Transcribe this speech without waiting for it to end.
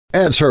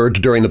Ads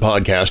heard during the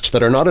podcast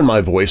that are not in my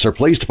voice are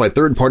placed by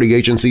third-party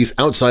agencies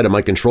outside of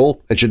my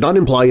control and should not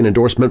imply an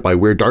endorsement by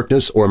Weird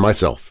Darkness or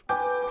myself.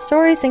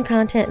 Stories and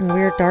content in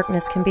Weird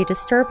Darkness can be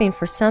disturbing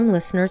for some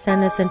listeners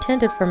and is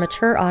intended for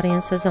mature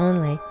audiences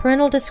only.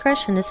 Parental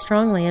discretion is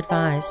strongly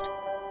advised.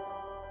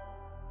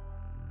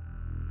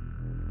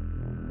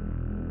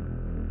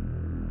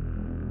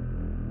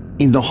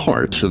 In the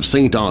heart of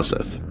St.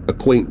 Osyth, a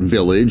quaint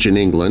village in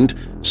England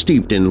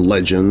steeped in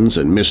legends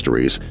and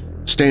mysteries,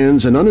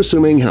 stands an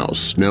unassuming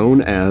house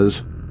known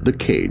as the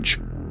Cage.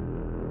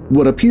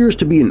 What appears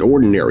to be an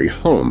ordinary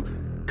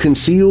home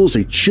conceals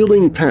a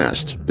chilling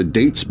past that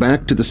dates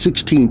back to the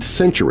 16th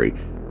century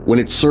when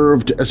it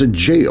served as a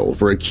jail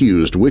for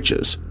accused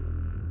witches.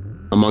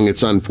 Among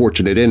its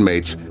unfortunate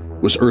inmates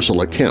was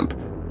Ursula Kemp,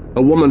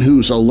 a woman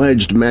whose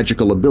alleged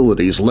magical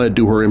abilities led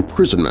to her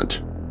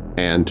imprisonment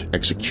and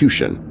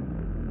execution.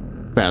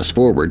 Fast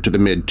forward to the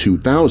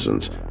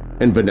mid-2000s,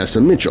 and Vanessa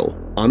Mitchell,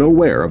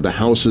 unaware of the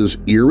house's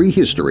eerie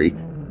history,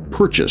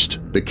 purchased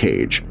the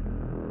Cage.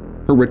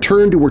 Her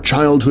return to her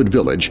childhood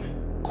village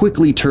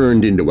quickly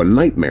turned into a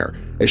nightmare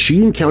as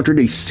she encountered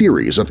a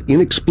series of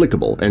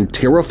inexplicable and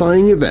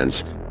terrifying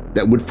events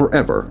that would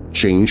forever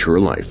change her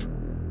life.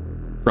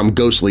 From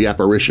ghostly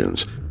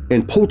apparitions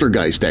and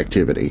poltergeist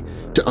activity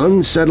to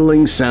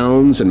unsettling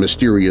sounds and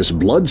mysterious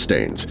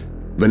bloodstains,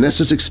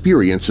 Vanessa's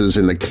experiences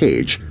in the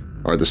Cage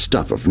are the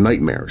stuff of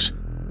nightmares.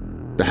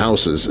 The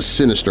house's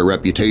sinister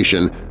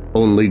reputation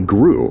only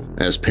grew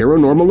as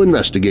paranormal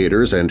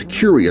investigators and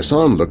curious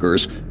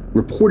onlookers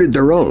reported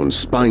their own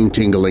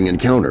spine-tingling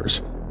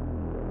encounters.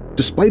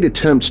 Despite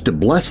attempts to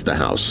bless the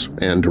house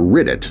and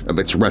rid it of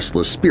its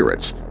restless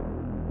spirits,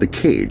 the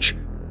Cage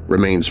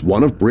remains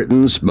one of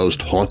Britain's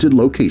most haunted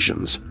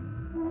locations,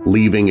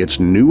 leaving its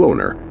new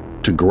owner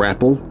to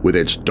grapple with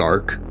its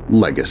dark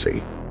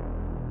legacy.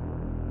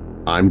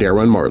 I'm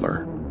Darren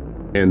Marlar,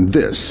 and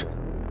this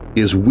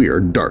is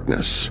Weird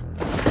Darkness.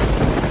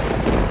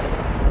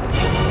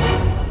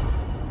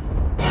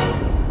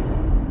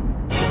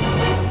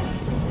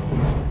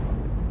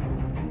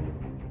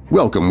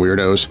 Welcome,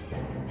 Weirdos!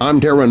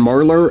 I'm Darren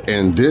Marlar,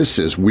 and this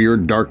is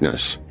Weird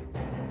Darkness.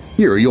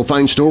 Here you'll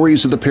find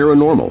stories of the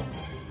paranormal,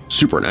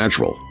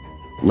 supernatural,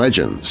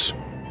 legends,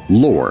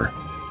 lore,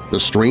 the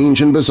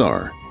strange and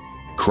bizarre,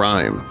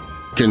 crime,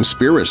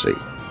 conspiracy,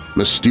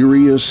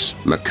 mysterious,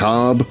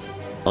 macabre,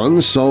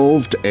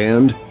 unsolved,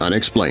 and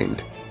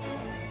unexplained.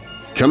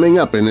 Coming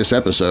up in this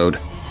episode,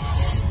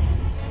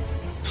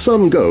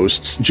 some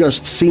ghosts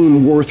just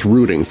seem worth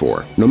rooting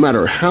for, no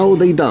matter how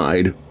they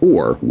died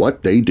or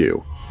what they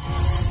do.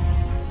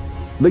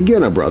 The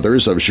Genna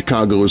brothers of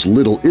Chicago's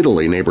Little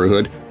Italy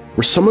neighborhood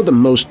were some of the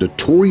most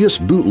notorious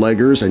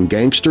bootleggers and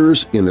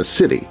gangsters in the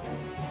city,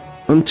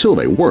 until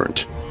they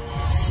weren't.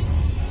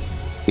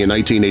 In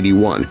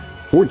 1981,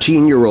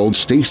 14-year-old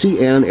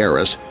Stacey Ann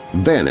Arras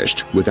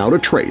vanished without a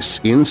trace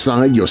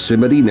inside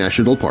Yosemite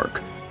National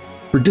Park,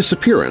 her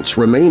disappearance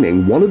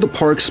remaining one of the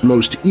park's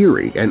most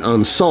eerie and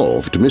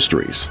unsolved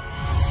mysteries.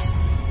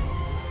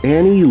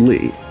 Annie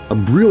Lee, a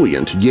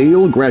brilliant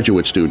Yale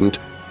graduate student,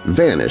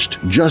 vanished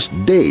just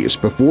days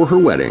before her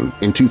wedding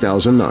in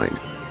 2009.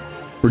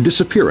 Her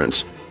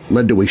disappearance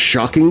led to a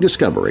shocking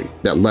discovery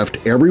that left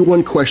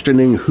everyone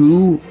questioning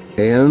who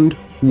and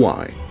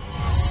why.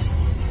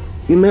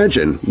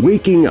 Imagine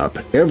waking up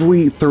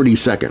every 30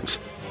 seconds,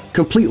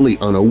 completely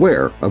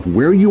unaware of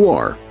where you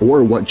are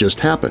or what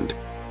just happened.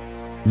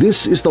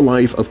 This is the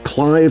life of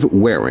Clive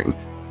Wearing,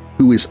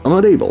 who is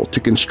unable to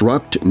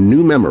construct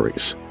new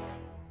memories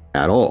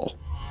at all.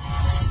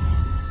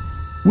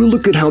 We'll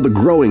look at how the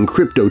growing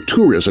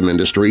cryptotourism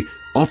industry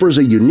offers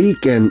a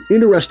unique and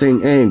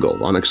interesting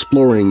angle on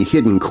exploring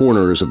hidden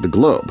corners of the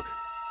globe,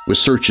 with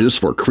searches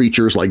for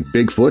creatures like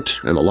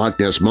Bigfoot and the Loch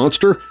Ness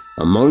Monster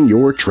among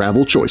your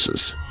travel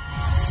choices.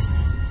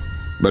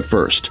 But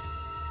first,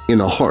 in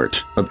the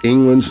heart of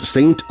England's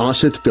St.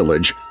 Osyth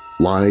village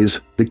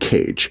lies the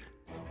Cage,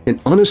 an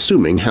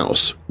unassuming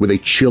house with a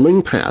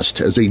chilling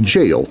past as a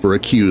jail for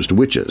accused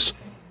witches.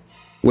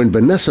 When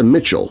Vanessa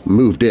Mitchell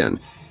moved in,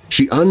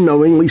 she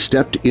unknowingly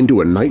stepped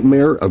into a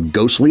nightmare of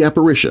ghostly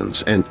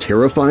apparitions and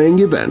terrifying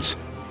events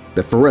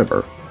that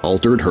forever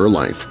altered her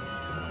life.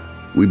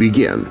 We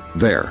begin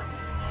there.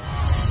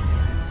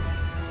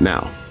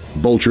 Now,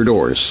 bolt your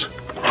doors,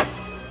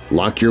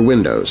 lock your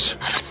windows,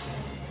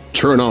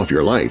 turn off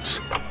your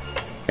lights,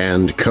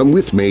 and come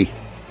with me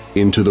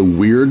into the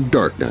Weird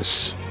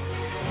Darkness.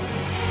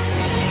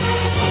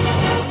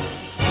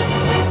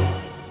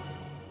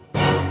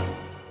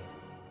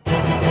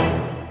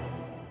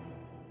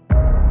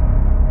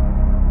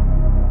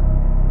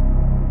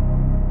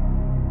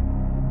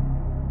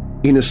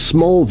 In a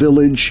small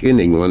village in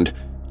England,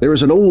 there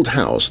is an old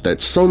house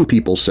that some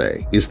people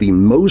say is the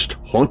most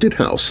haunted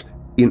house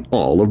in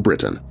all of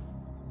Britain.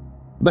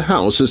 The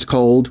house is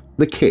called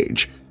the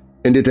Cage,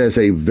 and it has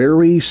a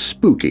very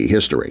spooky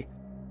history.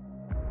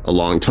 A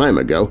long time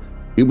ago,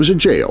 it was a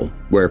jail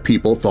where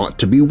people thought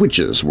to be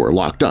witches were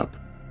locked up.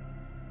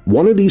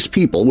 One of these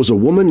people was a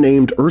woman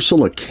named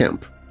Ursula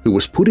Kemp, who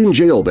was put in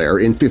jail there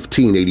in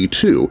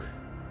 1582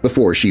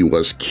 before she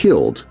was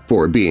killed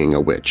for being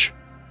a witch.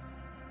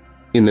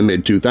 In the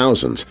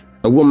mid-2000s,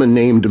 a woman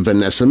named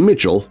Vanessa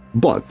Mitchell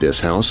bought this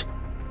house.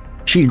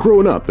 She'd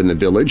grown up in the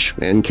village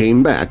and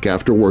came back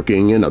after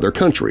working in other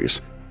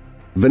countries.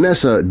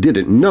 Vanessa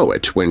didn't know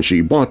it when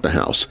she bought the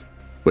house,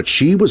 but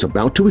she was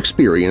about to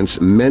experience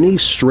many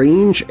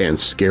strange and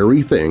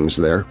scary things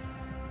there.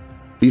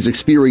 These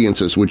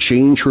experiences would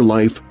change her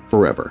life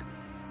forever.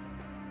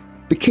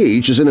 The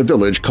Cage is in a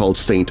village called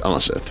St.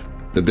 Osyth.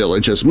 The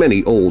village has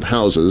many old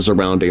houses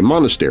around a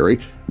monastery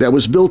that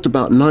was built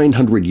about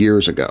 900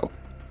 years ago.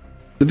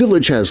 The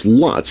village has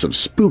lots of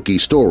spooky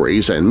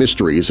stories and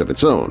mysteries of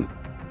its own.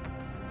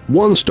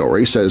 One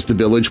story says the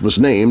village was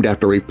named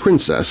after a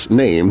princess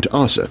named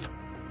Osyth.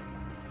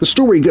 The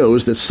story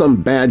goes that some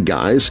bad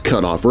guys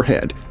cut off her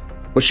head,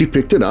 but she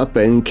picked it up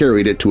and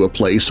carried it to a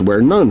place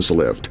where nuns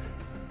lived.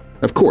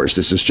 Of course,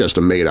 this is just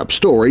a made-up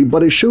story,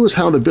 but it shows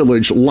how the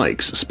village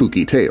likes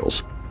spooky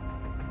tales.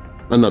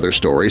 Another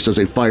story says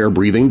a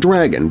fire-breathing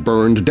dragon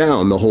burned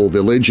down the whole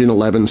village in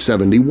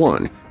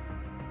 1171.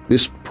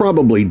 This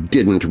probably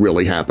didn't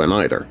really happen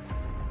either.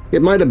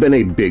 It might have been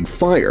a big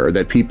fire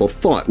that people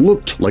thought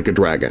looked like a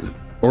dragon,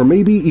 or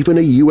maybe even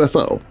a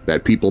UFO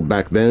that people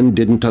back then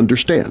didn't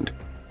understand.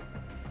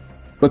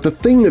 But the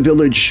thing the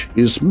village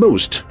is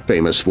most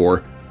famous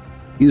for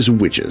is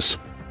witches.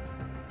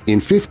 In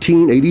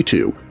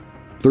 1582,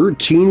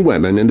 13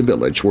 women in the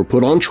village were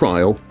put on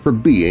trial for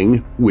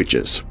being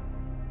witches.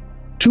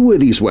 2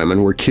 of these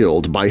women were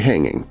killed by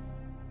hanging.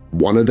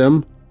 One of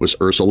them was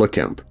Ursula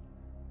Kemp.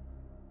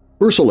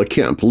 Ursula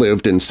Kemp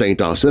lived in St.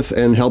 Osyth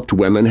and helped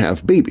women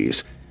have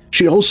babies.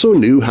 She also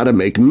knew how to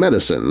make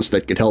medicines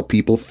that could help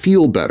people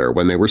feel better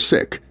when they were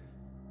sick.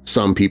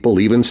 Some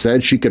people even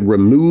said she could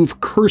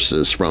remove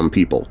curses from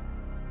people.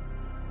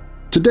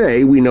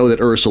 Today, we know that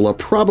Ursula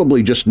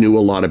probably just knew a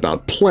lot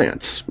about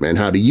plants and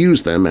how to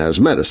use them as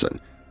medicine.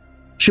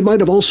 She might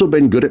have also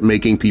been good at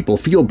making people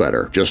feel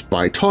better just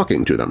by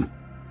talking to them.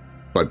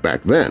 But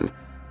back then,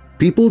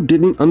 people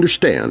didn't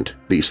understand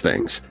these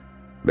things.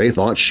 They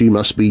thought she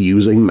must be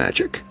using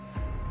magic.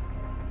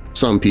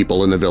 Some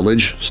people in the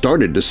village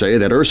started to say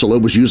that Ursula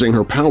was using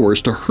her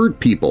powers to hurt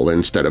people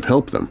instead of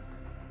help them.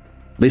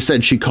 They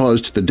said she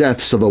caused the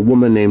deaths of a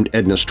woman named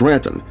Edna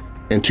Stratton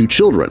and 2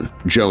 children,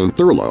 Joan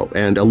Thurlow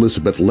and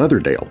Elizabeth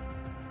Leatherdale.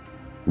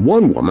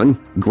 One woman,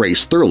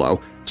 Grace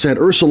Thurlow, said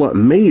Ursula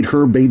made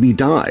her baby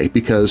die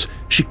because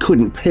she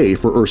couldn't pay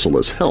for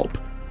Ursula's help.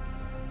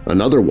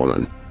 Another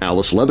woman,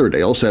 Alice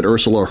Leatherdale, said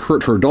Ursula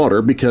hurt her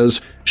daughter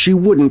because she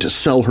wouldn't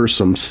sell her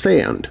some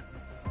sand.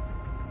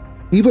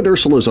 Even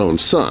Ursula's own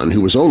son,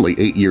 who was only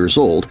 8 years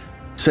old,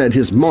 said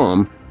his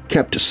mom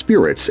kept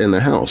spirits in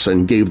the house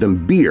and gave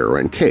them beer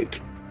and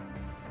cake.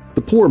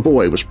 The poor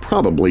boy was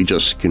probably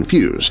just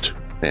confused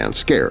and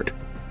scared.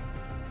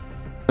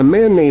 A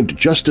man named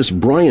Justice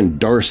Brian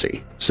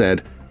Darcy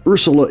said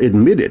Ursula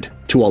admitted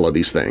to all of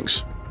these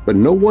things, but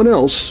no one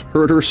else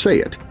heard her say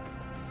it.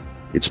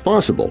 It's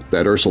possible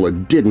that Ursula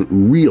didn't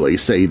really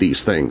say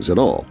these things at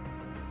all.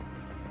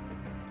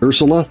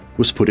 Ursula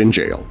was put in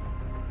jail,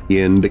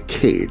 in the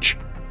Cage.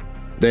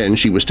 Then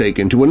she was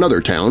taken to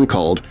another town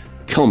called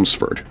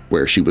Chelmsford,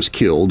 where she was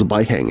killed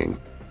by hanging.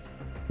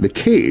 The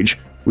Cage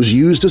was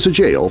used as a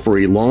jail for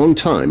a long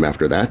time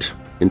after that,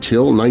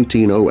 until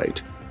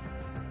 1908.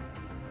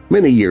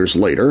 Many years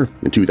later,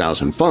 in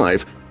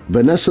 2005,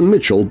 Vanessa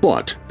Mitchell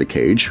bought the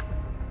Cage.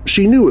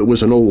 She knew it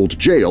was an old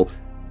jail,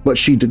 but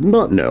she did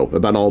not know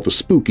about all the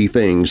spooky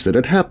things that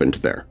had happened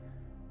there.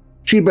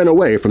 She'd been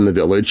away from the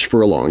village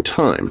for a long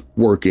time,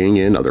 working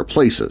in other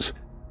places.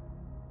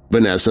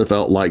 Vanessa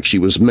felt like she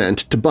was meant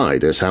to buy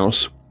this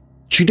house.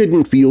 She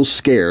didn't feel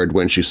scared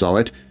when she saw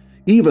it,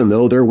 even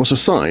though there was a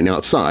sign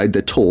outside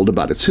that told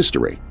about its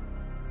history.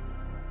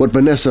 What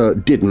Vanessa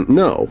didn't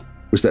know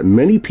was that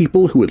many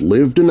people who had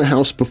lived in the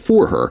house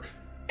before her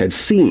had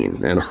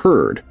seen and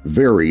heard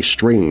very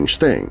strange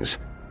things.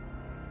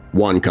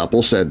 One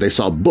couple said they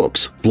saw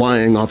books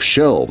flying off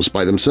shelves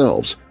by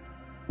themselves.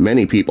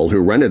 Many people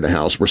who rented the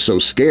house were so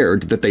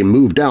scared that they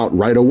moved out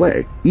right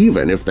away,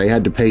 even if they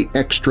had to pay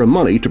extra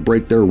money to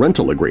break their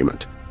rental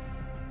agreement.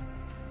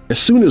 As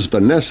soon as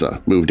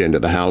Vanessa moved into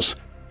the house,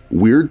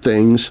 weird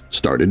things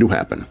started to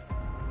happen.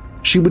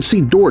 She would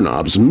see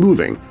doorknobs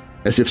moving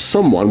as if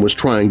someone was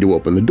trying to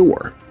open the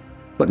door,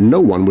 but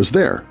no one was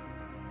there.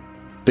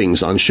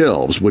 Things on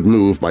shelves would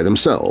move by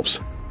themselves.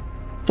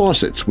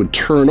 Faucets would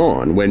turn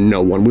on when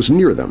no one was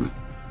near them.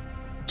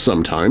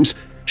 Sometimes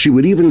she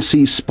would even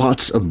see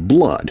spots of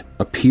blood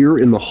appear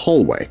in the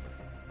hallway.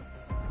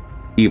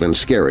 Even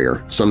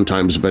scarier,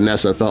 sometimes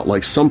Vanessa felt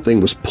like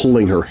something was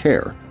pulling her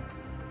hair.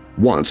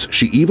 Once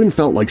she even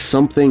felt like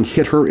something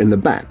hit her in the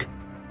back.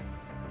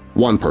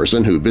 One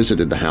person who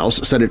visited the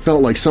house said it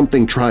felt like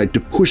something tried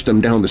to push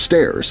them down the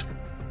stairs.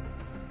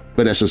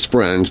 Vanessa's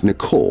friend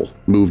Nicole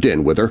moved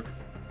in with her.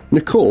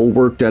 Nicole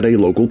worked at a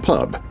local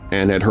pub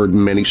and had heard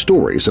many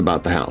stories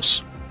about the house.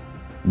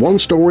 One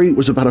story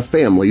was about a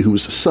family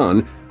whose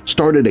son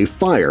started a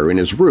fire in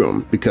his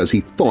room because he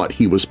thought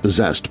he was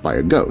possessed by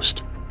a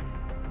ghost.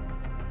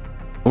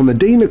 On the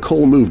day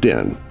Nicole moved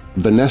in,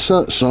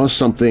 Vanessa saw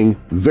something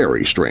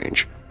very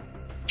strange.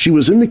 She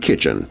was in the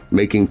kitchen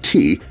making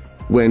tea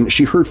when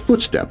she heard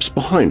footsteps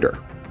behind her.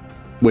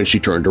 When she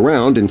turned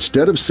around,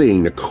 instead of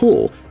seeing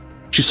Nicole,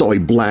 she saw a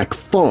black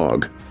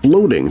fog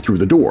floating through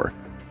the door.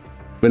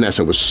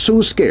 Vanessa was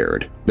so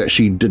scared that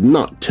she did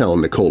not tell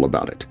Nicole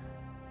about it.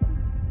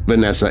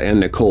 Vanessa and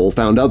Nicole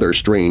found other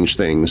strange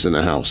things in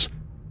the house.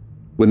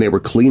 When they were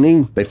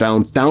cleaning, they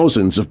found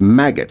thousands of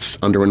maggots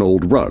under an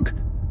old rug.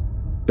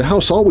 The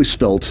house always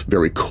felt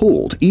very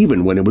cold,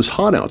 even when it was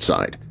hot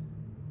outside.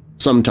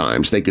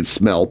 Sometimes they could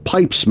smell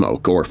pipe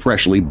smoke or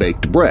freshly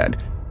baked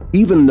bread,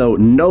 even though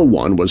no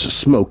one was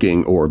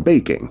smoking or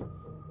baking.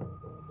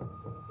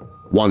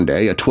 One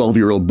day, a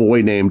 12-year-old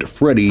boy named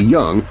Freddie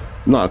Young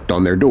knocked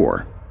on their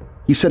door.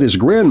 He said his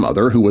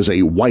grandmother, who was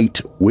a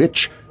white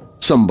witch,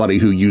 somebody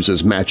who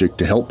uses magic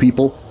to help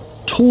people,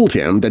 told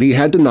him that he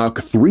had to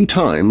knock 3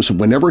 times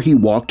whenever he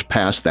walked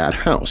past that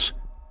house.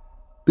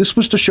 This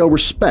was to show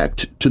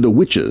respect to the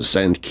witches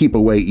and keep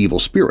away evil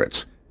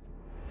spirits.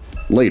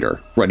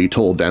 Later, Freddie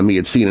told them he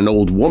had seen an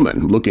old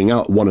woman looking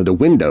out one of the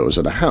windows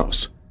of the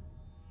house.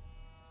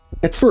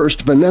 At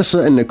first,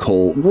 Vanessa and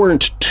Nicole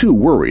weren't too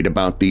worried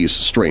about these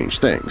strange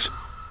things.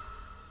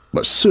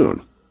 But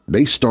soon,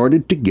 they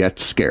started to get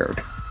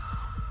scared.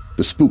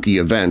 The spooky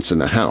events in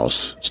the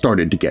house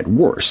started to get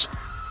worse.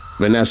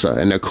 Vanessa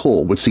and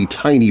Nicole would see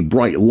tiny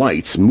bright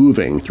lights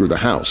moving through the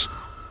house.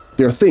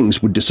 Their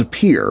things would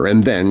disappear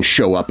and then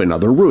show up in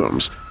other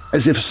rooms,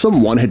 as if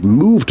someone had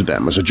moved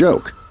them as a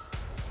joke.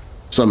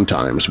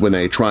 Sometimes when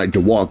they tried to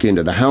walk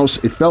into the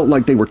house, it felt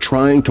like they were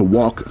trying to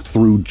walk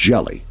through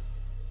jelly.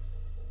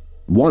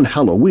 One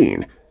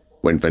Halloween,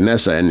 when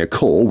Vanessa and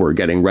Nicole were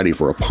getting ready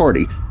for a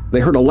party, they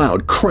heard a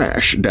loud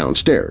crash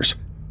downstairs.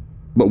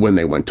 But when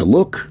they went to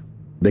look,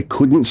 they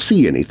couldn't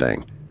see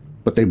anything,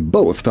 but they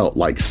both felt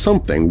like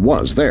something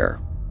was there.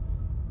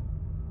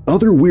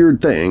 Other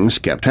weird things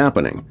kept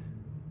happening.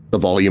 The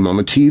volume on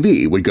the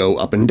TV would go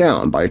up and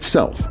down by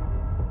itself.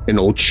 An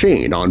old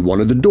chain on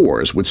one of the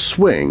doors would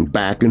swing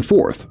back and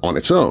forth on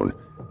its own.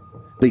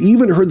 They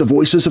even heard the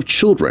voices of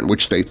children,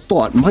 which they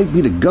thought might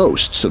be the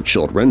ghosts of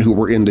children who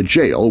were in the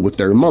jail with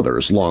their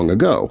mothers long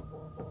ago.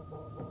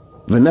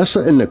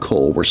 Vanessa and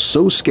Nicole were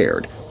so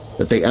scared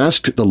that they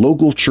asked the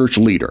local church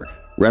leader,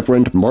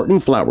 Reverend Martin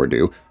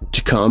Flowerdew,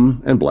 to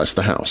come and bless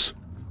the house.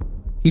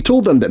 He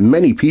told them that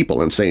many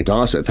people in St.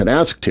 Osyth had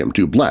asked him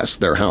to bless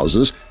their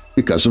houses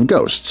because of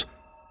ghosts.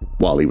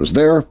 While he was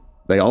there,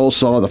 they all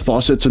saw the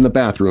faucets in the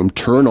bathroom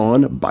turn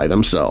on by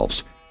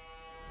themselves.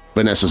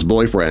 Vanessa's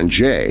boyfriend,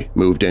 Jay,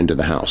 moved into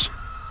the house.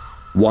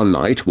 One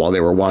night, while they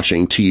were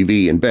watching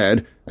TV in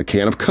bed, a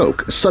can of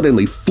Coke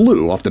suddenly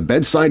flew off the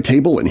bedside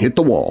table and hit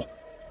the wall.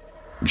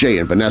 Jay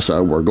and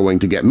Vanessa were going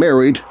to get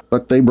married,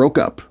 but they broke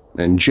up,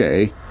 and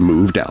Jay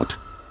moved out.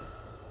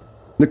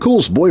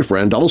 Nicole's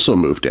boyfriend also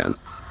moved in.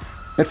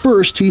 At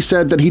first, he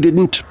said that he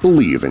didn't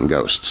believe in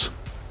ghosts.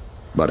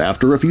 But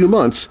after a few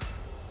months,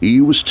 he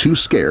was too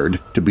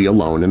scared to be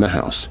alone in the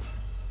house.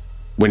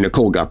 When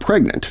Nicole got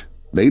pregnant,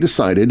 they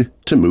decided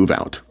to move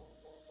out.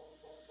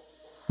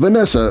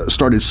 Vanessa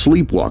started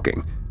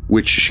sleepwalking,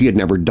 which she had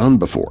never done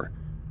before.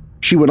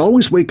 She would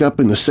always wake up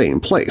in the same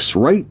place,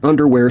 right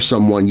under where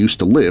someone used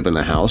to live in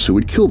the house who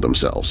had killed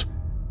themselves.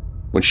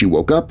 When she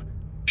woke up,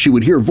 she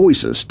would hear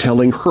voices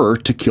telling her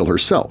to kill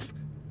herself.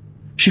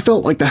 She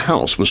felt like the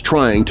house was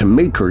trying to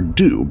make her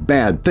do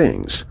bad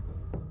things.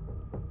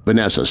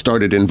 Vanessa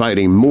started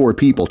inviting more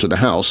people to the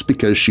house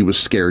because she was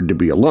scared to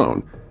be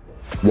alone.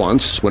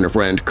 Once, when her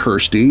friend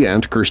Kirsty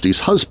and Kirsty's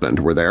husband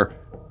were there,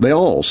 they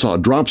all saw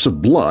drops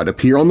of blood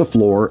appear on the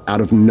floor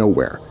out of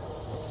nowhere.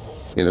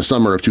 In the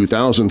summer of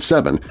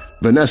 2007,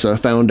 Vanessa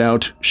found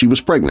out she was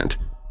pregnant.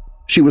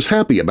 She was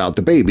happy about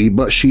the baby,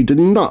 but she did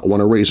not want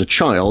to raise a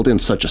child in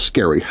such a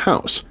scary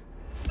house.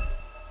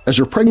 As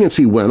her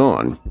pregnancy went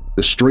on,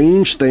 the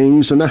strange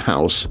things in the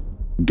house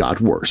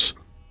got worse.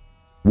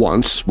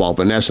 Once, while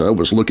Vanessa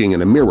was looking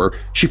in a mirror,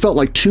 she felt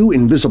like 2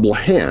 invisible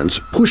hands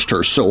pushed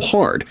her so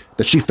hard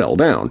that she fell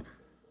down.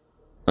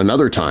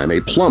 Another time,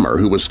 a plumber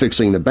who was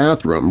fixing the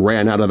bathroom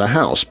ran out of the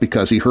house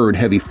because he heard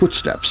heavy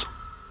footsteps.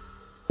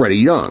 Freddie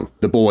Young,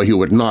 the boy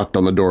who had knocked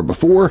on the door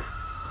before,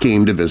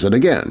 came to visit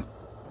again.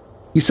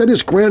 He said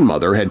his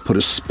grandmother had put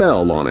a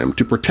spell on him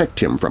to protect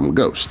him from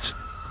ghosts.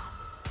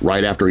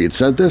 Right after he had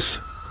said this,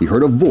 he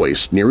heard a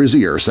voice near his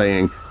ear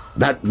saying,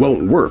 "That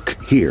won't work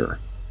here."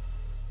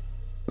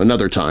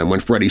 Another time,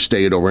 when Freddie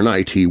stayed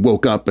overnight, he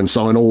woke up and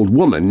saw an old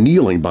woman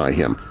kneeling by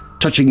him,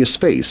 touching his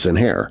face and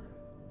hair.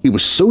 He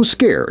was so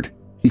scared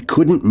he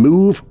couldn't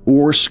move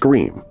or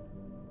scream.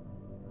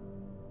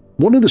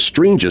 One of the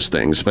strangest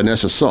things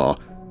Vanessa saw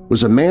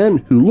was a man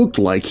who looked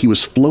like he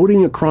was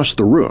floating across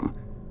the room.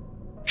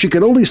 She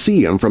could only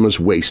see him from his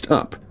waist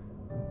up.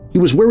 He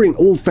was wearing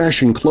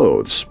old-fashioned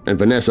clothes, and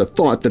Vanessa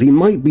thought that he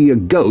might be a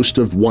ghost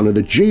of one of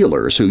the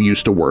jailers who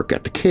used to work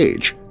at the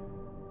cage.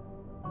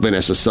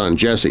 Vanessa's son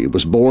Jesse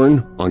was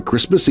born on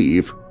Christmas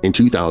Eve in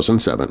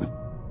 2007.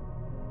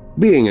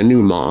 Being a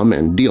new mom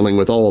and dealing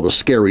with all the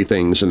scary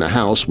things in the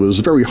house was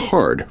very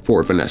hard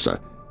for Vanessa.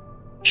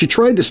 She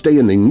tried to stay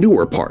in the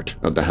newer part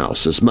of the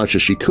house as much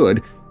as she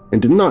could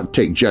and did not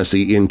take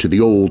Jessie into the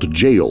old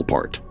jail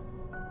part.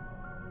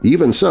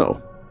 Even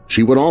so,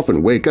 she would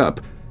often wake up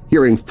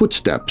hearing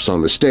footsteps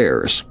on the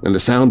stairs and the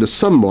sound of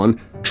someone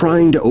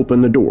trying to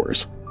open the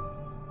doors.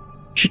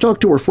 She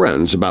talked to her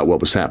friends about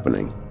what was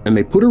happening, and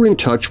they put her in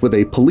touch with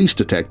a police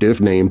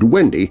detective named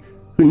Wendy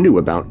who knew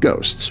about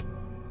ghosts.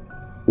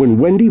 When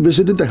Wendy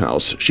visited the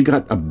house, she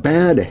got a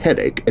bad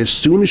headache as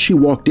soon as she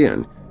walked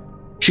in.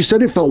 She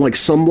said it felt like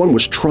someone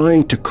was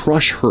trying to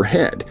crush her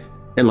head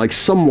and like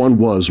someone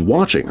was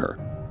watching her.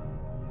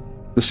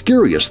 The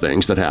scariest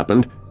things that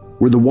happened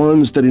were the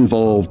ones that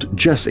involved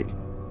Jessie.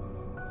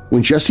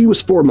 When Jessie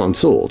was 4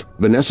 months old,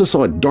 Vanessa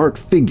saw a dark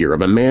figure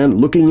of a man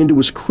looking into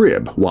his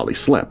crib while he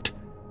slept.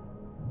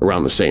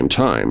 Around the same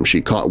time,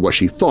 she caught what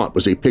she thought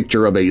was a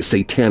picture of a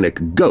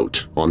satanic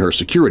goat on her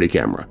security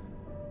camera.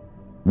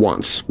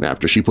 Once,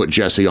 after she put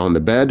Jessie on the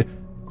bed,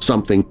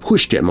 something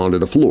pushed him onto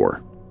the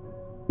floor.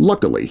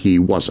 Luckily, he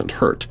wasn't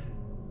hurt.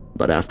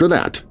 But after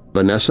that,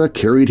 Vanessa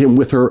carried him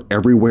with her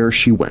everywhere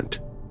she went.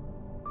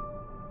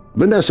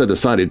 Vanessa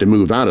decided to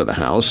move out of the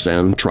house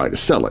and try to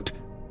sell it.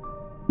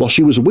 While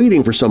she was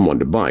waiting for someone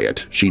to buy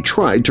it, she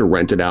tried to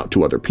rent it out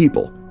to other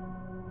people.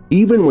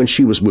 Even when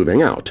she was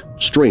moving out,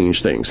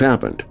 strange things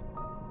happened.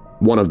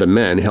 One of the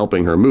men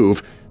helping her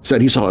move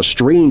said he saw a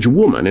strange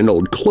woman in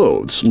old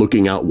clothes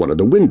looking out one of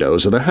the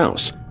windows of the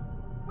house.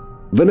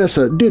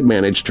 Vanessa did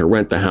manage to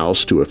rent the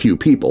house to a few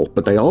people,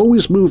 but they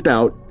always moved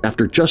out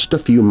after just a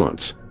few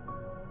months.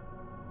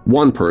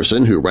 One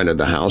person who rented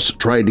the house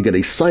tried to get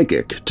a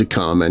psychic to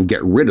come and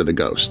get rid of the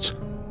ghosts.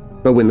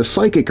 But when the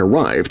psychic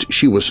arrived,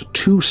 she was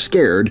too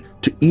scared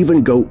to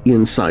even go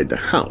inside the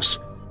house.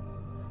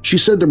 She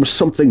said there was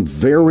something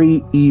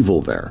very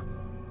evil there.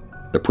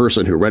 The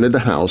person who rented the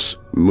house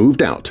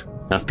moved out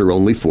after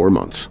only 4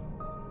 months.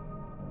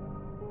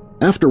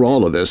 After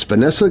all of this,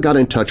 Vanessa got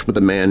in touch with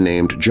a man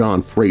named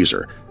John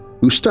Fraser,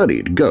 who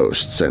studied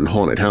ghosts and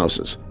haunted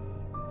houses.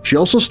 She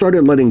also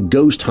started letting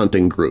ghost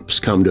hunting groups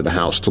come to the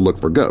house to look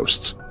for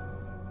ghosts.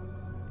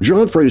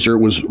 John Fraser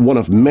was one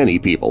of many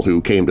people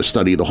who came to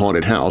study the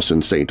haunted house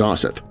in St.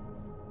 Osyth.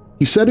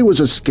 He said it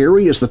was as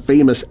scary as the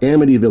famous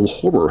Amityville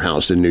horror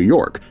house in New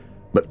York,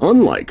 but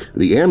unlike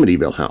the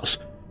Amityville house,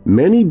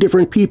 many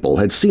different people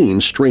had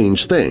seen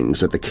strange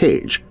things at the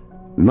cage,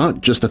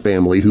 not just the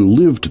family who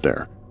lived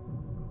there.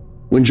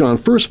 When John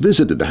first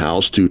visited the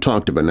house to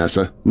talk to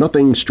Vanessa,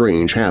 nothing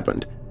strange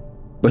happened,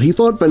 but he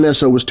thought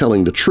Vanessa was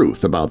telling the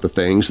truth about the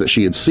things that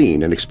she had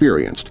seen and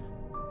experienced.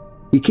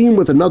 He came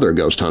with another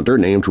ghost hunter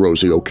named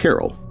Rosie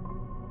O'Carroll.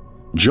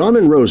 John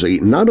and Rosie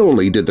not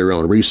only did their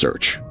own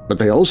research, but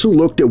they also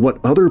looked at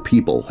what other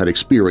people had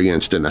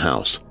experienced in the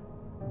house.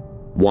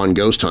 One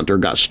ghost hunter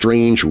got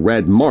strange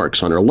red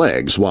marks on her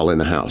legs while in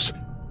the house.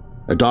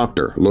 A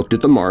doctor looked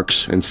at the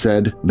marks and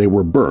said they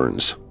were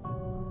burns.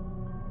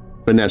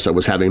 Vanessa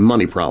was having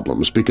money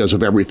problems because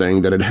of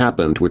everything that had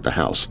happened with the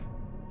house.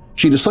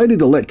 She decided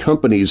to let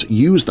companies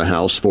use the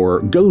house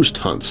for ghost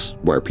hunts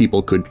where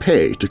people could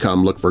pay to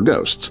come look for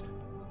ghosts.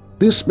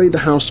 This made the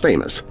house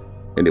famous,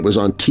 and it was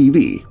on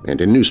TV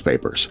and in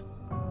newspapers.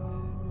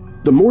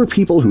 The more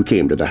people who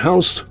came to the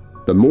house,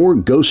 the more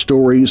ghost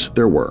stories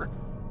there were.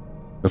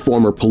 A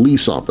former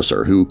police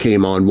officer who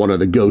came on one of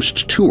the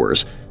ghost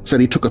tours said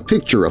he took a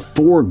picture of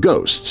 4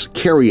 ghosts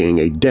carrying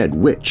a dead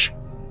witch.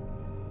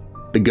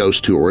 The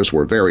ghost tours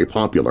were very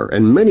popular,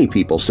 and many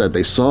people said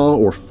they saw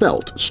or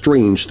felt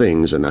strange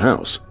things in the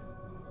house.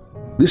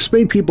 This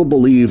made people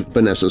believe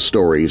Vanessa's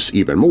stories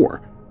even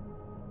more.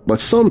 But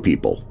some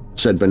people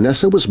said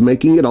Vanessa was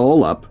making it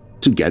all up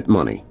to get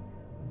money.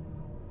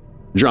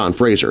 John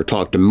Fraser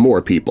talked to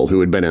more people who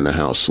had been in the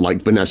house,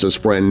 like Vanessa's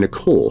friend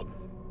Nicole.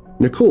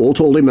 Nicole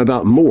told him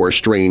about more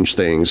strange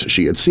things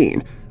she had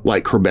seen,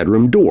 like her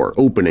bedroom door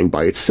opening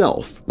by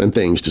itself and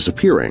things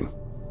disappearing.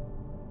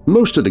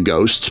 Most of the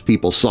ghosts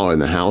people saw in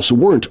the house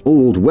weren't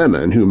old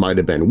women who might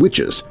have been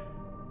witches.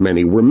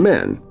 Many were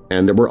men,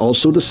 and there were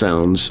also the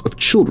sounds of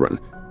children.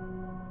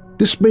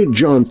 This made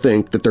John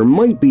think that there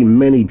might be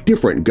many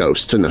different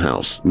ghosts in the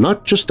house,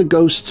 not just the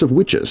ghosts of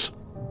witches.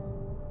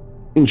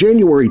 In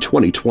January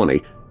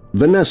 2020,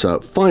 Vanessa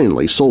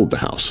finally sold the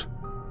house.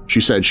 She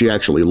said she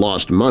actually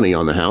lost money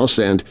on the house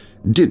and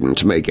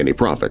didn't make any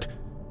profit.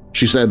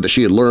 She said that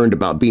she had learned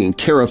about being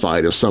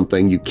terrified of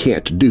something you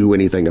can't do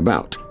anything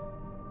about.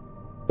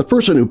 The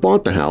person who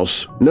bought the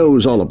house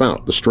knows all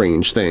about the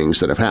strange things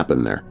that have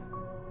happened there,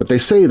 but they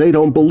say they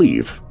don't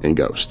believe in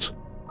ghosts.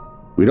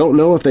 We don't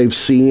know if they've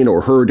seen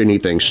or heard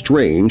anything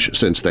strange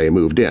since they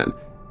moved in.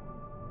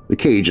 The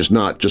cage is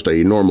not just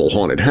a normal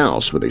haunted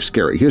house with a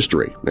scary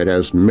history. It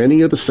has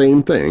many of the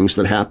same things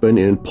that happen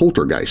in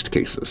poltergeist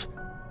cases.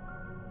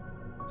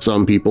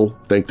 Some people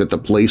think that the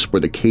place where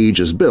the cage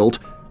is built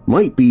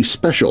might be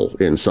special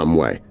in some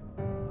way.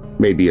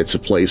 Maybe it's a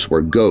place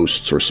where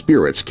ghosts or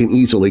spirits can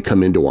easily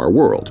come into our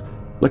world,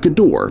 like a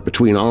door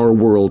between our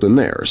world and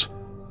theirs.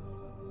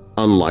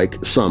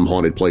 Unlike some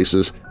haunted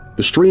places,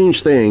 the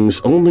strange things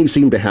only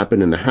seem to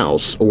happen in the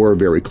house or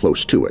very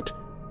close to it.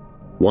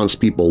 Once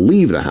people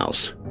leave the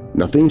house,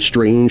 nothing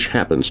strange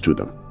happens to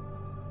them.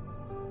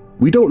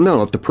 We don't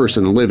know if the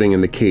person living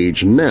in the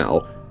cage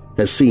now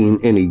has seen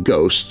any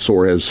ghosts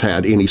or has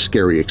had any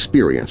scary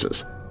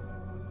experiences.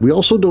 We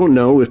also don't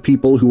know if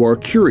people who are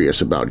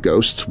curious about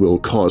ghosts will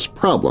cause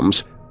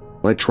problems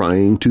by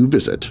trying to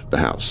visit the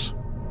house.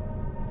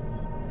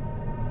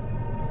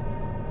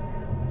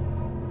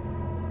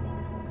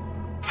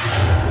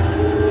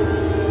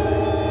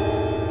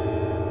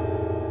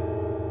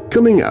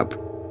 Coming up,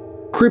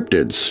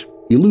 cryptids,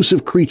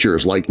 elusive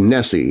creatures like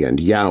Nessie and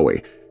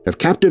Yowie, have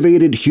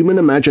captivated human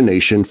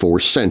imagination for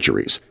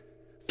centuries,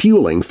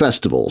 fueling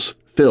festivals,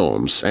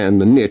 films, and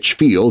the niche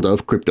field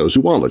of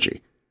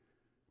cryptozoology.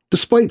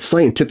 Despite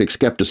scientific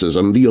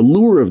skepticism, the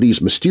allure of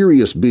these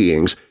mysterious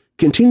beings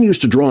continues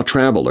to draw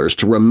travelers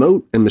to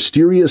remote and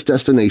mysterious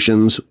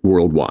destinations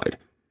worldwide.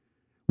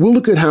 We'll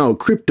look at how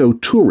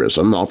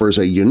cryptotourism offers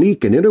a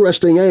unique and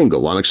interesting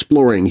angle on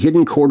exploring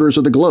hidden corners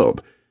of the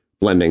globe,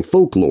 blending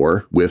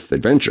folklore with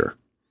adventure.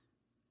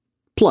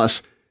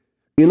 Plus,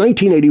 in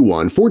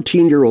 1981,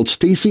 14-year-old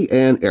Stacey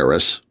Ann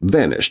Arras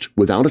vanished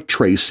without a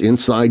trace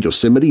inside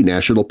Yosemite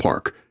National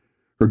Park,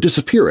 her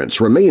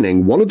disappearance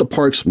remaining one of the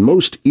park's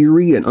most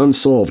eerie and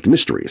unsolved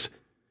mysteries.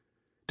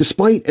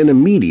 Despite an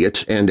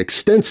immediate and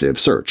extensive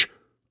search,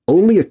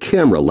 only a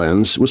camera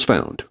lens was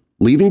found,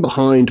 leaving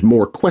behind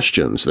more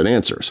questions than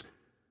answers.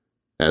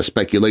 As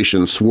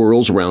speculation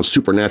swirls around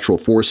supernatural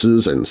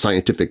forces and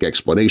scientific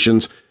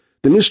explanations,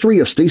 the mystery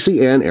of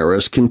Stacey Ann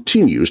Arras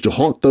continues to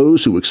haunt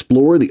those who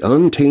explore the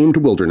untamed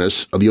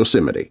wilderness of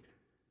Yosemite.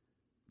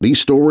 These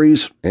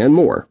stories and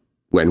more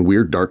when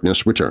Weird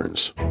Darkness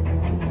returns.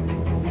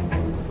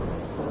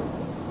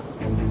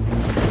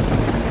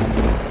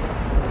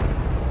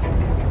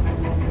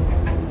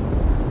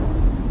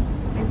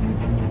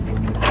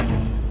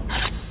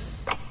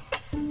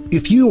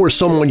 If you or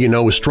someone you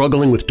know is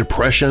struggling with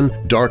depression,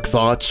 dark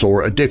thoughts,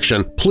 or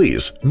addiction,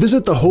 please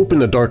visit the Hope in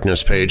the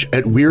Darkness page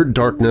at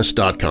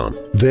WeirdDarkness.com.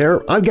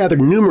 There, I've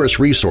gathered numerous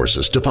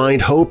resources to find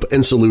hope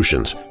and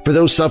solutions. For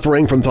those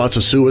suffering from thoughts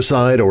of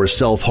suicide or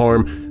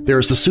self-harm,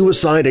 there's the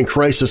Suicide and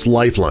Crisis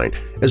Lifeline,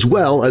 as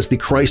well as the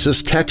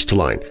Crisis Text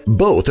Line.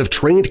 Both have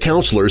trained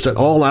counselors at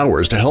all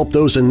hours to help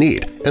those in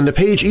need, and the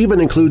page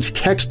even includes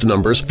text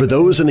numbers for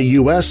those in the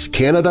U.S.,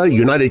 Canada,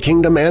 United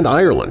Kingdom, and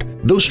Ireland.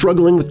 Those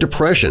struggling with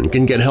depression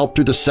can get help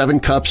through the 7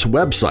 Cups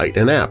website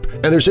and app,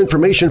 and there's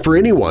information for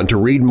anyone to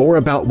read more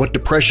about what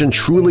depression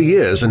truly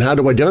is and how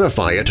to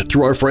identify it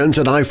through our friends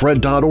at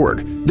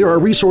ifred.org. There are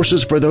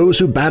resources for those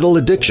who battle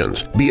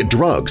addictions, be it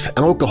drugs,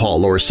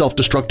 alcohol, or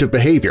self-destructive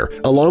behavior,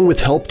 along with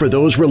help for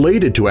those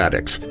related to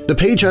addicts. The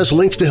page has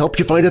links to help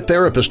you find a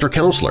therapist or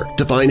counselor,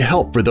 to find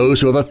help for those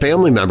who have a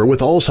family member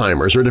with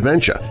Alzheimer's or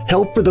dementia,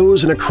 help for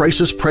those in a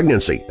crisis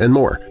pregnancy, and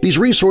more. These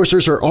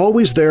resources are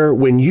always there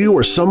when you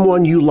or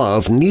someone you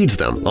love needs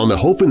them on the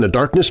Hope in the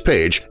Darkness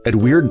page at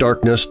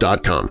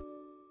WeirdDarkness.com.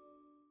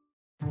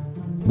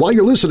 While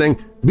you're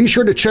listening, be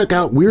sure to check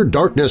out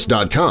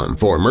WeirdDarkness.com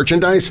for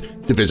merchandise,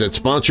 to visit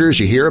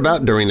sponsors you hear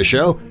about during the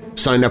show,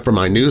 sign up for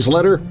my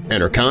newsletter,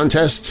 enter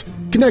contests,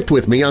 connect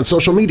with me on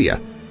social media,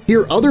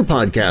 hear other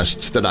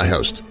podcasts that I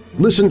host,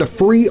 listen to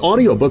free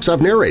audiobooks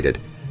I've narrated.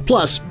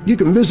 Plus, you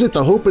can visit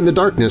the Hope in the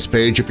Darkness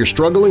page if you're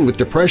struggling with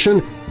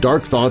depression,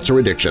 dark thoughts, or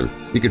addiction.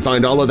 You can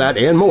find all of that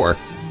and more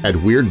at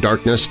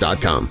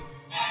WeirdDarkness.com.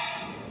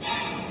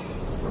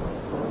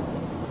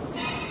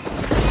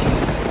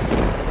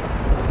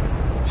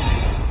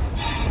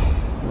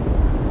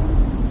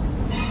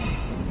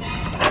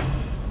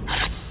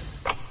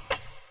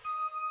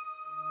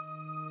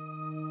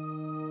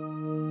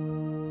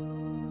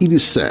 It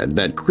is said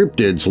that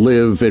cryptids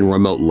live in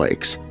remote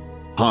lakes,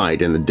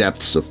 hide in the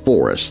depths of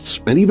forests,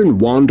 and even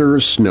wander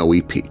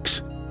snowy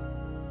peaks.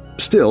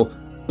 Still,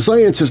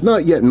 science has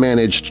not yet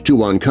managed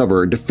to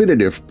uncover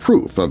definitive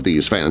proof of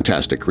these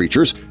fantastic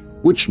creatures,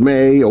 which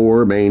may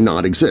or may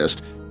not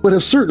exist, but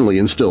have certainly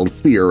instilled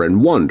fear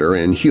and wonder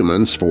in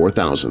humans for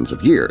thousands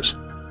of years.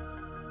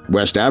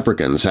 West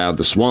Africans have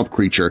the swamp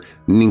creature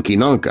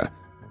Ninkinanka.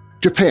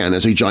 Japan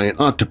has a giant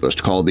octopus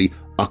called the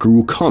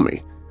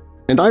Akurukami,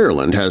 and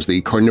Ireland has the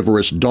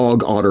carnivorous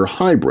dog-otter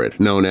hybrid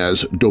known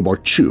as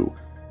Dobarchu.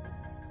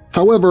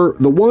 However,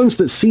 the ones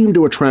that seem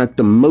to attract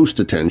the most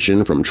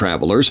attention from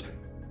travelers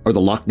are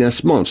the Loch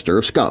Ness Monster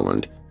of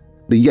Scotland,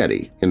 the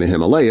Yeti in the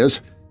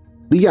Himalayas,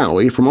 the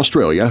Yowie from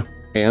Australia,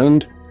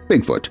 and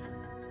Bigfoot,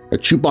 a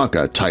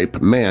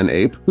Chewbacca-type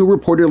man-ape who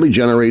reportedly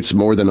generates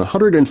more than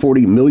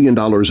 $140 million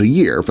a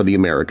year for the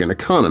American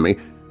economy,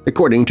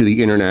 according to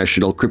the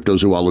International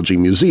Cryptozoology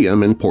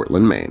Museum in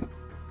Portland, Maine.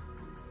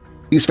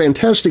 These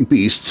fantastic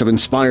beasts have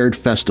inspired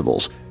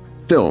festivals,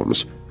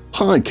 films,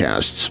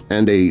 podcasts,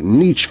 and a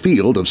niche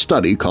field of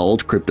study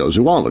called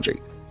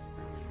cryptozoology.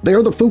 They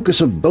are the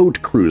focus of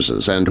boat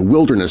cruises and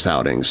wilderness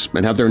outings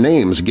and have their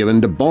names given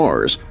to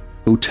bars,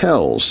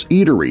 hotels,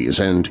 eateries,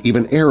 and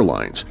even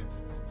airlines.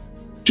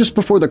 Just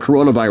before the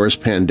coronavirus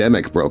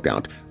pandemic broke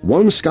out,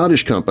 one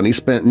Scottish company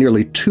spent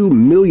nearly £2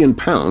 million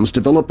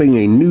developing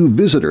a new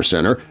visitor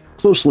center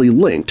closely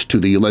linked to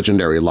the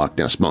legendary Loch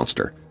Ness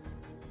Monster.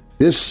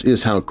 This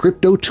is how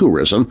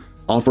cryptotourism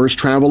offers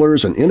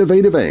travelers an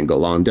innovative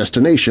angle on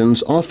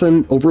destinations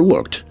often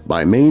overlooked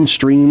by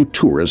mainstream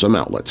tourism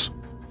outlets.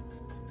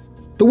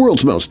 The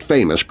world's most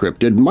famous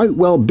cryptid might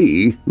well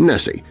be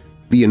Nessie,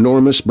 the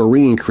enormous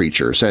marine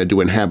creature said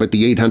to inhabit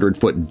the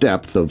 800-foot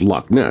depth of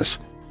Loch Ness.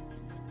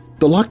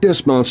 The Loch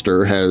Ness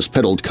Monster has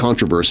peddled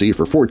controversy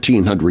for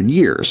 1,400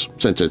 years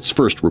since its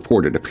first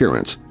reported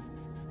appearance.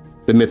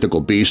 The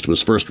mythical beast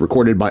was first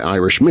recorded by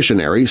Irish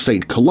missionary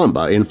St.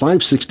 Columba in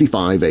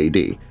 565 AD.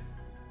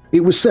 It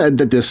was said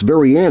that this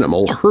very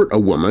animal hurt a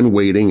woman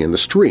wading in the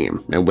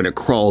stream, and when it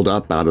crawled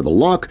up out of the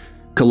loch,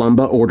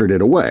 Columba ordered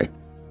it away.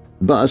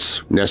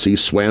 Thus, Nessie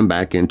swam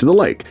back into the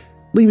lake,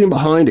 leaving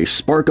behind a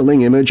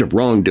sparkling image of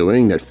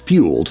wrongdoing that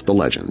fueled the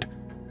legend.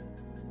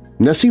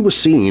 Nessie was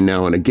seen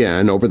now and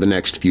again over the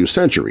next few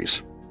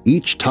centuries,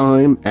 each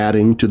time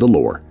adding to the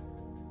lore.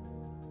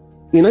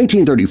 In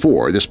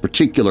 1934, this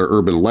particular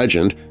urban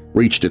legend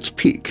reached its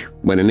peak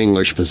when an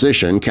English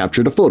physician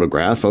captured a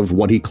photograph of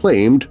what he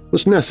claimed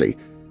was Nessie,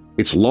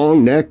 its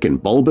long neck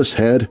and bulbous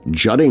head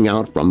jutting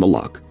out from the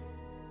loch.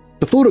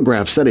 The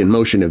photograph set in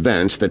motion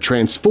events that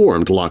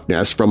transformed Loch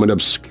Ness from an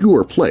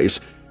obscure place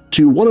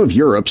to one of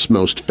Europe's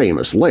most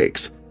famous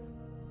lakes.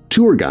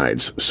 Tour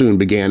guides soon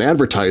began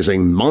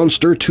advertising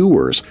monster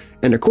tours,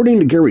 and according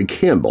to Gary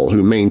Campbell,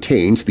 who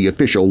maintains the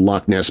official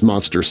Loch Ness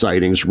Monster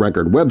Sightings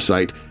record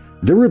website,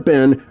 there have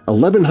been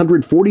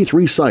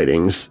 1,143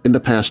 sightings in the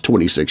past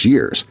 26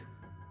 years.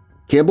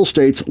 Campbell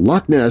states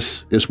Loch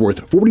Ness is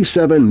worth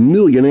 $47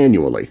 million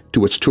annually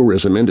to its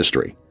tourism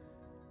industry.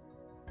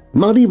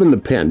 Not even the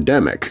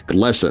pandemic could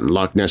lessen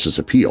Loch Ness's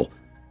appeal.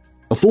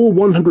 A full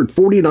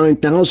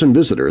 149,000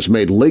 visitors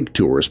made lake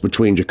tours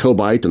between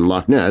Jacobite and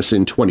Loch Ness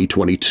in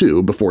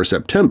 2022 before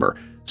September,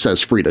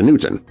 says Frida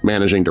Newton,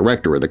 managing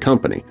director of the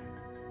company.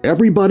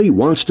 Everybody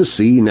wants to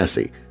see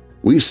Nessie.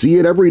 We see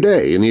it every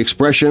day in the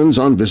expressions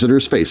on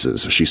visitors'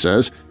 faces, she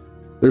says.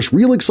 There's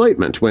real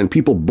excitement when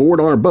people board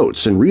our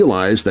boats and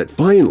realize that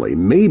finally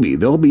maybe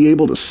they'll be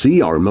able to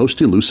see our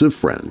most elusive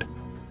friend.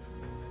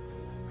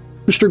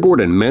 Mr.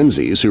 Gordon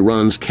Menzies, who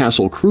runs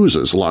Castle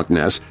Cruises Loch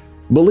Ness,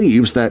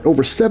 believes that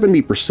over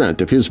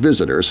 70% of his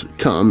visitors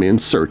come in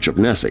search of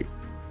Nessie.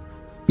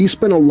 He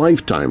spent a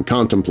lifetime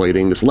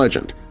contemplating this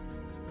legend.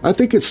 I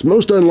think it's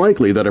most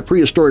unlikely that a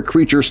prehistoric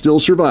creature still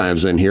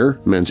survives in here,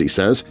 Menzies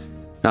says.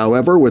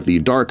 However, with the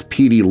dark,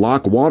 peaty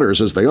loch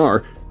waters as they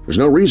are, there's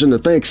no reason to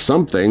think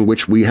something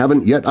which we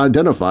haven't yet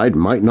identified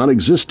might not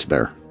exist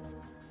there.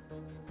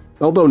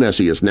 Although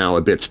Nessie is now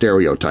a bit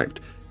stereotyped,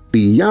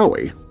 the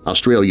Yowie,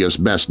 Australia's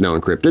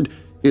best-known cryptid,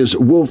 is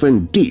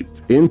woven deep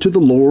into the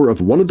lore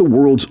of one of the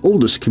world's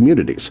oldest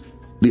communities,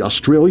 the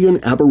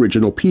Australian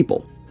Aboriginal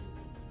people.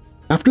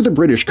 After the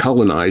British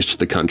colonized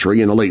the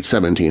country in the late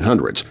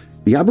 1700s,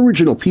 the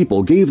Aboriginal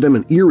people gave them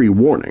an eerie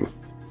warning.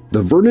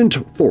 The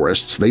verdant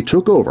forests they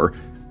took over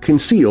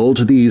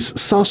concealed these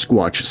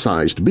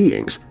Sasquatch-sized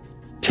beings,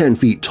 10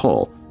 feet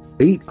tall,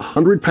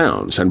 800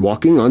 pounds, and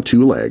walking on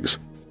two legs.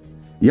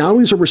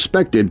 Yowies are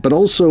respected but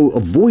also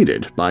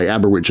avoided by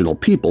Aboriginal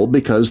people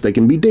because they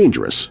can be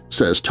dangerous,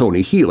 says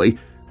Tony Healy,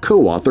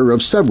 co-author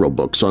of several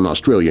books on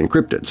Australian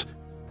cryptids.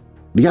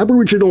 The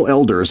Aboriginal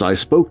elders I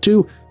spoke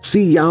to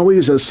see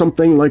Yowies as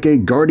something like a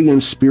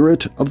guardian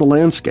spirit of the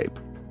landscape.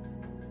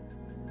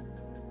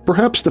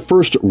 Perhaps the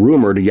first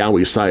rumored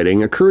Yowie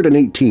sighting occurred in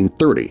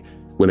 1830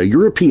 when a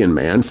European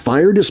man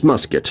fired his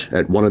musket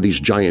at one of these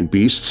giant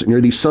beasts near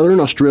the southern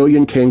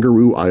Australian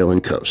Kangaroo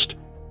Island coast.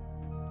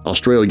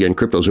 Australian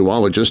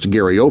cryptozoologist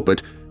Gary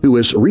Opit, who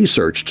has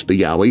researched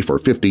the Yowie for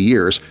 50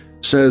 years,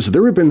 says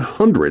there have been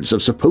hundreds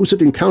of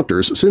supposed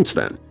encounters since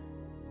then.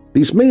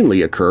 These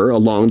mainly occur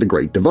along the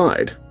Great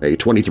Divide, a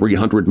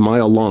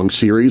 2,300-mile-long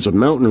series of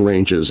mountain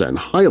ranges and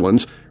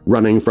highlands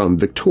running from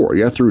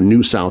Victoria through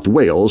New South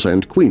Wales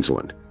and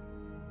Queensland.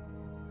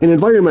 An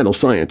environmental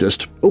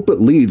scientist, Opit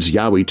leads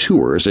Yowie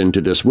tours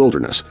into this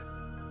wilderness.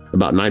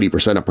 About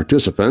 90% of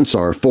participants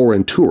are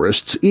foreign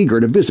tourists eager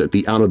to visit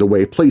the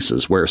out-of-the-way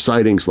places where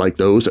sightings like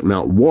those at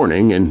Mount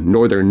Warning in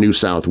northern New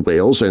South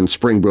Wales and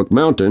Springbrook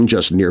Mountain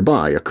just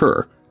nearby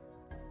occur.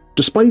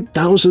 Despite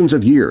thousands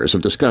of years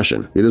of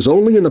discussion, it is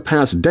only in the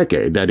past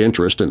decade that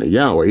interest in the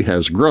Yowie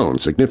has grown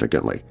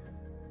significantly.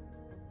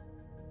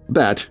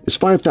 That is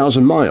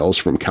 5,000 miles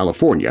from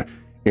California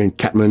in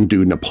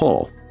Kathmandu,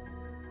 Nepal.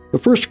 The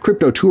first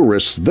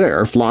cryptotourists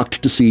there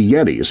flocked to see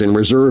Yetis in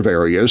reserve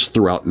areas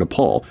throughout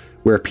Nepal,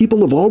 where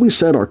people have always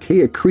said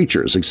archaic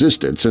creatures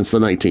existed since the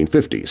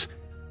 1950s.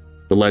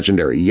 The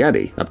legendary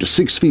Yeti, up to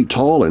 6 feet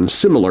tall and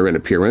similar in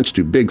appearance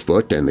to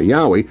Bigfoot and the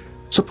Yowie,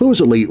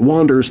 supposedly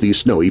wanders the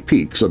snowy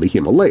peaks of the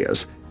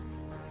Himalayas.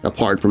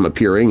 Apart from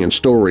appearing in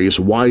stories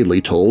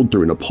widely told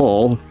through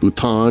Nepal,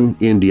 Bhutan,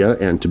 India,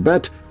 and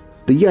Tibet,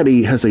 the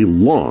Yeti has a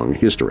long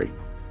history.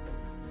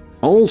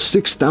 All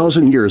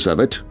 6,000 years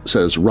of it,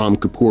 says Ram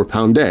Kapoor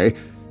Pandey,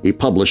 a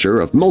publisher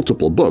of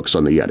multiple books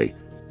on the Yeti.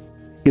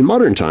 In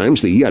modern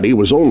times, the Yeti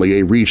was only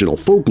a regional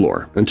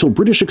folklore until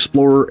British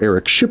explorer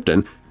Eric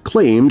Shipton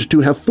claimed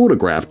to have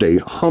photographed a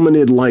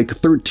hominid-like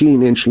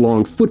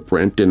 13-inch-long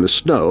footprint in the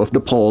snow of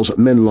Nepal's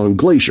Menlung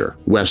Glacier,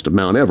 west of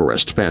Mount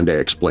Everest, Pandey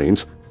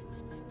explains.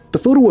 The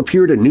photo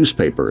appeared in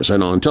newspapers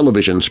and on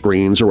television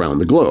screens around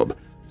the globe,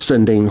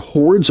 sending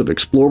hordes of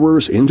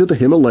explorers into the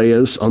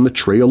Himalayas on the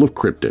trail of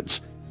cryptids.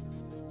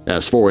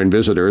 As foreign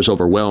visitors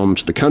overwhelmed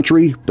the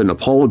country, the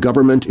Nepal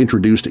government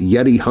introduced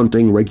Yeti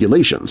hunting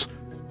regulations.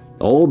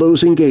 All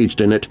those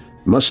engaged in it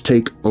must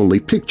take only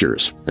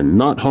pictures and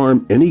not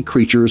harm any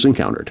creatures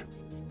encountered.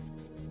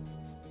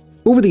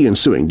 Over the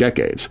ensuing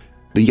decades,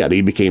 the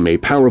Yeti became a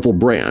powerful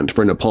brand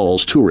for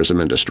Nepal's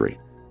tourism industry.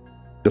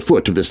 The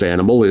foot of this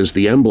animal is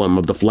the emblem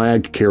of the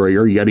flag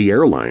carrier Yeti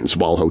Airlines,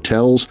 while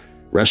hotels,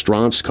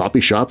 restaurants, coffee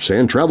shops,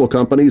 and travel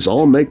companies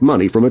all make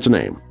money from its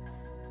name.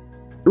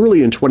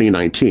 Early in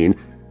 2019,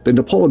 the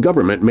Nepal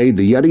government made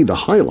the Yeti the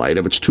highlight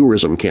of its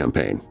tourism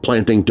campaign,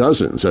 planting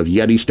dozens of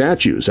Yeti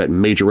statues at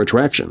major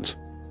attractions.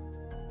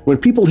 When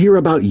people hear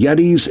about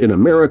Yetis in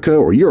America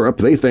or Europe,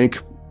 they think,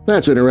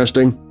 "That's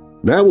interesting.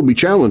 That will be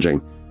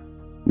challenging."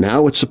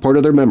 Now it's a part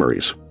of their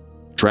memories.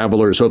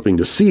 Travelers hoping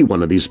to see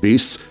one of these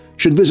beasts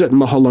should visit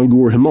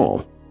Mahalangur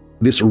Himal.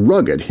 This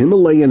rugged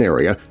Himalayan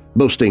area,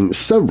 boasting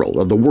several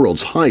of the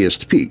world's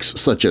highest peaks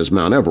such as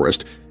Mount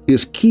Everest,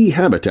 is key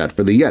habitat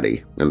for the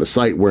Yeti and the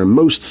site where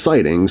most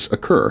sightings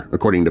occur,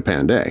 according to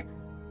Pandey.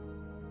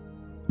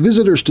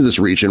 Visitors to this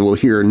region will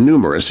hear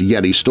numerous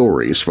Yeti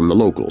stories from the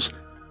locals.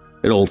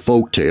 An old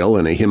folk tale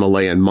in a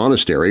Himalayan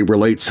monastery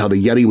relates how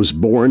the Yeti was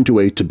born to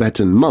a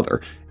Tibetan mother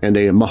and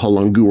a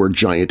Mahalangur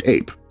giant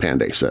ape,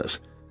 Pandey says.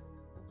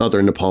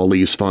 Other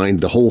Nepalese find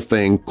the whole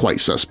thing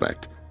quite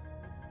suspect.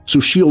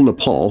 Sushil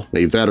Nepal,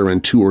 a veteran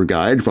tour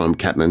guide from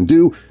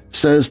Kathmandu,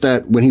 says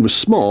that when he was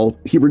small,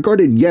 he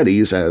regarded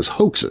Yetis as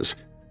hoaxes.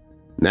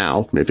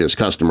 Now, if his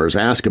customers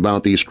ask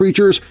about these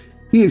creatures,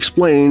 he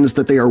explains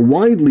that they are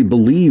widely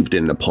believed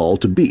in Nepal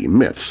to be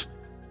myths.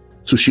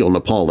 Sushil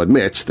Nepal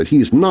admits that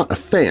he's not a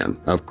fan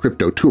of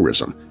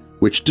cryptotourism,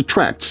 which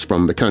detracts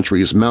from the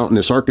country's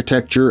mountainous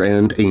architecture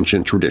and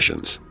ancient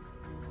traditions.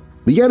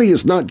 The Yeti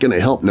is not going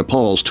to help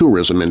Nepal's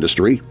tourism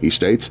industry, he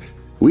states.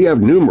 We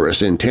have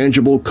numerous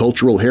intangible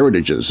cultural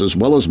heritages as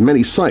well as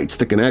many sites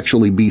that can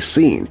actually be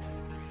seen.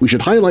 We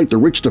should highlight the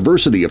rich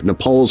diversity of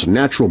Nepal's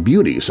natural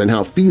beauties and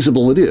how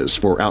feasible it is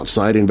for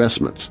outside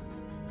investments.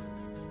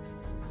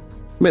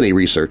 Many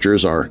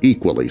researchers are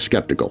equally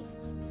skeptical.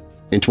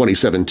 In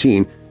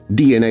 2017,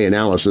 DNA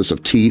analysis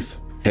of teeth,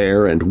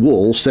 hair, and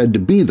wool said to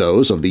be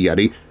those of the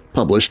Yeti,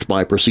 published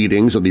by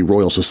Proceedings of the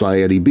Royal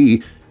Society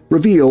B,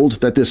 revealed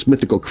that this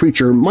mythical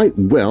creature might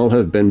well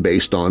have been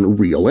based on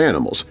real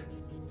animals,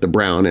 the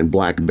brown and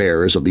black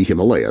bears of the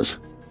Himalayas.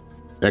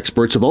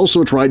 Experts have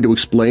also tried to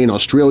explain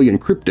Australian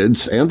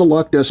cryptids and the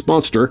Loch Ness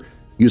Monster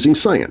using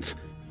science,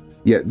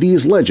 yet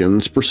these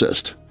legends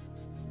persist.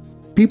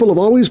 People have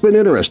always been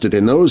interested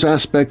in those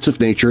aspects of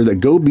nature that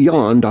go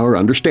beyond our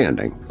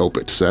understanding,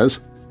 Opit says,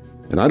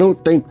 and I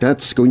don't think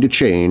that's going to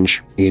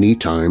change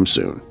anytime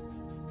soon.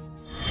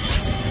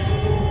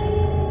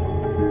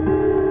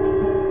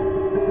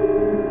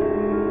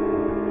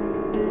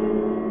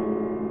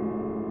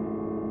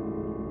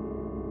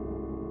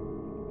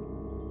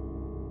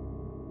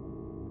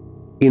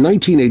 In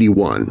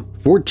 1981,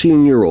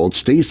 14-year-old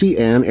Stacey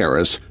Ann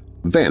Arras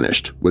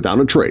vanished without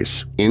a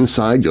trace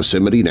inside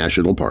Yosemite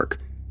National Park.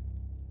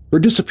 Her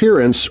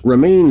disappearance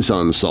remains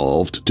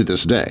unsolved to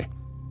this day.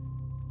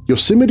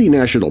 Yosemite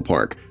National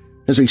Park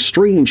has a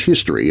strange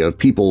history of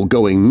people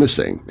going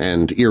missing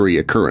and eerie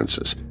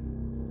occurrences,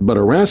 but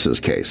Arras's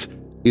case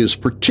is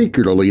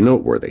particularly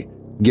noteworthy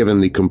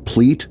given the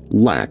complete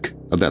lack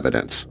of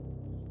evidence.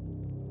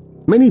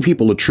 Many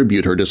people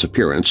attribute her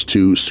disappearance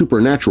to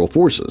supernatural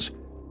forces.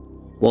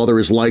 While there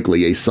is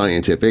likely a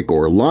scientific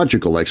or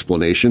logical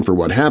explanation for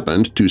what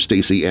happened to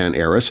Stacey Ann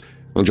Arras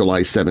on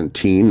July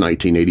 17,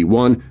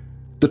 1981,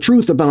 the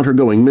truth about her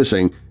going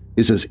missing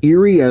is as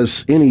eerie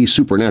as any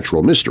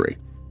supernatural mystery.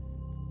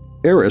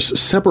 Arras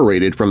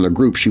separated from the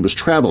group she was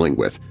traveling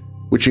with,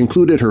 which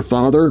included her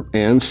father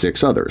and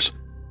 6 others.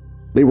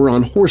 They were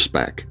on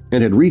horseback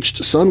and had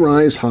reached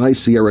Sunrise High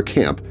Sierra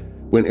Camp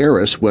when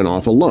Arras went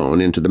off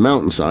alone into the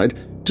mountainside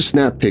to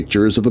snap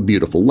pictures of a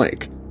beautiful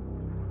lake.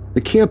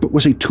 The camp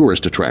was a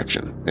tourist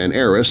attraction, and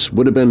Arras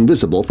would have been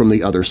visible from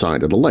the other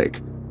side of the lake.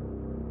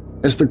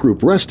 As the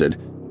group rested,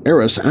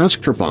 Arras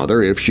asked her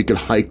father if she could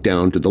hike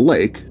down to the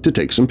lake to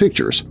take some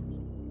pictures.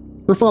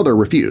 Her father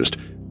refused,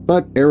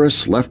 but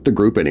Arras left the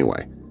group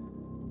anyway.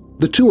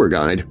 The tour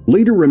guide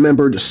later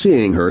remembered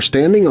seeing her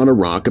standing on a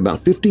rock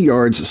about 50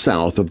 yards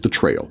south of the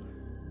trail.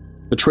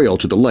 The trail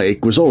to the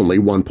lake was only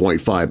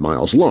 1.5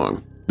 miles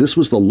long. This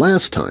was the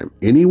last time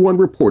anyone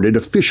reported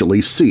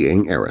officially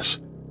seeing Arras.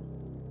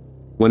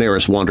 When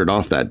Arras wandered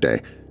off that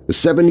day, the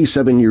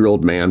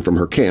 77-year-old man from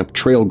her camp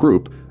trail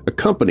group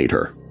accompanied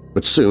her,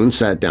 but soon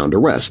sat down to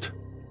rest.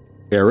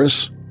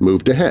 Arras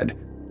moved ahead.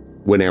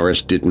 When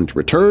Arras didn't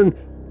return,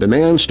 the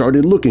man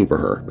started looking for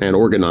her and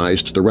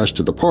organized the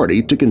rest of the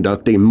party to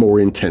conduct a more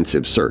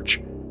intensive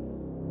search.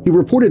 He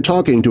reported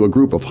talking to a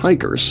group of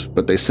hikers,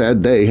 but they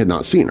said they had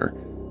not seen her.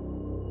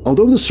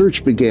 although the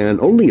search began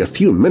only a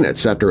few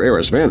minutes after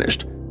Arras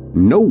vanished,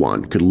 no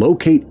one could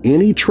locate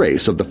any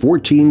trace of the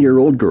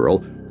 14-year-old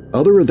girl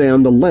other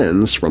than the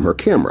lens from her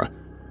camera,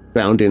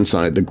 found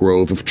inside the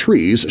grove of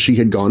trees she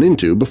had gone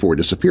into before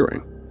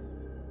disappearing.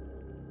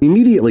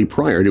 Immediately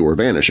prior to her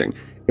vanishing,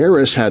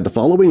 Arras had the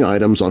following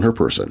items on her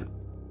person.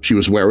 She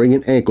was wearing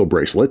an ankle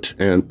bracelet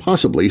and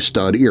possibly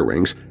stud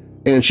earrings,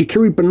 and she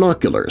carried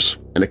binoculars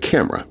and a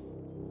camera.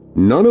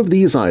 None of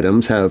these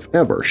items have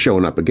ever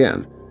shown up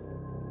again.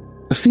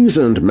 A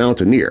seasoned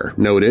mountaineer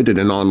noted in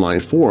an online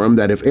forum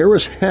that if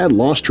Arras had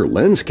lost her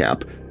lens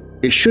cap,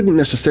 it shouldn't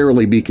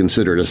necessarily be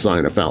considered a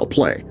sign of foul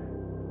play.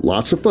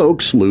 Lots of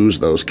folks lose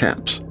those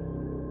caps.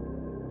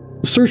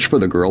 The search for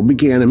the girl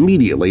began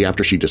immediately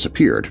after she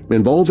disappeared,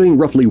 involving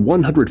roughly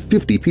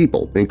 150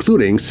 people,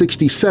 including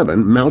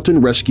 67 Mountain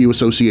Rescue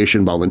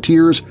Association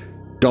volunteers,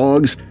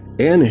 dogs,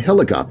 and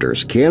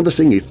helicopters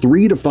canvassing a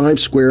 3 to 5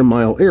 square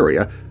mile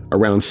area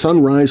around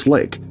Sunrise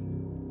Lake.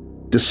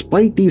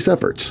 Despite these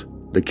efforts,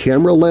 the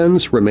camera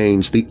lens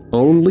remains the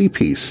only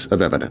piece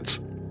of evidence.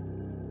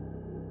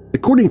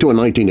 According to a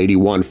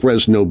 1981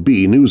 Fresno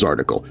Bee news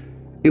article,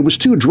 it was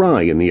too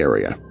dry in the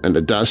area, and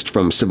the dust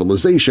from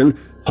civilization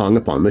hung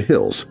upon the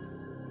hills.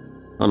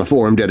 On a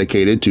forum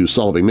dedicated to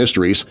solving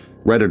mysteries,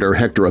 Redditor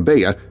Hector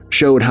Abella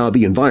showed how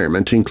the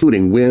environment,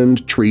 including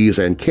wind, trees,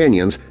 and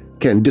canyons,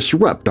 can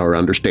disrupt our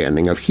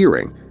understanding of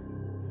hearing.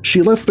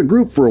 She left the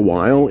group for a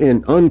while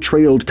in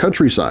untrailed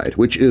countryside,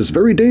 which is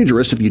very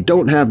dangerous if you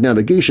don't have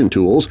navigation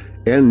tools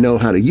and know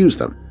how to use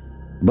them.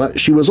 But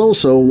she was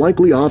also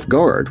likely off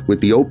guard, with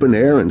the open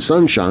air and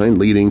sunshine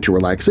leading to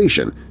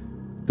relaxation.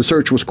 The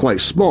search was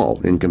quite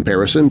small in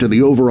comparison to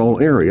the overall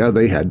area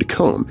they had to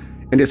comb,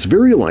 and it's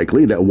very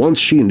likely that once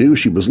she knew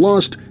she was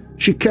lost,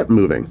 she kept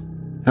moving.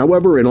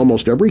 However, in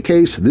almost every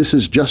case, this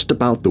is just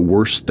about the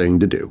worst thing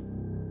to do.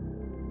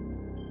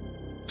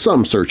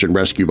 Some search and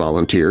rescue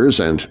volunteers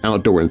and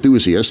outdoor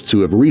enthusiasts who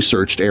have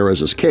researched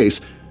Arras's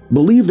case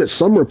believe that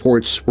some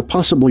reports were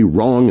possibly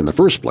wrong in the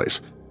first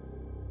place.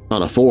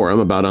 On a forum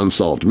about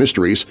unsolved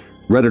mysteries,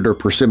 Redditor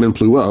Persimmon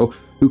Pluot,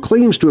 who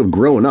claims to have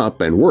grown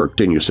up and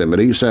worked in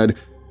Yosemite, said,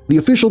 "The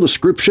official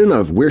description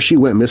of where she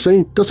went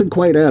missing doesn't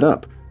quite add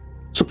up.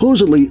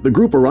 Supposedly, the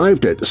group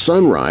arrived at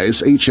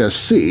Sunrise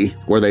HSC,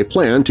 where they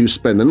planned to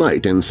spend the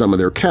night in some of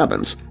their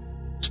cabins.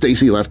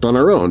 Stacy left on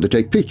her own to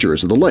take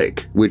pictures of the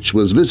lake, which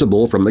was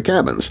visible from the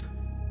cabins.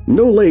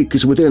 No lake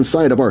is within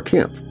sight of our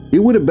camp.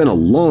 It would have been a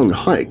long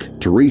hike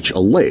to reach a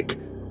lake.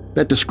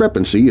 That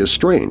discrepancy is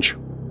strange."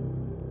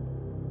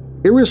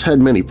 Arras had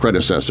many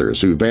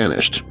predecessors who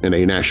vanished in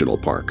a national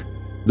park,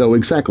 though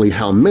exactly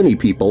how many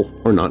people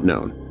are not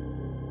known.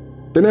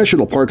 The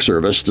National Park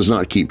Service does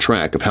not keep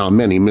track of how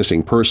many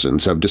missing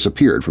persons have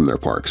disappeared from their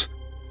parks.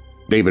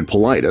 David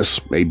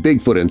Paulides, a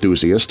Bigfoot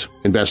enthusiast,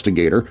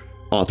 investigator,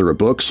 author of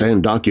books,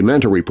 and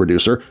documentary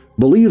producer,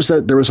 believes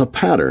that there is a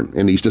pattern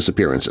in these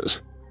disappearances.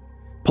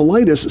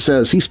 Paulides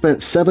says he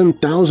spent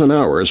 7,000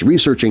 hours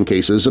researching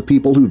cases of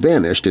people who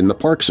vanished in the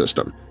park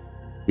system.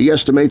 He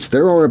estimates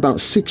there are about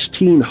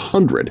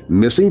 1,600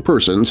 missing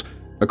persons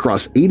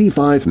across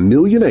 85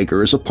 million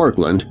acres of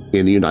parkland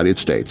in the United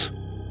States.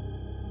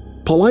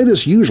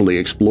 Paulides usually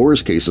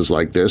explores cases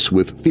like this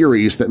with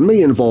theories that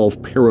may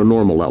involve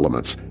paranormal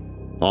elements,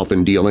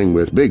 often dealing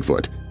with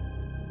Bigfoot.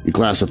 He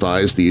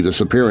classifies the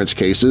disappearance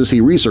cases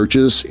he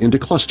researches into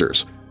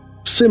clusters,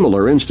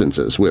 similar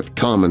instances with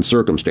common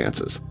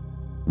circumstances.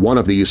 One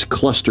of these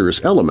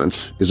clusters'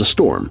 elements is a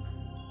storm.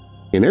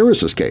 In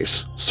Arras's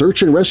case,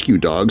 search and rescue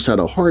dogs had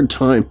a hard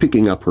time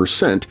picking up her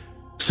scent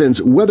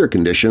since weather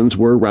conditions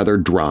were rather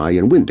dry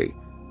and windy.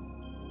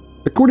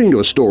 According to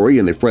a story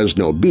in the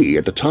Fresno Bee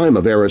at the time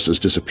of Arras's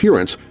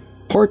disappearance,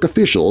 park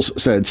officials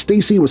said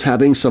Stacy was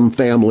having some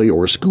family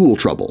or school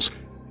troubles,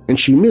 and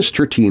she missed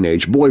her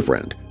teenage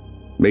boyfriend.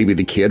 Maybe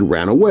the kid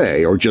ran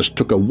away or just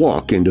took a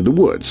walk into the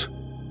woods.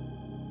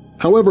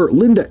 However,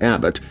 Linda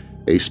Abbott,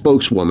 a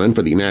spokeswoman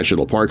for the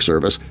National Park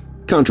Service,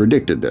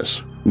 contradicted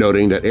this,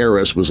 noting that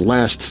Arras was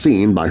last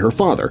seen by her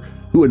father,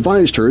 who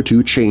advised her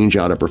to change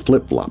out of her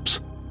flip-flops.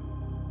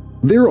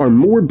 There are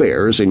more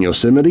bears in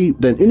Yosemite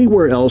than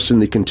anywhere else in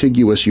the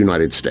contiguous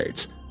United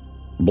States.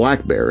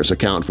 Black bears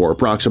account for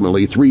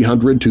approximately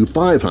 300 to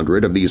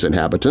 500 of these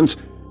inhabitants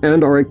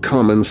and are a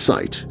common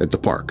sight at the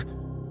park.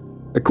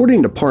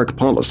 According to park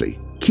policy,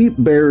 keep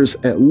bears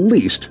at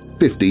least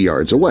 50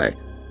 yards away.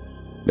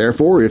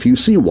 Therefore, if you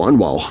see one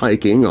while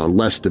hiking on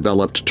less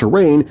developed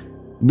terrain,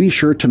 be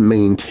sure to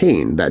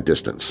maintain that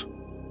distance.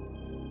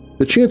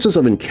 The chances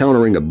of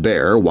encountering a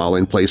bear while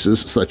in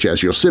places such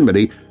as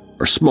Yosemite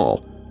are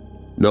small.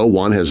 No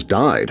one has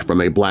died from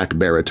a black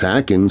bear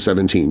attack in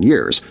 17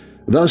 years.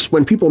 Thus,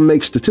 when people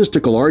make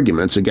statistical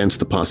arguments against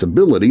the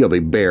possibility of a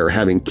bear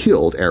having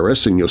killed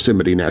Arras in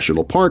Yosemite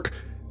National Park,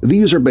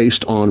 these are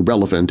based on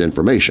relevant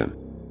information.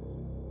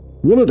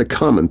 One of the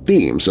common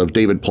themes of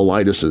David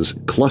Paulides'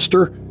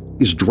 cluster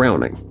is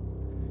drowning.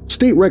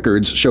 State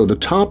records show the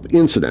top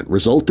incident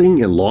resulting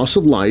in loss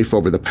of life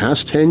over the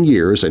past 10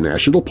 years in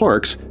national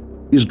parks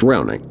is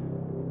drowning.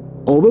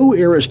 Although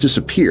Arras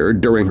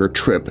disappeared during her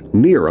trip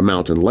near a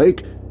mountain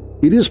lake,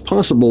 it is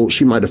possible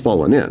she might have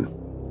fallen in.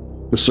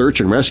 The search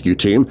and rescue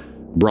team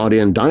brought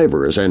in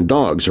divers and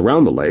dogs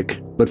around the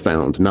lake, but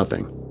found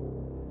nothing.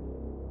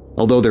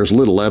 Although there's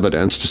little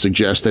evidence to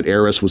suggest that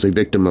Arras was a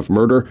victim of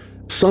murder,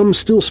 some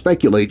still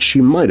speculate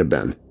she might have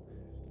been.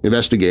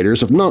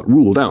 Investigators have not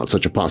ruled out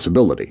such a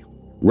possibility.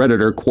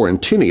 Redditor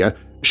Quarantinia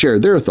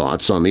shared their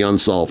thoughts on the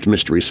Unsolved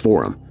Mysteries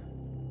forum.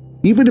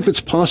 Even if it's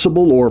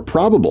possible or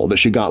probable that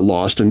she got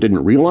lost and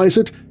didn't realize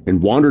it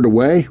and wandered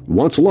away,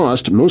 once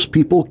lost, most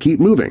people keep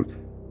moving.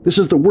 This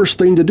is the worst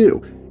thing to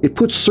do. It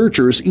puts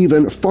searchers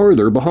even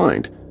farther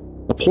behind.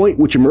 A point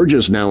which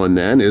emerges now and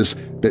then is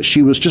that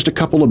she was just a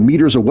couple of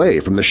meters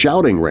away from the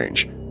shouting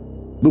range.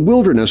 The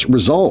wilderness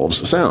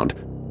resolves sound.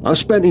 I've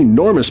spent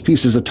enormous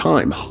pieces of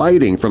time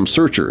hiding from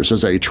searchers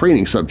as a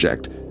training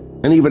subject,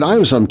 and even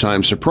I'm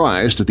sometimes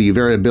surprised at the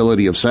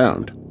variability of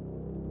sound.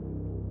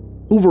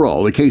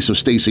 Overall, the case of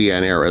Stacey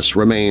Ann Arras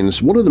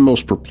remains one of the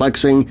most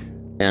perplexing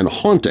and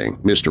haunting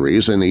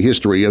mysteries in the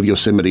history of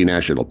Yosemite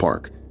National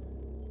Park.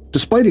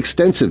 Despite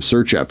extensive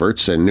search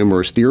efforts and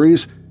numerous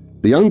theories,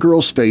 the young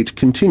girl's fate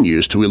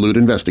continues to elude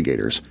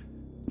investigators,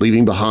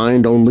 leaving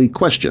behind only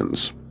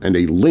questions and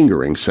a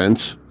lingering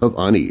sense of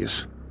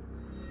unease.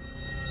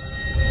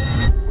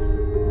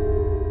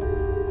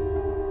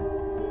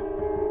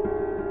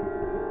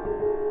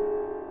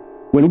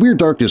 When Weird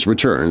Darkness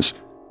returns,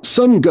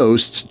 some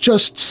ghosts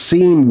just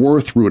seem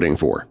worth rooting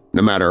for,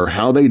 no matter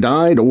how they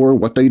died or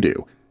what they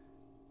do.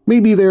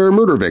 Maybe they're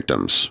murder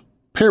victims,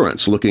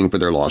 parents looking for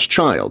their lost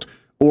child,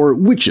 or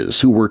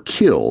witches who were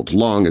killed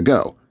long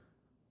ago.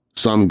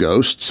 Some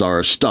ghosts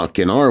are stuck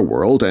in our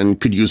world and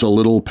could use a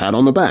little pat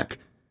on the back.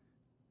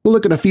 We'll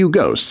look at a few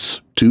ghosts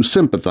to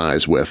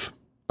sympathize with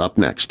up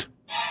next.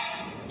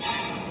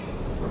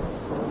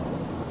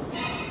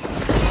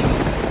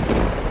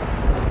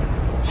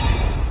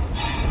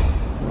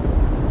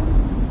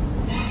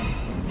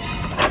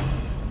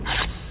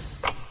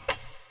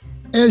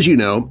 As you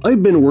know,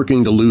 I've been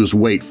working to lose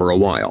weight for a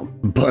while,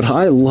 but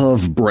I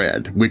love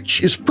bread,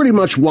 which is pretty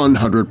much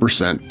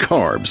 100%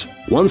 carbs.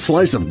 One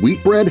slice of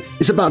wheat bread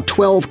is about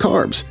 12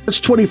 carbs. That's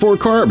 24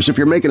 carbs if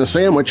you're making a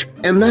sandwich,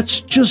 and that's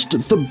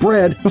just the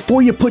bread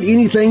before you put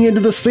anything into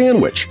the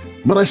sandwich.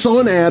 But I saw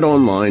an ad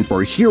online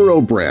for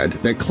Hero Bread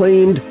that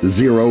claimed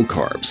 0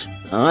 carbs.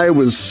 I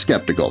was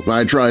skeptical.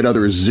 I tried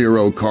other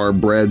zero-carb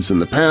breads in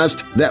the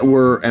past that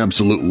were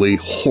absolutely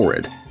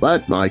horrid.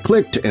 But I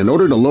clicked and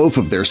ordered a loaf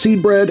of their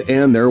seed bread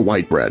and their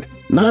white bread.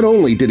 Not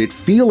only did it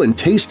feel and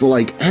taste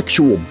like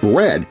actual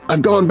bread,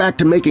 I've gone back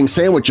to making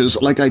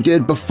sandwiches like I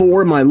did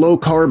before my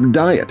low-carb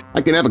diet.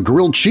 I can have a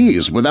grilled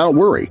cheese without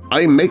worry.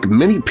 I make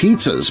mini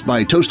pizzas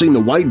by toasting the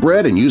white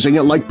bread and using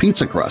it like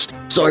pizza crust.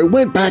 So I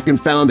went back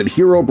and found that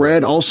Hero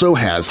Bread also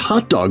has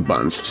hot dog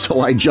buns,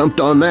 so I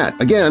jumped on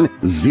that. Again,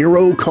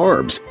 0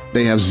 carbs.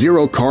 They have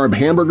 0-carb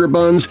hamburger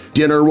buns,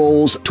 dinner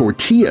rolls,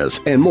 tortillas,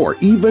 and more,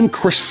 even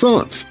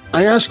croissants.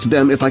 I asked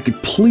them if I could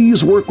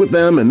please work with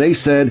them, and they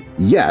said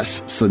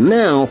yes. So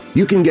now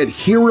you can get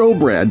Hero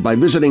Bread by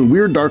visiting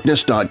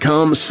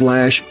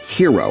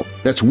WeirdDarkness.com/hero.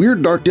 That's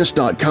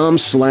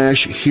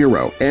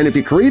WeirdDarkness.com/hero. And if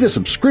you create a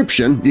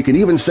subscription, you can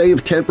even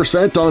save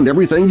 10% on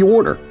everything you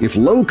order. If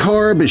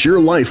low-carb is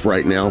your life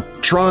right now,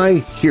 try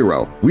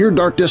Hero.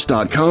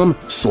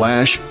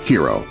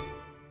 WeirdDarkness.com/hero.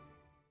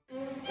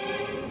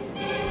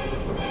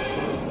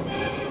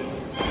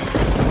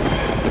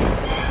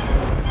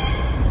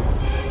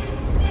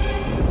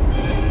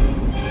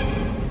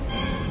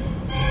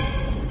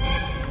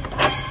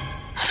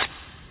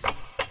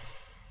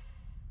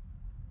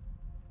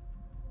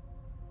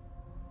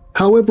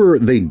 However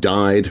they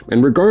died,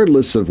 and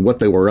regardless of what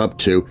they were up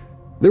to,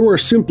 there are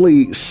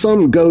simply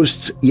some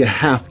ghosts you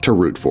have to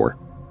root for.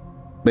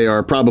 They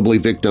are probably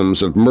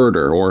victims of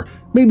murder or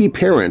maybe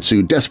parents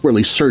who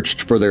desperately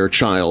searched for their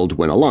child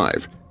when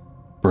alive.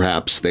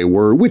 Perhaps they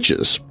were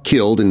witches,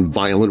 killed in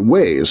violent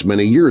ways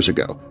many years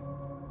ago.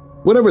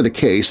 Whatever the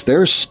case,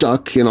 they're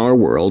stuck in our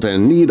world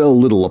and need a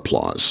little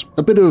applause,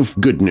 a bit of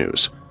good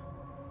news.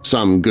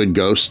 Some good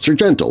ghosts are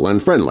gentle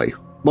and friendly,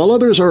 while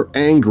others are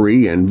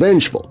angry and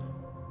vengeful.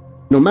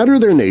 No matter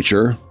their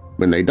nature,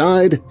 when they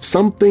died,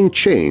 something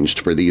changed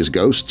for these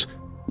ghosts,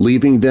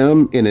 leaving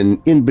them in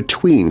an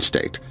in-between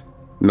state,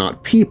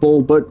 not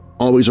people but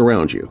always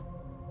around you.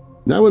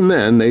 Now and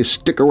then they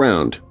stick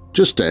around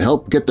just to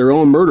help get their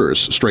own murders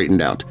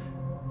straightened out,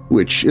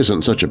 which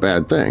isn't such a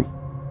bad thing.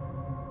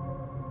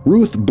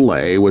 Ruth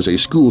Blay was a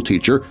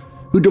schoolteacher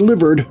who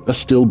delivered a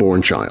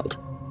stillborn child.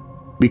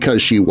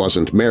 Because she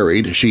wasn't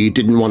married, she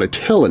didn't want to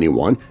tell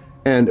anyone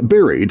and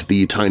buried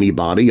the tiny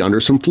body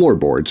under some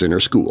floorboards in her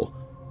school.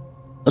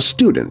 A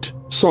student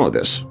saw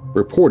this,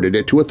 reported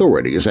it to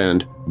authorities,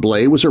 and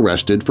Blay was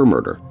arrested for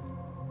murder.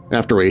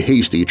 After a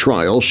hasty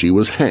trial, she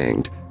was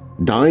hanged,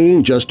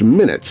 dying just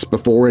minutes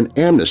before an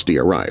amnesty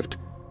arrived.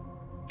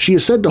 She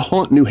is said to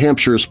haunt New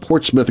Hampshire's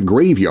Portsmouth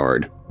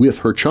graveyard with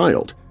her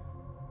child.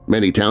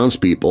 Many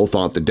townspeople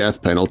thought the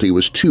death penalty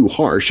was too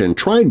harsh and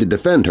tried to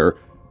defend her,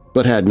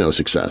 but had no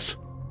success.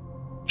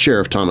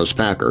 Sheriff Thomas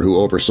Packer, who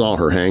oversaw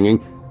her hanging,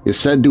 is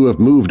said to have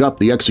moved up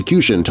the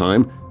execution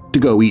time to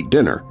go eat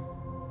dinner.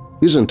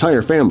 His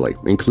entire family,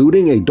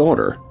 including a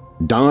daughter,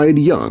 died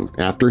young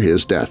after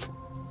his death.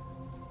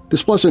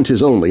 This wasn't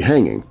his only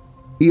hanging.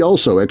 He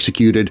also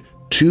executed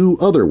 2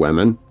 other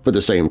women for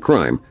the same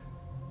crime,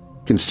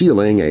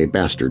 concealing a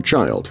bastard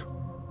child.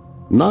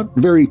 Not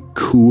very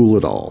cool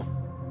at all.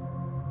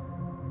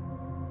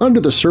 Under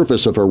the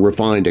surface of her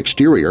refined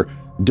exterior,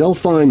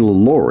 Delphine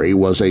LaLaurie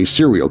was a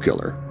serial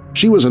killer.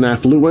 She was an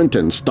affluent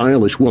and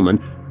stylish woman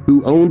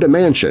who owned a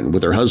mansion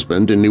with her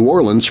husband in New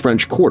Orleans'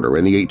 French Quarter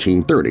in the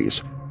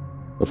 1830s.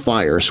 A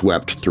fire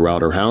swept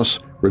throughout her house,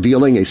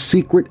 revealing a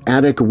secret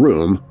attic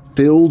room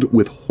filled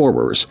with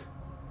horrors.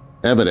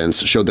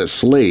 Evidence showed that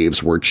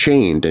slaves were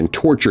chained and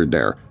tortured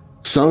there,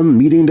 some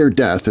meeting their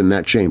death in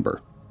that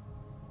chamber.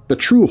 The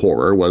true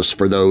horror was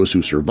for those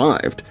who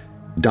survived,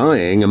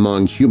 dying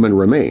among human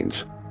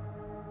remains.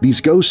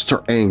 These ghosts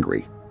are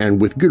angry, and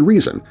with good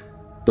reason.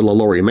 The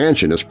LaLaurie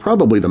Mansion is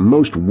probably the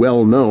most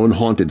well-known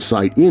haunted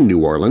site in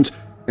New Orleans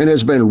and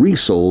has been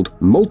resold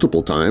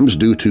multiple times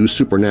due to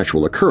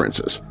supernatural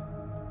occurrences.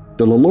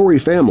 The LaLaurie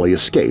family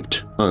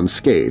escaped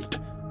unscathed,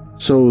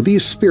 so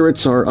these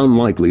spirits are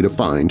unlikely to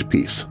find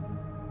peace.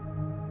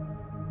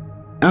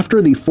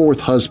 After the 4th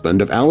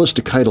husband of Alice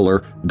de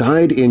Keiteler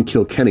died in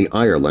Kilkenny,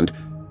 Ireland,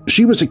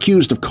 she was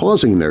accused of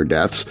causing their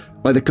deaths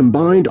by the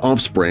combined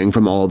offspring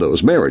from all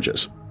those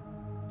marriages.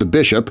 The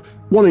bishop,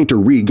 wanting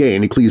to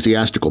regain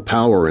ecclesiastical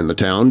power in the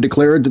town,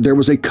 declared that there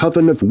was a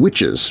coven of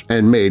witches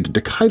and made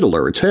de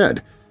Keiteler its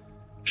head.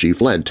 She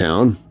fled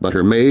town, but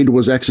her maid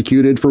was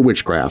executed for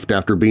witchcraft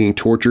after being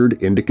tortured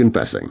into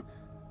confessing.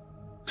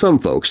 Some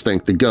folks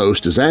think the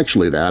ghost is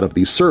actually that of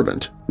the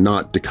servant,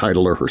 not de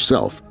Keiteler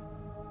herself.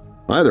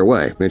 Either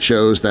way, it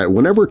shows that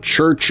whenever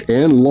church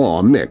and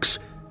law mix,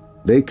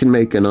 they can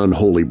make an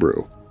unholy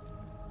brew.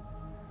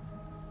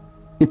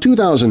 In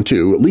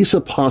 2002, Lisa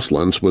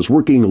Poslins was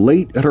working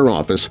late at her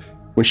office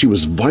when she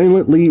was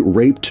violently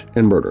raped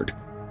and murdered.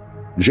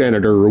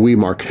 Janitor Rui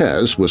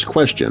Marquez was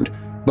questioned,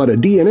 but a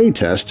DNA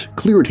test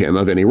cleared him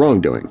of any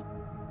wrongdoing.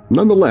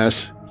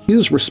 Nonetheless,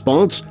 his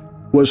response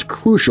was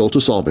crucial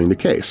to solving the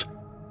case.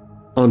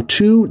 On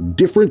 2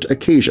 different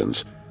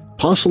occasions,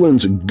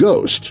 Poslin's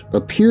ghost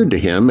appeared to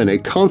him in a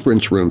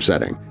conference room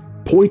setting,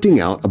 pointing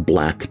out a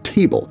black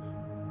table.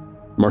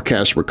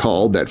 Marquez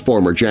recalled that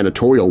former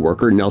janitorial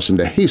worker Nelson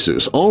De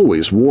Jesus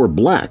always wore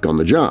black on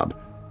the job.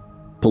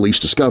 Police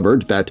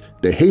discovered that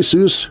De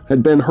Jesus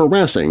had been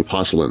harassing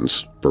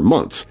Poslins for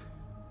months.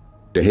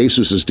 De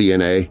Jesus's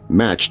DNA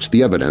matched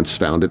the evidence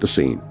found at the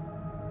scene.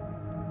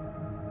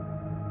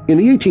 In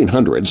the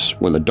 1800s,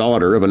 when the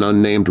daughter of an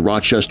unnamed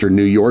Rochester,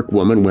 New York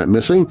woman went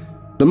missing,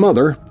 the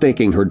mother,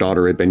 thinking her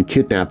daughter had been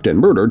kidnapped and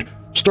murdered,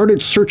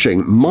 started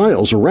searching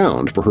miles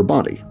around for her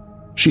body.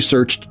 She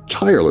searched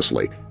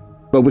tirelessly,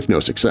 but with no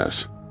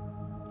success.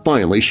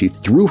 Finally, she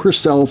threw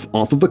herself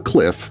off of a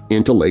cliff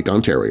into Lake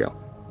Ontario.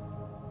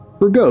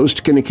 Her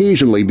ghost can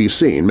occasionally be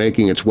seen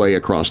making its way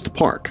across the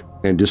park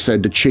and is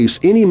said to chase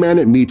any man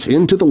it meets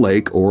into the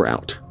lake or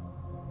out.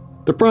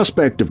 The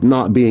prospect of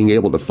not being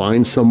able to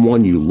find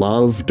someone you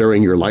love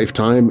during your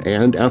lifetime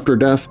and after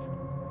death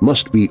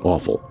must be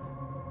awful.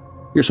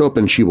 Here's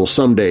hoping she will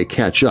someday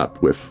catch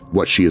up with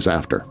what she is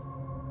after.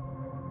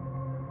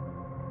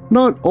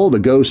 Not all the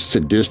ghosts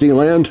at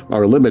Disneyland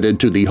are limited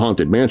to the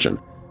Haunted Mansion.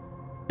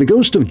 The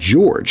ghost of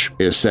George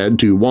is said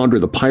to wander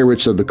the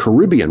Pirates of the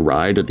Caribbean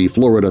ride at the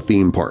Florida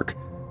theme park.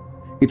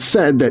 It's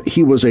said that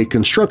he was a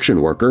construction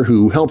worker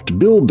who helped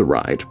build the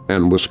ride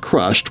and was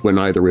crushed when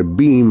either a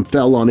beam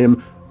fell on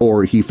him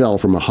or he fell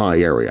from a high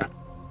area.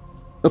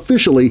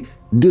 Officially,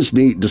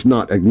 Disney does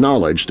not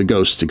acknowledge the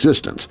ghost's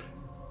existence,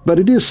 but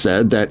it is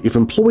said that if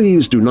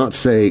employees do not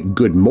say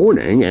good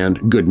morning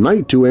and good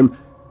night to him,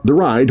 the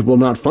ride will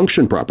not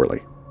function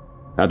properly.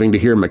 Having to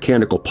hear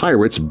mechanical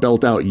pirates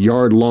belt out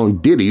yard-long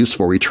ditties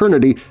for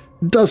eternity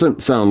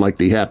doesn't sound like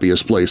the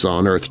happiest place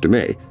on earth to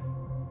me.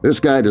 This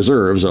guy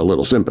deserves a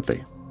little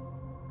sympathy.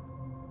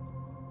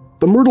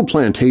 The Myrtle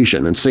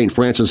Plantation in St.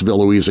 Francisville,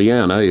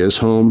 Louisiana is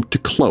home to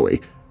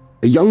Chloe,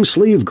 a young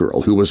slave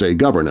girl who was a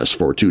governess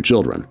for 2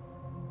 children.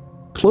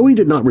 Chloe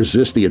did not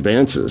resist the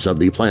advances of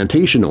the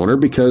plantation owner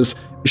because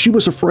she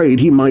was afraid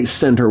he might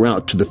send her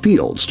out to the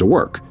fields to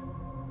work.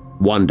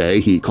 One day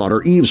he caught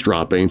her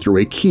eavesdropping through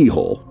a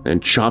keyhole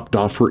and chopped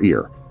off her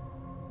ear.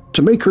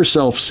 To make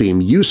herself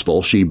seem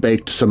useful, she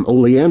baked some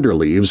oleander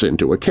leaves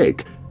into a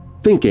cake,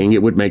 thinking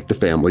it would make the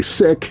family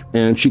sick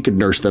and she could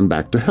nurse them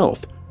back to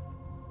health.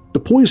 The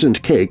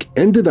poisoned cake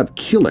ended up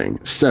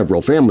killing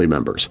several family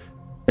members,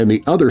 and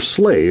the other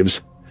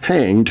slaves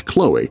hanged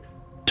Chloe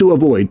to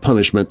avoid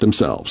punishment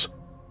themselves.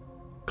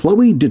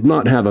 Chloe did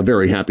not have a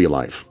very happy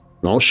life.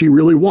 All she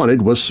really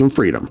wanted was some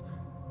freedom.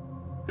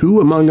 Who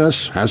among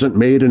us hasn't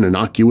made an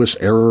innocuous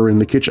error in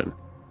the kitchen?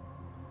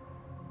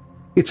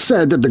 It's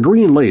said that the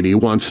Green Lady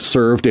once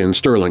served in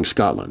Stirling,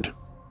 Scotland.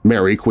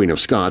 Mary, Queen of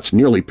Scots,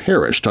 nearly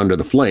perished under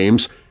the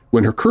flames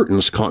when her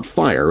curtains caught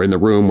fire in the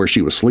room where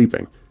she was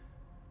sleeping.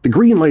 The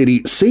Green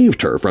Lady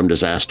saved her from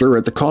disaster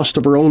at the cost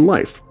of her own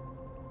life.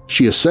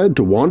 She is said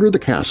to wander the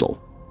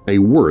castle, a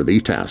worthy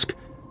task.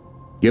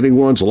 Giving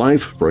one's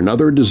life for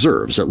another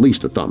deserves at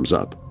least a thumbs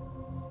up.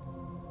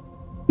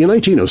 In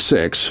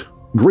 1906,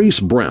 Grace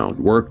Brown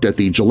worked at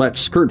the Gillette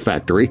skirt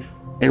factory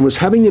and was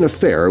having an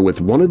affair with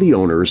one of the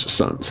owner's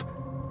sons.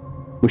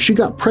 When she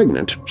got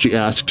pregnant, she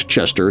asked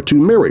Chester to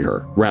marry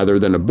her rather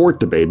than abort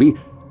the baby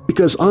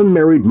because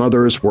unmarried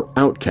mothers were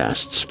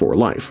outcasts for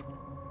life.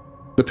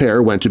 The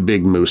pair went to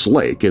Big Moose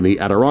Lake in the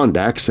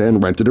Adirondacks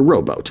and rented a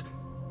rowboat.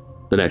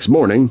 The next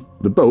morning,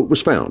 the boat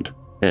was found,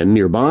 and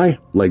nearby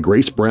lay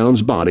Grace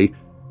Brown's body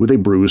with a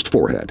bruised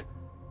forehead.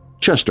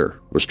 Chester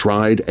was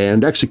tried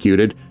and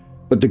executed,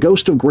 but the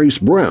ghost of Grace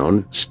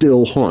Brown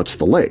still haunts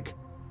the lake.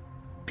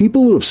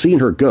 People who have seen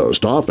her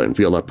ghost often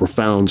feel a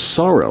profound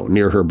sorrow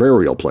near her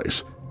burial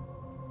place.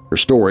 Her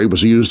story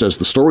was used as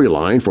the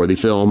storyline for the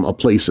film A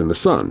Place in the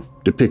Sun,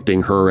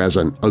 depicting her as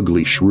an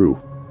ugly shrew.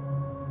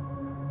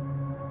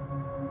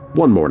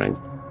 One morning,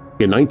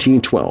 in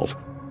 1912,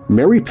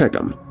 Mary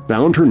Peckham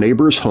found her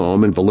neighbor's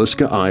home in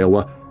Villisca,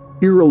 Iowa,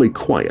 eerily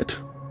quiet,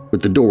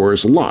 with the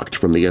doors locked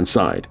from the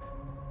inside.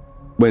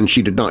 When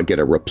she did not get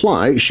a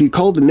reply, she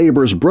called the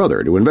neighbor's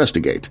brother to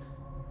investigate.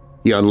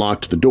 He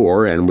unlocked the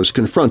door and was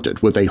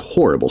confronted with a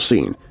horrible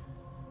scene.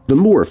 The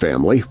Moore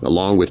family,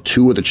 along with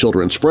two of the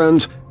children's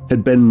friends,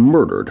 had been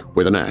murdered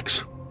with an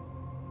axe.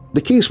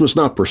 The case was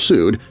not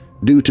pursued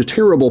due to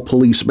terrible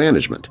police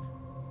management.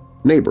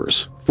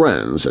 Neighbors,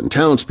 friends, and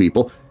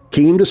townspeople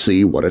came to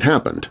see what had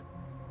happened.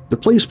 The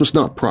place was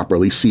not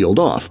properly sealed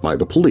off by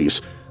the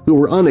police, who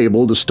were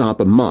unable to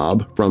stop a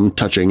mob from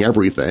touching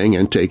everything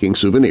and taking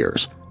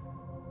souvenirs.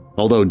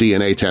 Although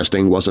DNA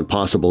testing wasn't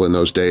possible in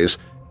those days,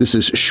 this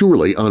is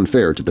surely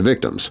unfair to the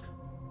victims.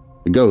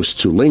 The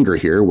ghosts who linger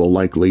here will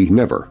likely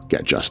never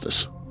get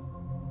justice.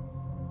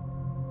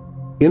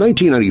 In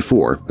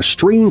 1994, a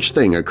strange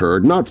thing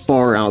occurred not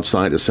far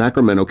outside of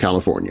Sacramento,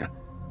 California.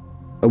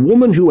 A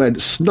woman who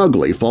had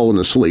snugly fallen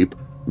asleep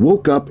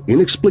woke up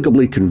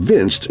inexplicably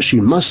convinced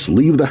she must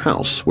leave the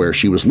house where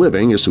she was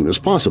living as soon as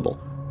possible,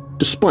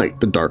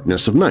 despite the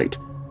darkness of night.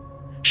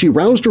 She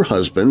roused her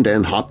husband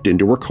and hopped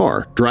into her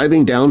car,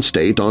 driving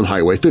downstate on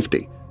Highway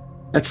 50.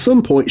 At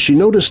some point, she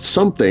noticed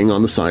something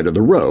on the side of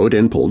the road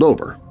and pulled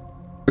over.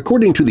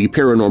 According to the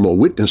Paranormal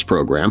Witness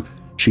program,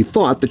 she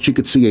thought that she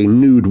could see a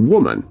nude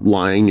woman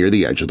lying near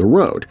the edge of the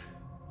road.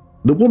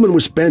 The woman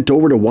was bent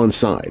over to one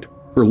side,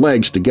 her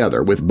legs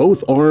together with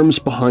both arms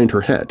behind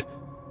her head.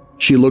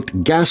 She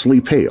looked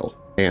ghastly pale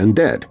and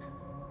dead.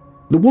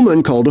 The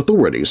woman called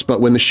authorities,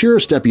 but when the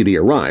sheriff's deputy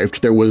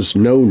arrived, there was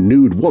no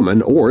nude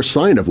woman or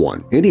sign of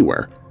one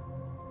anywhere.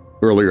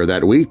 Earlier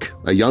that week,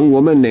 a young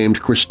woman named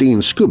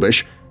Christine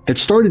Skubish had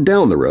started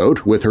down the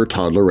road with her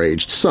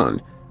toddler-aged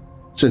son.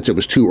 Since it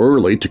was too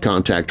early to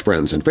contact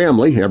friends and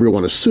family,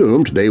 everyone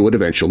assumed they would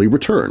eventually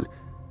return.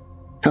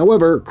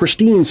 However,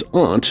 Christine's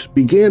aunt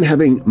began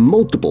having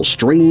multiple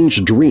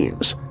strange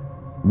dreams.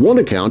 One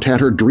account had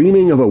her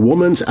dreaming of a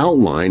woman's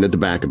outline at the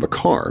back of a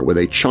car with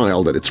a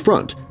child at its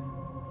front.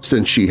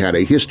 Since she had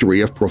a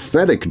history of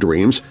prophetic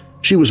dreams,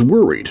 she was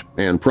worried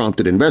and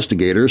prompted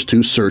investigators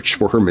to search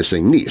for her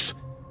missing niece.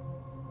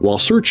 While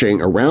searching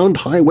around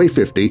Highway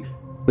 50,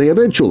 they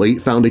eventually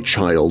found a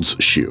child's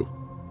shoe.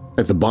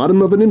 At the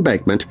bottom of an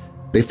embankment,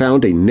 they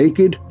found a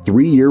naked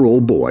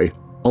 3-year-old boy,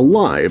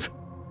 alive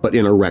but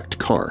in a wrecked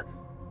car.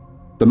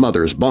 The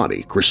mother's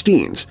body,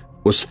 Christine's,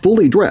 was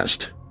fully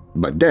dressed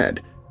but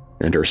dead,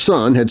 and her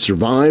son had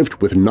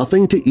survived with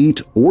nothing to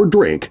eat or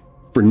drink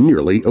for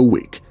nearly a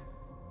week.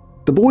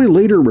 The boy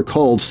later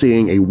recalled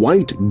seeing a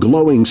white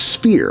glowing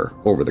sphere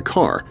over the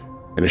car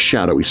and a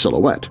shadowy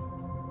silhouette.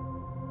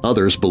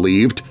 Others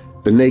believed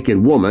the naked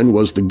woman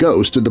was the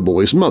ghost of the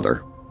boy's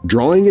mother,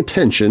 drawing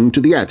attention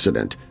to the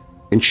accident,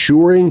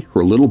 ensuring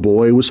her little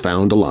boy was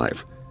found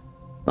alive.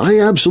 "I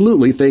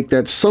absolutely think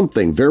that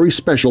something very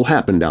special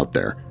happened out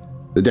there,"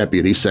 the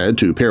deputy said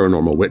to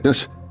Paranormal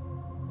Witness.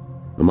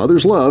 A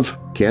mother's love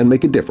can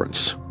make a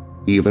difference,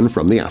 even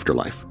from the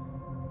afterlife.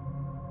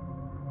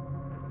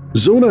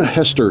 Zona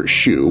Hester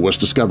Shue was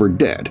discovered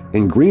dead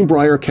in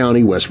Greenbrier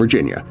County, West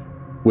Virginia,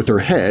 with her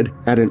head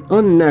at an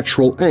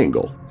unnatural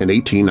angle in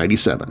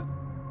 1897.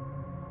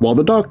 While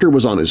the doctor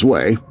was on his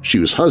way,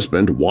 Shue's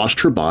husband washed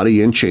her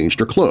body and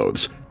changed her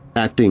clothes,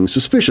 acting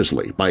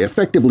suspiciously by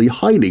effectively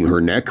hiding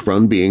her neck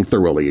from being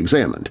thoroughly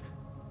examined.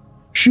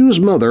 Shue's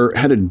mother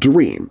had a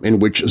dream in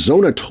which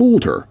Zona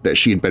told her that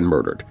she had been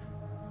murdered.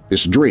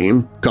 This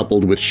dream,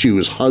 coupled with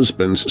Shue's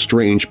husband's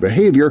strange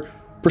behavior,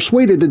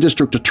 persuaded the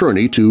district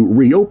attorney to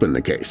reopen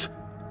the case.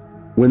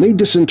 When they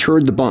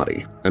disinterred the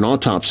body, an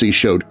autopsy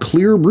showed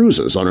clear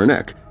bruises on her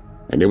neck,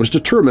 and it was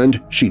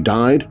determined she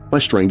died by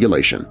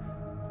strangulation.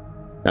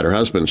 At her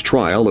husband's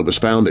trial, it was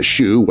found that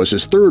Shue was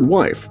his third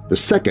wife, the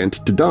second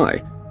to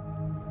die.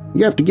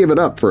 You have to give it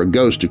up for a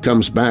ghost who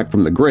comes back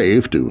from the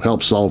grave to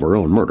help solve her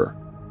own murder.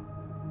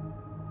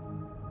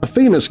 A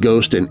famous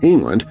ghost in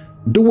England,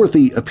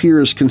 Dorothy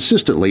appears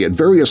consistently at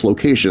various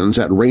locations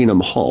at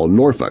Raynham Hall,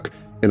 Norfolk,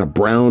 in a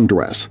brown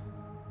dress.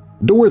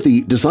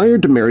 Dorothy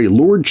desired to marry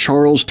Lord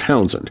Charles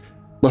Townshend,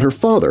 but her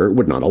father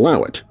would not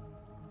allow it.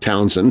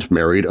 Townshend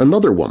married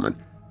another woman,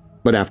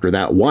 but after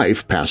that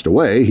wife passed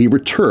away, he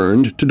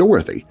returned to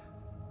Dorothy.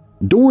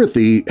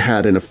 Dorothy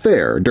had an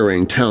affair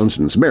during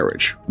Townsend's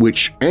marriage,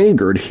 which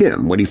angered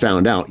him when he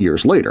found out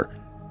years later.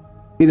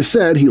 It is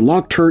said he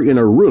locked her in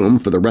a room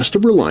for the rest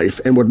of her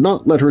life and would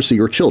not let her see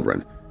her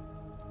children.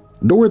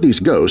 Dorothy's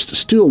ghost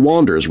still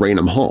wanders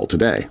Raynham Hall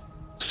today,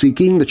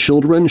 seeking the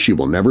children she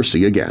will never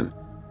see again.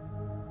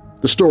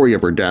 The story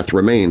of her death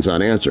remains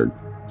unanswered.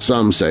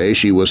 Some say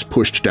she was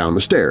pushed down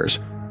the stairs.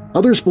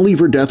 Others believe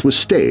her death was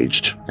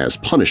staged as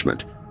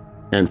punishment,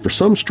 and for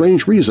some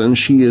strange reason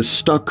she is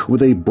stuck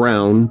with a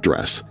brown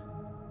dress.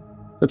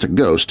 That's a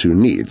ghost who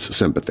needs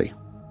sympathy.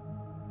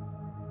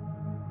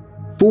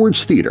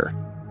 Ford's Theater,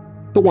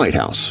 the White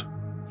House,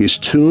 his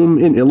tomb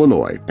in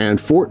Illinois, and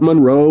Fort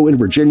Monroe in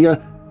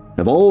Virginia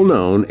have all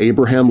known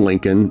Abraham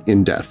Lincoln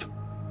in death.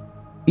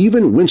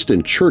 Even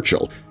Winston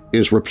Churchill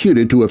is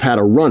reputed to have had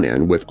a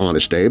run-in with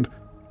Honest Abe.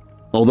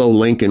 Although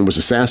Lincoln was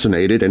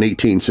assassinated in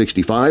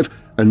 1865,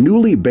 a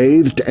newly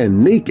bathed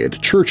and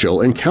naked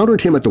Churchill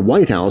encountered him at the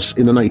White House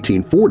in the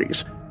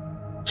 1940s.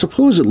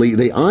 Supposedly,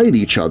 they eyed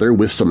each other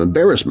with some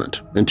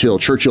embarrassment until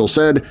Churchill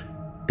said,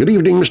 "Good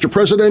evening, Mr.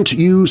 President,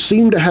 you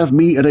seem to have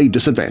me at a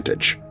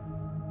disadvantage."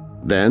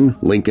 Then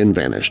Lincoln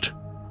vanished.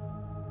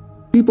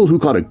 People who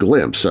caught a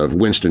glimpse of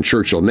Winston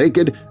Churchill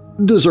naked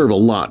deserve a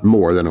lot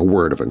more than a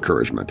word of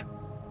encouragement.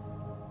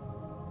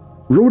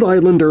 Rhode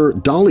Islander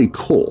Dolly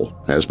Cole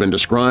has been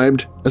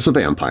described as a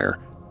vampire,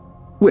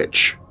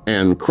 witch,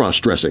 and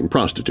cross-dressing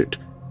prostitute.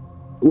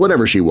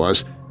 Whatever she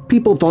was,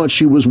 people thought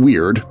she was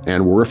weird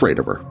and were afraid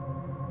of her.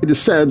 It is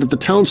said that the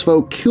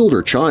townsfolk killed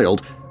her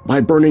child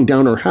by burning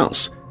down her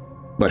house,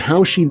 but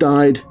how she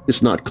died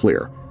is not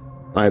clear.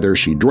 Either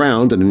she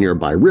drowned in a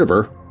nearby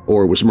river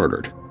or was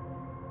murdered.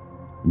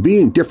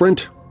 Being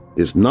different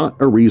is not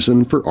a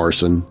reason for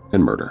arson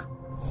and murder.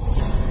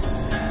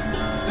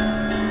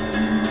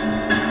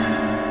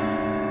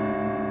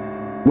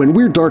 When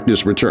Weird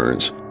Darkness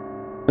returns,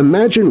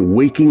 imagine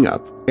waking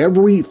up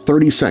every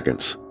 30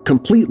 seconds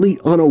completely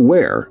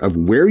unaware of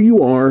where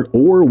you are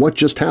or what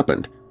just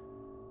happened.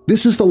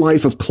 This is the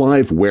life of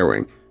Clive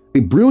Wearing,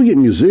 a brilliant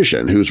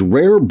musician whose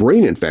rare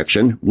brain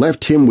infection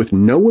left him with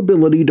no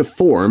ability to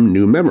form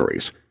new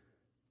memories.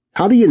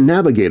 How do you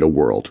navigate a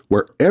world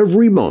where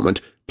every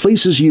moment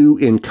places you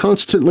in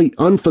constantly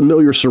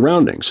unfamiliar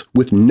surroundings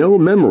with no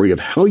memory of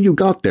how you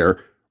got there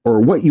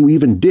or what you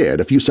even did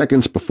a few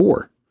seconds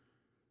before?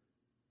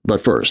 But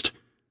first,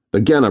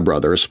 the Genna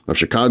brothers of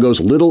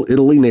Chicago's Little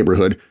Italy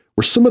neighborhood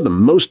were some of the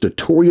most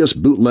notorious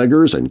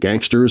bootleggers and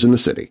gangsters in the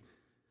city.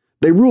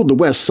 They ruled the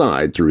West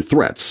Side through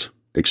threats,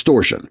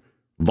 extortion,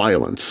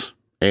 violence,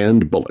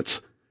 and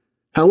bullets.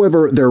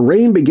 However, their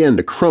reign began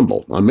to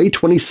crumble on May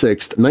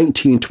 26,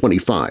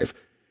 1925,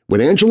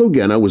 when Angelo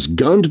Genna was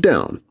gunned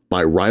down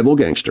by rival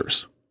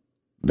gangsters.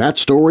 That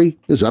story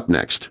is up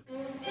next.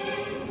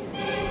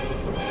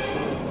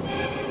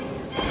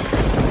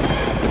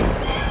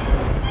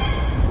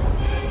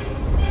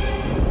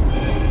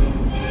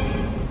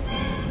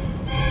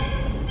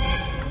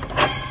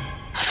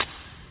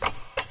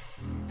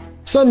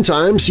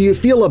 Sometimes you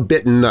feel a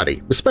bit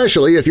nutty,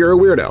 especially if you're a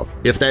weirdo.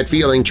 If that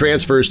feeling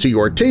transfers to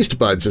your taste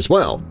buds as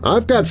well,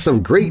 I've got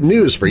some great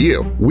news for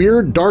you.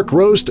 Weird Dark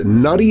Roast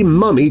Nutty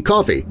Mummy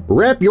Coffee.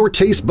 Wrap your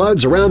taste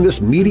buds around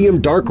this medium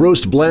dark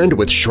roast blend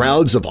with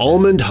shrouds of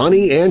almond,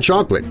 honey, and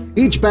chocolate.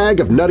 Each bag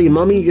of Nutty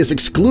Mummy is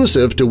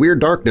exclusive to Weird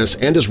Darkness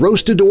and is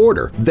roasted to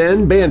order,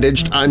 then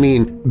bagged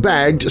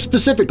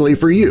specifically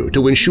for you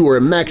to ensure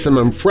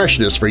maximum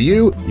freshness for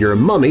you, your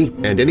mummy,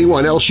 and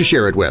anyone else you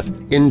share it with.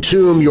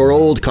 Entomb your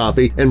old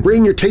coffee and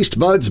bring your taste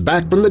buds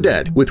back from the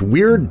dead with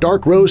Weird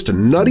Dark Roast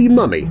Nutty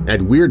Mummy at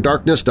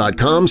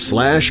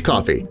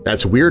WeirdDarkness.com/coffee.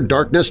 That's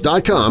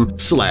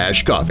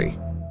WeirdDarkness.com/coffee.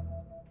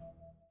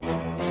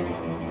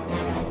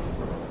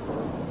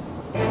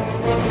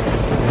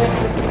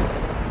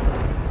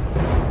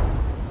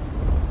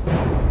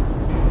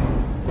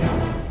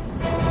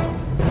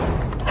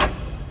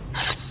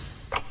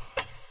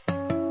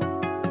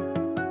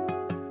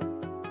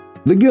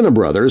 The Genna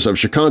brothers of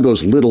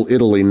Chicago's Little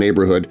Italy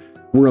neighborhood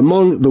were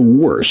among the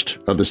worst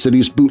of the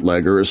city's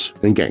bootleggers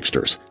and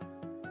gangsters.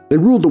 They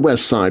ruled the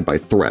West Side by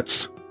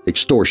threats,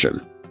 extortion,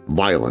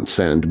 violence,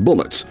 and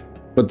bullets,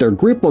 but their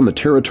grip on the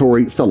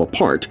territory fell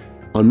apart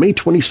on May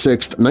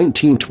 26,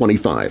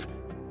 1925,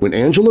 when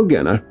Angelo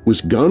Genna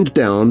was gunned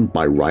down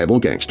by rival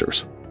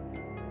gangsters.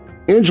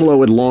 Angelo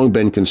had long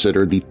been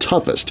considered the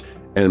toughest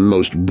and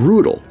most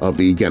brutal of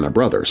the Genna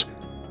brothers.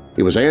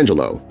 It was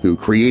Angelo who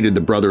created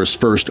the brothers'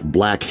 first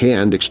Black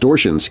Hand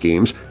extortion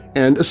schemes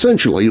and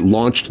essentially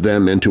launched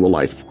them into a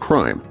life of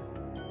crime.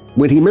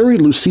 When he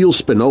married Lucille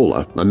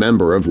Spinola, a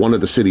member of one of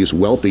the city's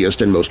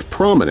wealthiest and most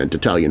prominent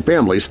Italian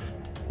families,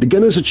 the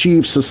Gennas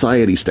achieved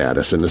society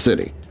status in the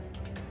city.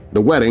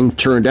 The wedding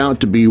turned out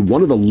to be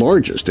one of the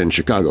largest in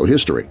Chicago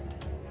history.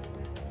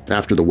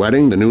 After the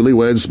wedding, the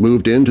newlyweds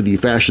moved into the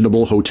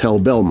fashionable Hotel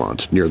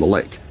Belmont near the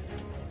lake.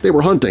 They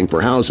were hunting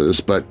for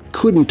houses but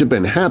couldn't have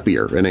been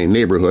happier in a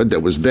neighborhood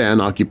that was then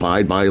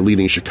occupied by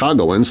leading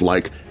Chicagoans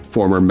like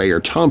former Mayor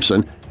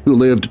Thompson, who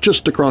lived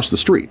just across the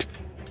street.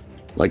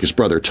 Like his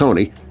brother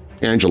Tony,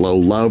 Angelo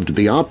loved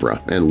the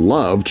opera and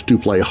loved to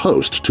play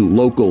host to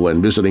local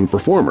and visiting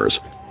performers,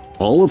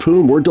 all of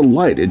whom were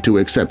delighted to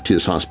accept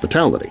his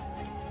hospitality.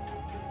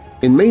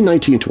 In May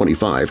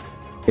 1925,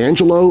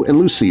 Angelo and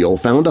Lucille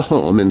found a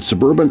home in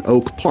suburban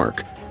Oak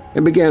Park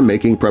and began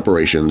making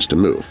preparations to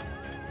move.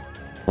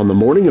 On the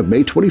morning of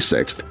May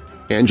 26th,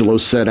 Angelo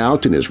set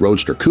out in his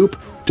roadster coupe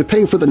to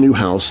pay for the new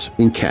house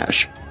in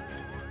cash.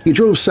 He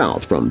drove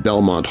south from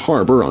Belmont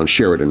Harbor on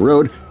Sheridan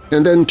Road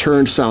and then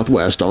turned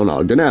southwest on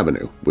Ogden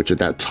Avenue, which at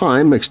that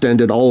time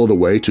extended all the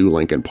way to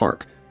Lincoln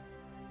Park.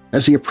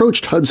 As he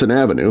approached Hudson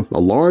Avenue, a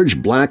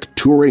large black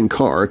touring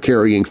car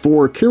carrying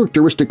 4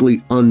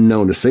 characteristically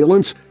unknown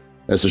assailants,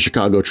 as the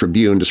Chicago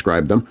Tribune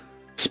described them,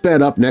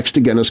 sped up next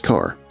to Genna's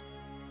car.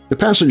 The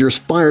passengers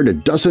fired a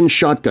dozen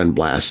shotgun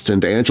blasts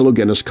into Angelo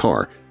Genna's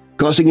car,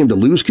 causing him to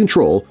lose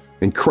control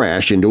and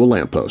crash into a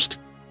lamppost.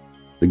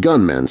 The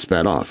gunmen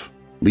sped off,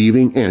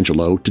 leaving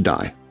Angelo to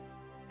die.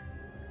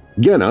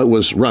 Genna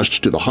was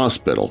rushed to the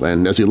hospital,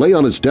 and as he lay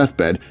on his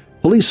deathbed,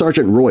 Police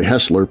Sergeant Roy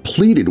Hessler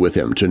pleaded with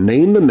him to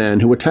name the men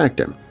who attacked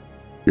him.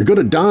 "You're going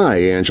to die,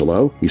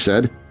 Angelo," he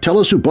said. "Tell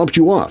us who bumped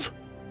you off."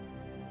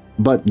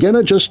 But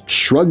Genna just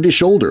shrugged his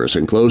shoulders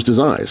and closed his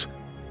eyes.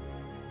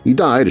 He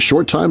died a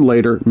short time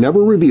later,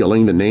 never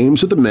revealing the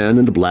names of the men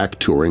in the black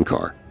touring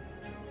car.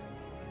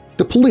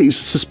 The police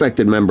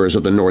suspected members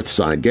of the North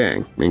Side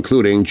Gang,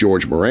 including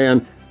George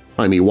Moran,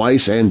 Jaime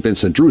Weiss, and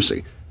Vincent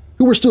Drusi,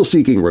 who were still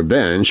seeking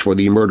revenge for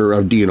the murder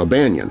of Dean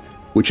O'Banion,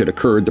 which had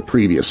occurred the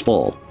previous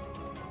fall.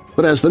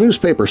 But as the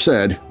newspaper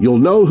said, you'll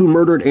know who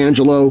murdered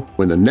Angelo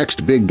when the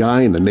next big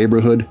guy in the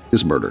neighborhood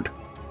is murdered.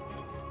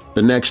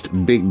 The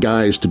next big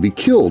guys to be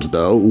killed,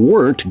 though,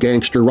 weren't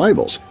gangster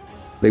rivals.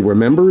 They were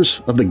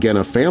members of the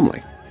Genna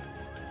family.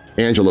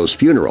 Angelo's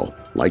funeral,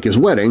 like his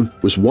wedding,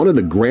 was one of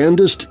the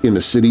grandest in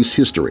the city's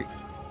history.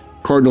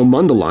 Cardinal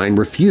Mundelein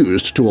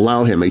refused to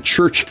allow him a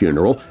church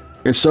funeral,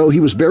 and so he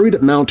was buried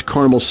at Mount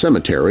Carmel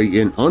Cemetery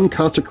in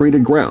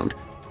unconsecrated ground,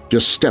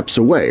 just steps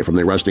away from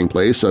the resting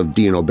place of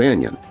Dean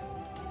O'Banion.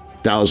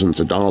 Thousands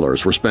of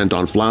dollars were spent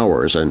on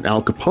flowers, and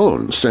Al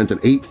Capone sent an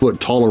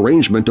 8-foot-tall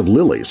arrangement of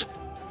lilies.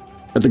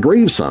 At the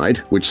graveside,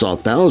 which saw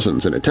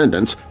thousands in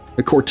attendance,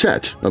 a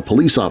quartet of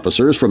police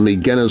officers from the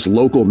Genna's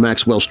local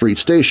Maxwell Street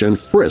station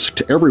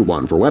frisked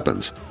everyone for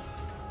weapons.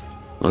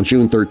 On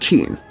June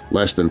 13,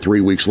 less than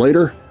 3 weeks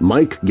later,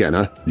 Mike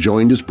Genna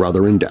joined his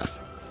brother in death.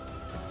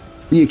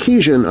 The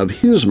occasion of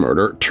his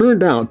murder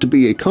turned out to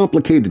be a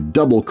complicated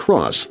double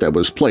cross that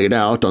was played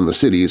out on the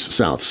city's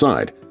south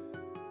side.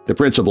 The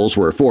principals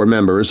were 4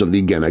 members of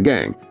the Genna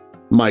gang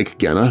 – Mike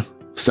Genna,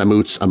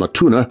 Samutz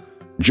Amatuna,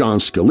 John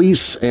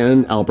Scalise,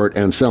 and Albert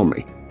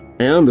Anselmi,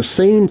 and the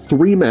same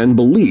 3 men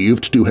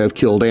believed to have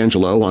killed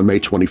Angelo on May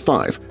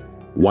 25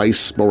 –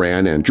 Weiss,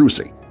 Moran, and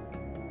Drusi.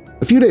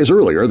 A few days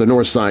earlier, the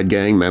North Side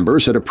Gang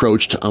members had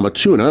approached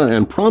Amatuna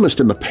and promised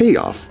him a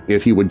payoff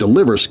if he would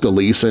deliver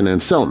Scalise and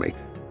Anselmi,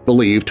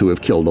 believed to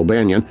have killed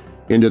O'Banion,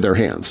 into their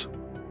hands.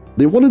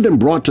 They wanted them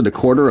brought to the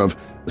corner of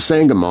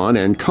Sangamon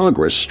and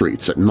Congress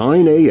Streets at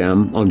 9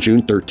 a.m. on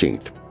June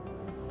 13th.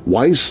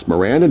 Weiss,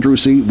 Moran, and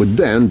Drusi would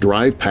then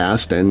drive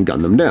past and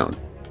gun them down.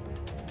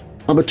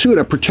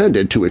 Amatuna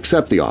pretended to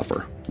accept the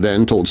offer,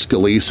 then told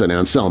Scalise and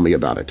Anselmi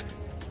about it.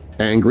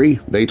 Angry,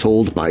 they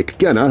told Mike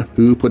Genna,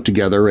 who put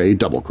together a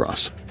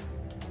double-cross.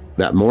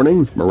 That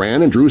morning,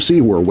 Moran and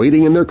Drusi were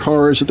waiting in their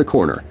cars at the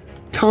corner,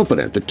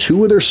 confident that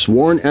 2 of their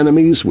sworn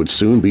enemies would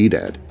soon be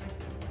dead.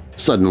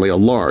 Suddenly, a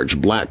large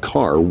black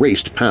car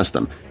raced past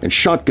them, and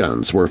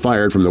shotguns were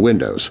fired from the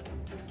windows.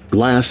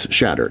 Glass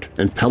shattered,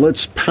 and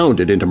pellets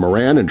pounded into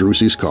Moran and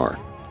Drusi's car.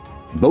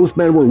 Both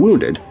men were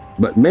wounded,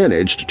 but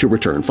managed to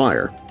return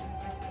fire.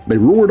 They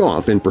roared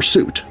off in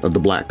pursuit of the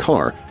black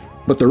car,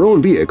 but their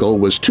own vehicle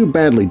was too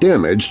badly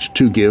damaged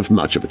to give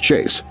much of a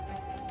chase.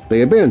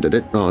 They abandoned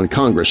it on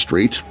Congress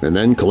Street and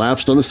then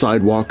collapsed on the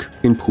sidewalk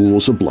in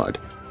pools of blood.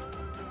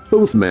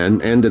 Both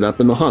men ended up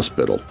in the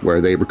hospital,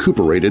 where they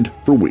recuperated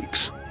for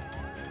weeks.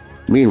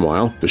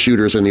 Meanwhile, the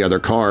shooters in the other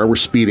car were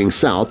speeding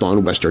south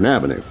on Western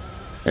Avenue.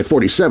 At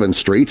 47th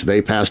Street,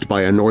 they passed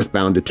by a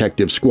northbound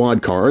detective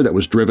squad car that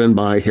was driven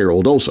by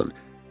Harold Olson.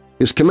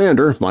 His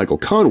commander, Michael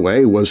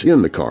Conway, was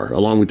in the car,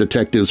 along with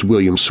detectives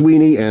William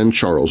Sweeney and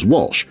Charles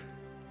Walsh.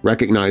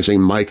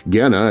 Recognizing Mike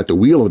Genna at the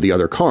wheel of the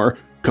other car,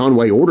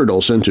 Conway ordered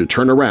Olson to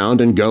turn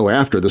around and go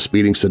after the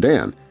speeding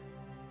sedan.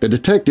 The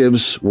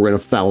detectives were in a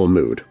foul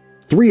mood.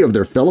 3 of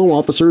their fellow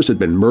officers had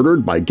been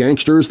murdered by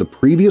gangsters the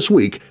previous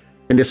week,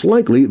 and it's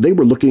likely they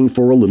were looking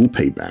for a little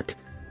payback.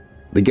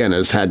 The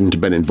Gennas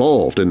hadn't been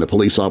involved in the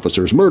police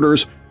officers'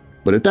 murders,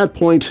 but at that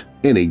point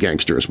any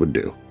gangsters would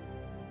do.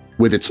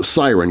 With its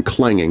siren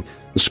clanging,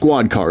 the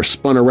squad car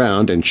spun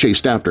around and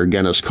chased after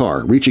Genna's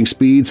car, reaching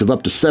speeds of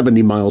up to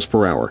 70 miles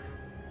per hour.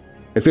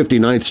 At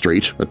 59th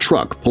Street, a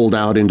truck pulled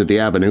out into the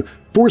avenue,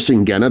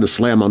 forcing Genna to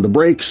slam on the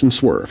brakes and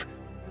swerve.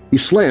 He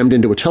slammed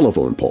into a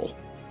telephone pole.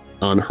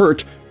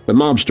 Unhurt, the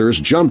mobsters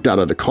jumped out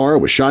of the car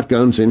with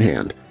shotguns in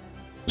hand.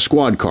 The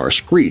squad car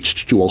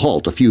screeched to a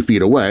halt a few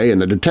feet away,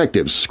 and the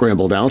detectives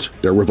scrambled out,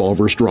 their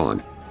revolvers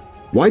drawn.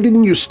 "Why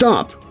didn't you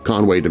stop?"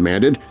 Conway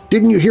demanded.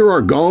 "Didn't you hear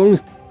our gong?"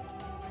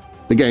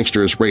 The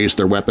gangsters raised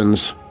their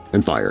weapons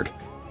and fired.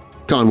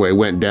 Conway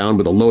went down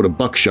with a load of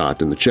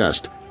buckshot in the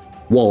chest.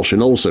 Walsh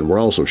and Olson were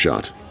also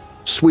shot.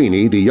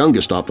 Sweeney, the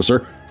youngest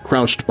officer,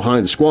 crouched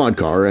behind the squad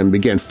car and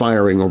began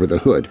firing over the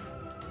hood.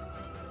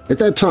 At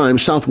that time,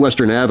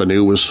 Southwestern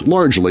Avenue was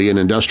largely an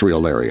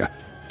industrial area,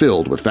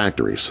 filled with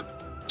factories.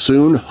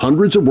 Soon,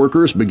 hundreds of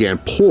workers began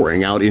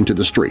pouring out into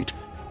the street.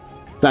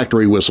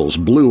 Factory whistles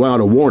blew out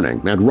a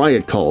warning and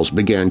riot calls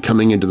began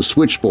coming into the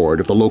switchboard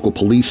of the local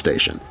police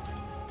station.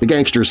 The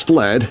gangsters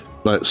fled,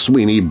 but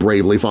Sweeney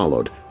bravely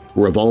followed, a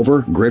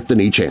revolver gripped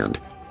in each hand.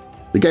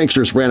 The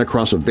gangsters ran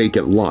across a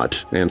vacant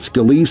lot, and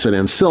Scalise and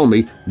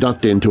Anselmi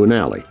ducked into an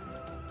alley.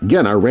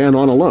 Genna ran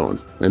on alone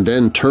and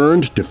then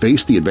turned to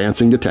face the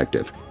advancing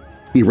detective.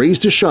 He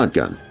raised his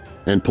shotgun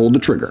and pulled the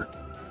trigger,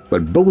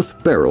 but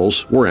both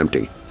barrels were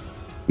empty.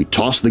 He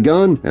tossed the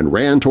gun and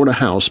ran toward a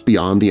house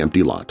beyond the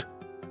empty lot.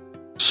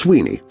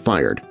 Sweeney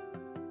fired.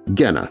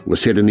 Genna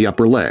was hit in the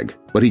upper leg,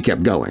 but he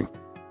kept going.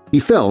 He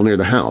fell near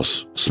the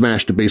house,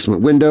 smashed a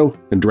basement window,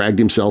 and dragged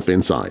himself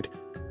inside.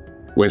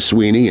 When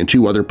Sweeney and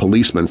two other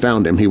policemen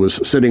found him, he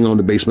was sitting on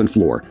the basement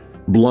floor,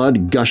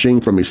 blood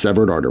gushing from a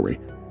severed artery.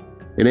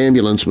 An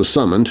ambulance was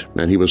summoned,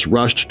 and he was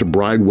rushed to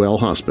Bridewell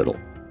Hospital.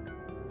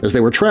 As they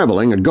were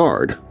traveling, a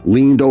guard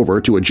leaned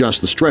over to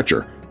adjust the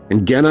stretcher,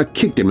 and Genna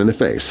kicked him in the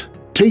face.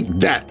 "Take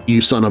that,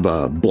 you son of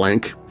a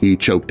blank," he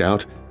choked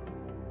out.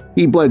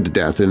 He bled to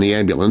death in the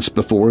ambulance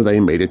before they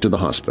made it to the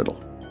hospital.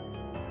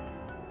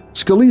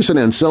 Scalise and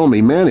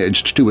Anselmi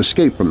managed to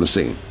escape from the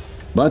scene,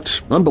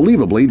 but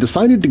unbelievably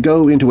decided to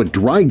go into a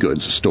dry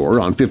goods store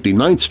on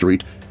 59th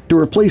Street to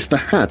replace the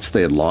hats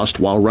they had lost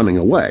while running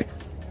away.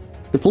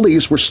 The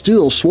police were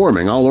still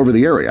swarming all over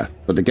the area,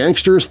 but the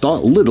gangsters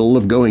thought little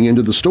of going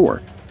into the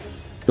store.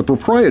 The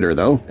proprietor,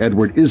 though,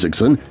 Edward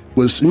Isaacson,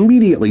 was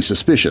immediately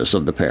suspicious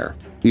of the pair.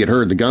 He had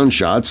heard the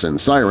gunshots and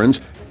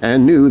sirens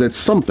and knew that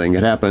something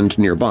had happened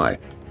nearby.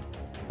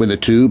 When the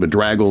two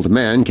bedraggled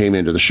men came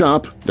into the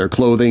shop, their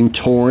clothing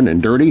torn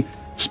and dirty,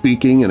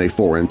 speaking in a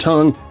foreign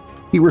tongue,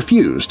 he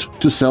refused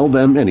to sell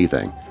them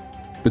anything.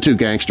 The two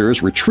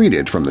gangsters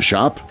retreated from the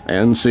shop,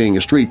 and seeing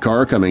a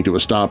streetcar coming to a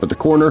stop at the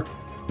corner,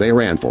 they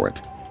ran for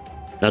it.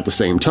 At the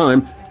same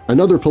time,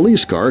 another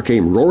police car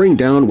came roaring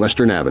down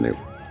Western Avenue.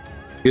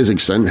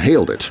 Isaacson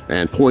hailed it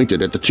and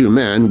pointed at the two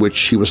men, which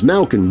he was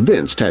now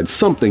convinced had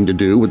something to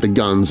do with the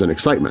guns and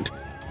excitement.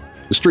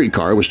 The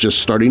streetcar was just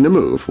starting to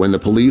move when the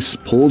police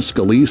pulled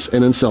Scalise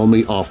and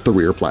Anselmi off the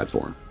rear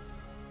platform.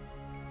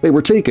 They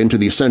were taken to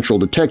the Central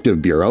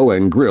Detective Bureau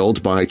and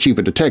grilled by Chief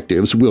of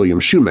Detectives William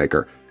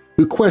Shoemaker,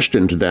 who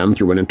questioned them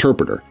through an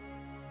interpreter.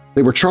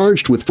 They were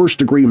charged with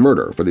first-degree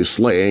murder for the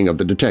slaying of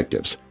the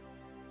detectives.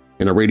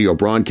 In a radio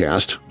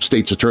broadcast,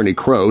 State's Attorney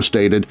Crow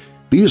stated,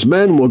 "These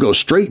men will go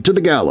straight to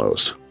the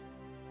gallows."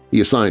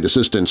 He assigned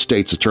Assistant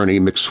State's Attorney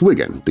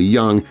McSwiggan, the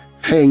young,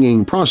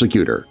 hanging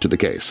prosecutor, to the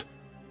case.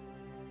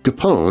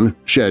 Capone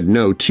shed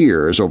no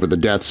tears over the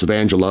deaths of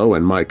Angelo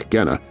and Mike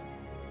Genna.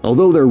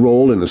 Although their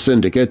role in the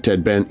syndicate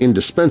had been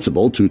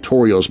indispensable to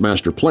Torrio's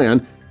master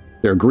plan,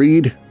 their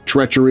greed,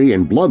 treachery,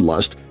 and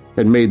bloodlust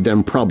had made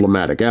them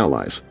problematic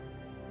allies.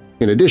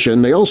 In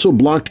addition, they also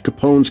blocked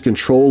Capone's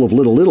control of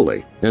Little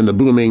Italy and the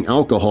booming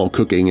alcohol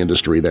cooking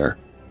industry there.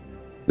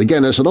 The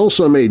Gennas had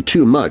also made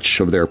too much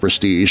of their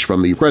prestige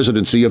from the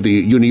presidency of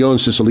the Unione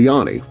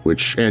Siciliani,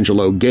 which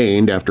Angelo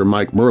gained after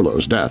Mike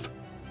Merlo's death.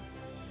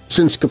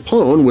 Since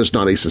Capone was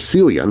not a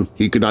Sicilian,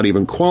 he could not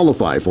even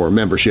qualify for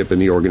membership in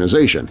the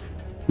organization,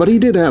 but he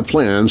did have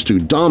plans to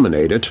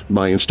dominate it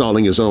by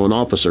installing his own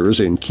officers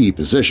in key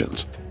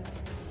positions.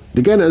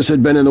 The Gennas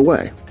had been in the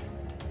way.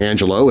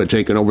 Angelo had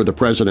taken over the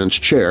president's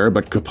chair,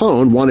 but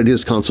Capone wanted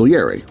his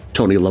consigliere,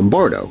 Tony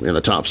Lombardo, in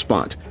the top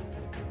spot.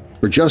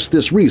 For just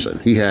this reason,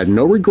 he had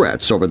no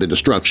regrets over the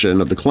destruction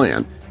of the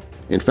Klan.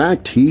 In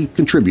fact, he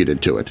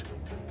contributed to it.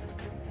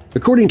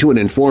 According to an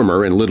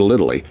informer in Little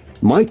Italy,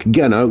 Mike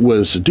Genna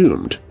was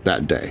doomed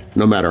that day,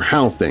 no matter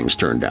how things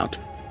turned out.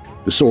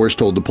 The source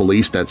told the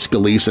police that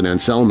Scalise and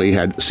Anselmi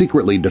had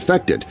secretly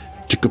defected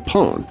to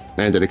Capone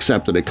and had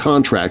accepted a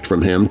contract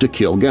from him to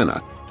kill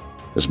Genna.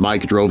 As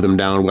Mike drove them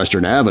down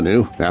Western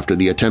Avenue after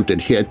the attempted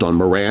hit on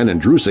Moran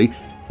and Drusi,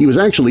 he was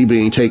actually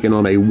being taken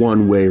on a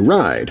one-way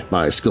ride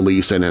by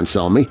Scalise and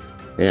Anselmi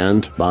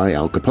and by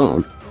Al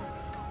Capone.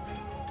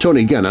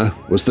 Tony Genna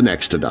was the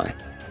next to die.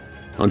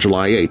 On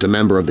July 8, a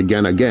member of the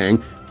Genna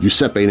gang,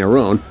 Giuseppe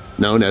Nerone,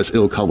 known as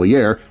Il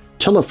Cavaliere,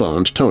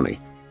 telephoned Tony.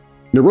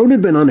 Nerone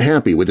had been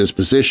unhappy with his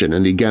position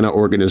in the Genna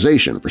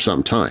organization for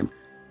some time.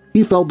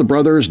 He felt the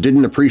brothers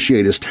didn't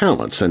appreciate his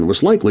talents and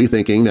was likely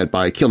thinking that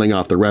by killing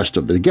off the rest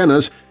of the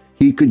Gennas,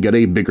 he could get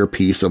a bigger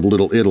piece of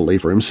Little Italy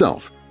for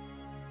himself.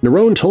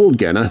 Nerone told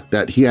Genna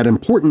that he had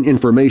important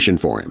information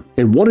for him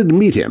and wanted to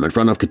meet him in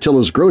front of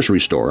Catilla's grocery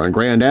store on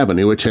Grand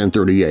Avenue at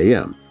 10:30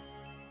 a.m.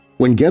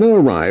 When Genna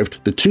arrived,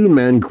 the two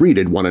men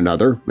greeted one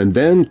another, and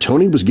then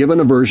Tony was given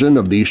a version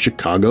of the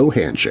Chicago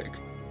handshake.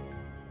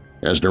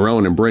 As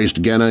Nerone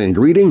embraced Genna in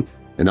greeting,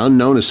 an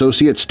unknown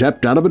associate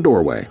stepped out of a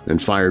doorway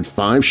and fired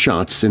 5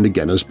 shots into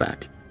Genna's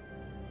back.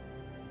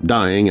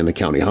 Dying in the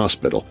county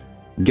hospital,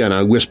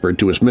 Genna whispered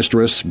to his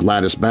mistress,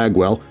 Gladys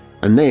Bagwell,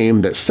 a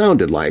name that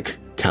sounded like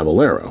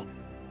Cavallero.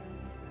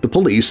 The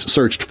police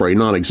searched for a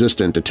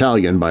non-existent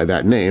Italian by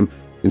that name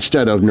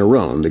instead of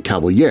Nerone the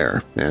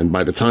Cavaliere, and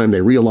by the time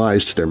they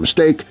realized their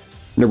mistake,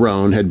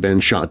 Nerone had been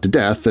shot to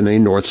death in a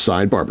North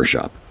Side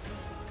barbershop.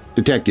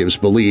 Detectives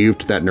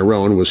believed that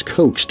Nerone was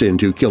coaxed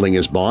into killing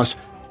his boss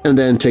and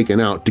then taken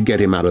out to get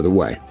him out of the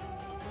way.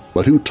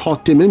 But who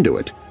talked him into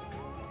it?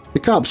 The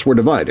cops were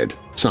divided,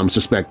 some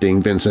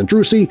suspecting Vincent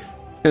Drusi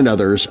and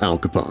others Al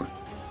Capone.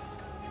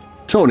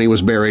 Tony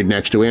was buried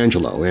next to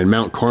Angelo in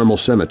Mount Carmel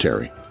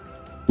Cemetery.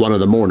 One of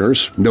the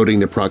mourners, noting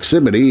the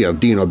proximity of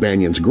Dean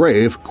O'Banion's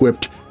grave,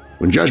 quipped,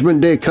 "When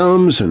Judgment Day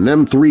comes and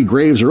them 3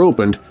 graves are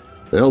opened,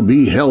 there'll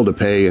be hell to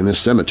pay in this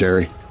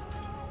cemetery."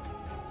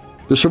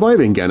 The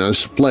surviving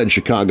Gennas fled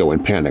Chicago in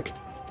panic.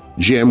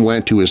 Jim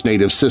went to his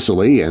native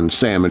Sicily and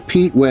Sam and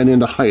Pete went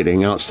into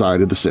hiding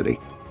outside of the city.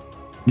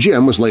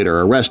 Jim was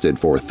later arrested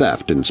for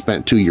theft and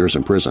spent 2 years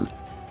in prison.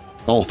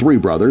 All 3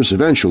 brothers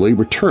eventually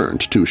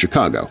returned to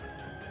Chicago,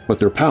 but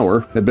their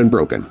power had been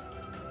broken.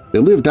 They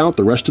lived out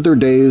the rest of their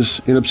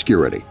days in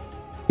obscurity,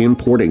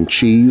 importing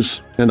cheese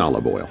and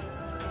olive oil.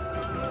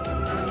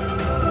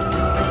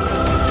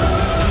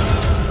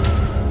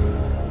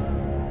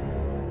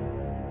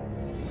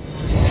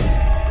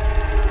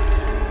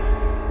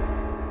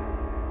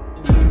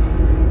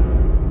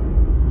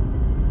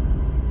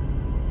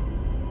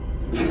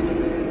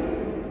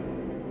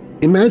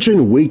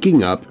 Imagine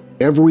waking up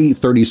every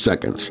 30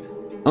 seconds,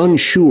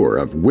 unsure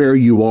of where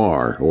you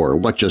are or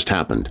what just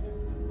happened.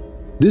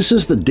 This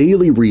is the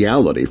daily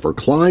reality for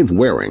Clive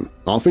Wearing,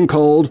 often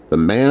called the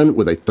man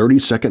with a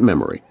 30-second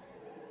memory.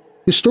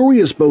 His story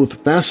is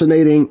both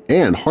fascinating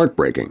and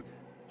heartbreaking,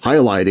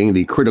 highlighting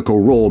the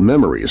critical role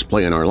memories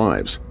play in our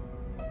lives.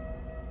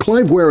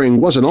 Clive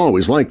Wearing wasn't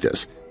always like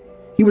this.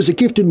 He was a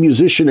gifted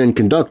musician and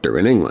conductor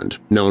in England,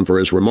 known for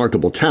his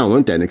remarkable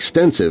talent and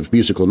extensive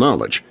musical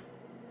knowledge.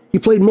 He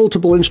played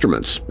multiple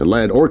instruments and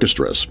led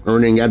orchestras,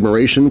 earning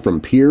admiration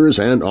from peers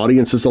and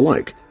audiences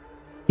alike.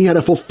 He had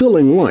a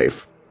fulfilling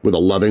life, with a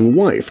loving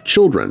wife,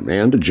 children,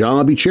 and a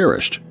job he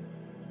cherished.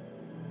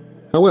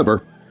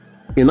 However,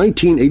 in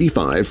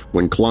 1985,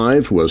 when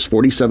Clive was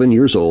 47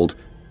 years old,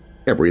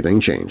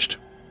 everything changed.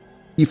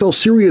 He fell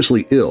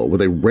seriously ill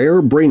with a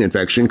rare brain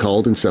infection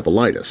called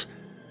encephalitis.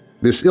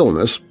 This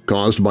illness,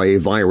 caused by a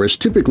virus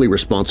typically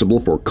responsible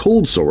for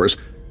cold sores,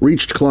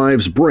 reached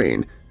Clive's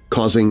brain,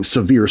 causing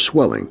severe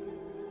swelling.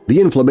 The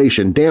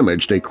inflammation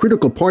damaged a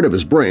critical part of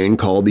his brain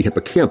called the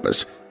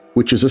hippocampus,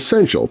 which is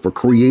essential for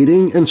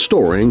creating and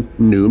storing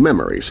new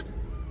memories.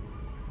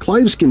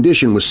 Clive's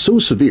condition was so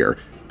severe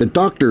that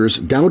doctors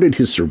doubted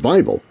his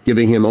survival,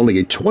 giving him only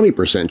a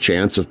 20%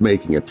 chance of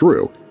making it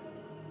through.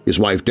 His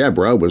wife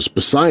Deborah was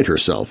beside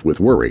herself with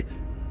worry.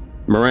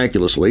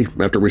 Miraculously,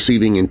 after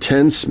receiving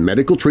intense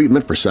medical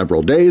treatment for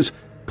several days,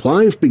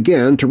 Clive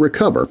began to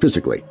recover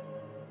physically.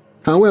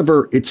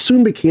 However, it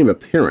soon became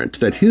apparent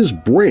that his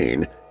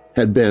brain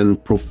had been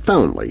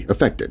profoundly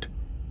affected.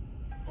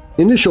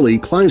 Initially,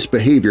 Clive's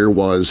behavior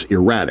was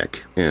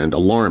erratic and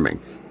alarming.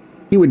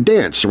 He would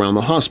dance around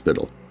the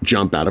hospital,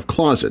 jump out of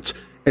closets,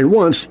 and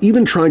once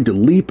even tried to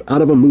leap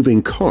out of a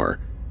moving car.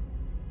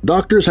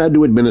 Doctors had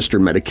to administer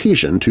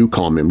medication to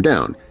calm him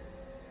down.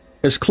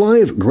 As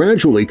Clive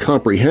gradually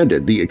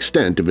comprehended the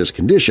extent of his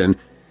condition,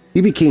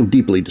 he became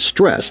deeply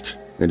distressed,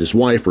 and his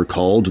wife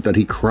recalled that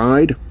he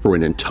cried for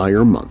an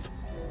entire month.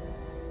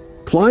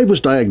 Clive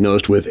was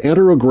diagnosed with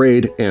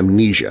anterograde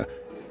amnesia,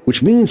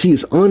 which means he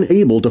is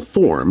unable to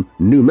form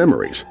new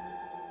memories.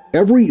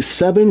 Every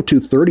 7 to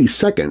 30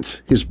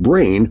 seconds, his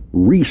brain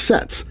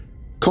resets,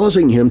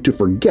 causing him to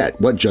forget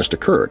what just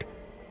occurred.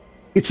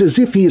 It's as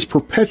if he is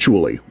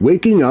perpetually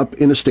waking up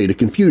in a state of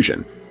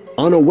confusion,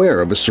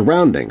 unaware of his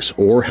surroundings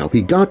or how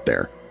he got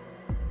there.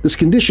 This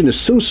condition is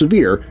so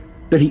severe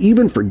that he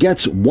even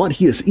forgets what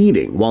he is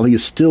eating while he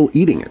is still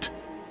eating it.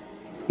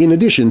 In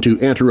addition to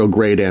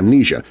anterograde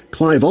amnesia,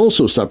 Clive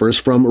also suffers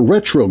from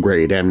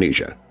retrograde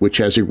amnesia, which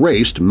has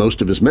erased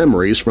most of his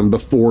memories from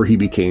before he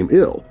became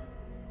ill.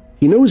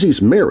 He knows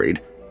he's married,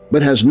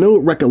 but has no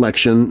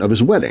recollection of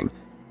his wedding.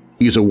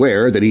 He's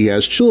aware that he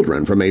has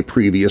children from a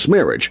previous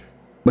marriage,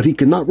 but he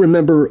cannot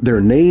remember their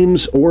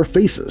names or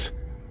faces.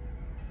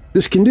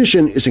 This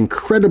condition is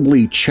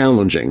incredibly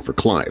challenging for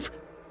Clive.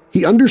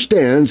 He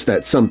understands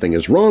that something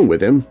is wrong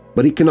with him,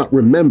 but he cannot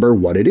remember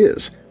what it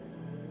is.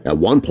 At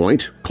one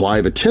point,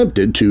 Clive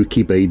attempted to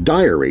keep a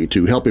diary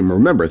to help him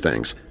remember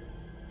things.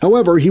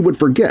 However, he would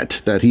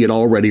forget that he had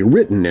already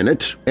written in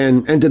it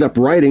and ended up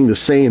writing the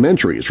same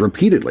entries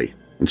repeatedly.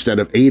 Instead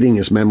of aiding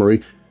his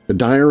memory, the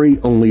diary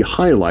only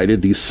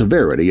highlighted the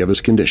severity of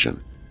his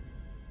condition.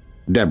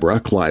 Deborah,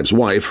 Clive's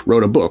wife,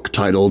 wrote a book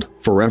titled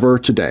Forever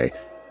Today,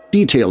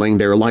 detailing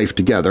their life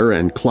together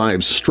and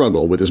Clive's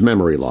struggle with his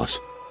memory loss.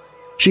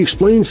 She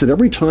explains that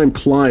every time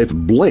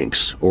Clive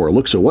blinks or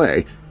looks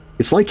away,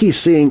 it's like he's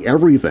seeing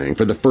everything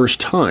for the first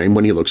time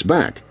when he looks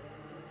back.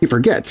 He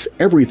forgets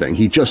everything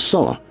he just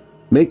saw,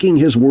 making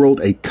his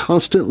world a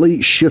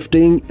constantly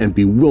shifting and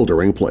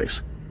bewildering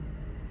place.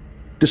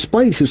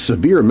 Despite his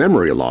severe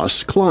memory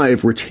loss,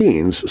 Clive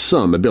retains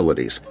some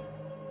abilities.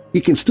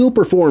 He can still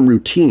perform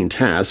routine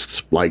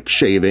tasks like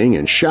shaving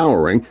and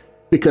showering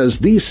because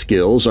these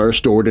skills are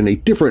stored in a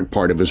different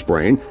part of his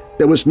brain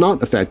that was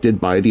not affected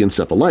by the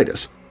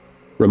encephalitis.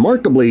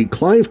 Remarkably,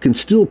 Clive can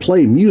still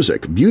play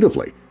music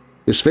beautifully.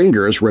 His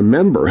fingers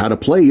remember how to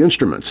play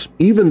instruments,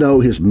 even though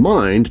his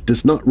mind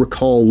does not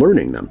recall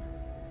learning them.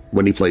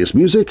 When he plays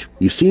music,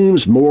 he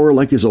seems more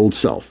like his old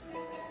self,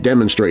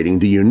 demonstrating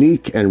the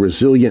unique and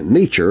resilient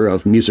nature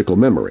of musical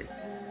memory.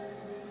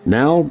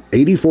 Now,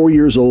 84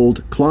 years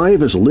old,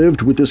 Clive has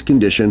lived with this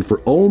condition for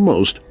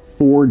almost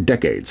 4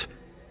 decades.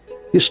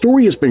 His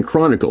story has been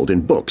chronicled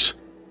in books,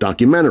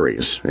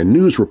 documentaries, and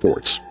news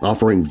reports,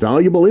 offering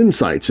valuable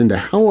insights into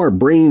how our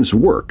brains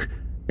work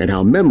and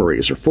how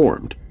memories are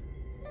formed.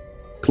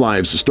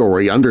 Clive's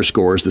story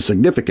underscores the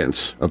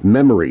significance of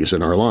memories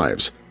in our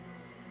lives.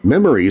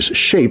 Memories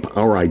shape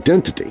our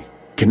identity,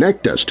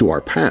 connect us to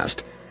our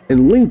past,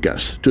 and link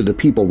us to the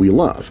people we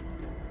love.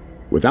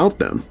 Without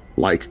them,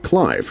 like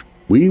Clive,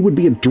 we would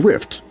be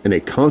adrift in a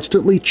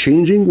constantly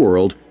changing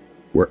world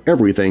where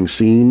everything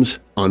seems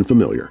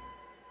unfamiliar.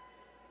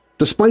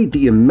 Despite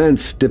the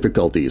immense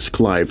difficulties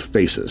Clive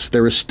faces,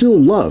 there is still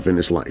love in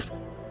his life.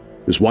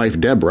 His wife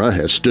Deborah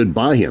has stood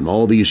by him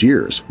all these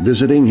years,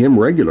 visiting him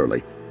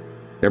regularly.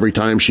 Every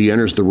time she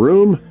enters the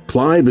room,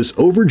 Clive is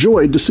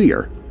overjoyed to see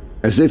her,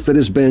 as if it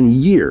has been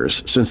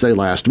years since they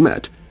last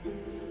met,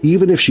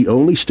 even if she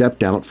only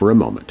stepped out for a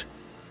moment.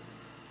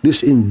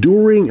 This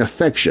enduring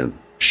affection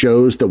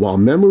shows that while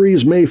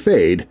memories may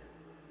fade,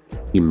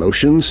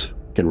 emotions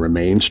can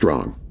remain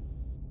strong.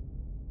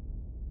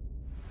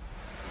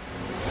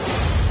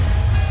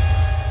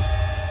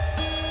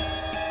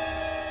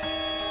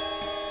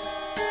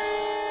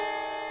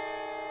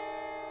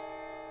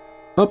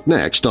 Up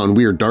next on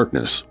Weird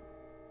Darkness,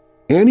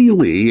 Annie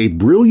Lee, a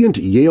brilliant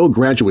Yale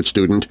graduate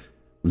student,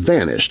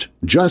 vanished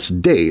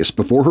just days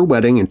before her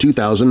wedding in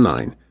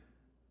 2009.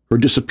 Her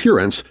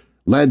disappearance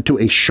led to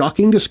a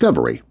shocking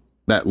discovery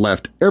that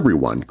left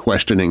everyone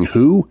questioning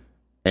who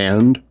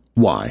and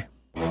why.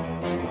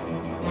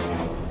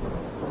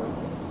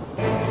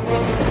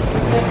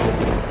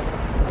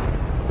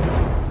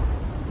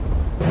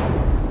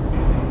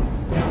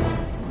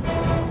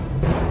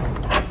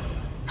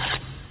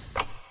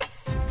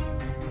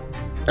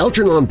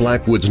 Algernon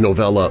Blackwood's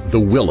novella The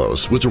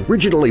Willows was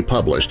originally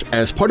published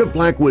as part of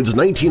Blackwood's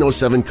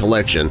 1907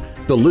 collection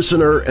The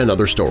Listener and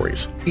Other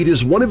Stories. It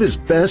is one of his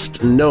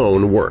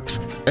best-known works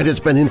and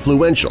has been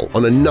influential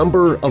on a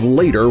number of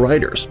later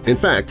writers. In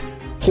fact,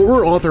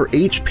 horror author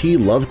H.P.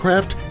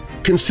 Lovecraft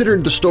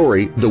considered the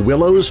story The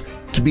Willows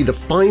to be the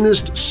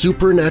finest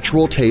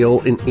supernatural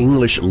tale in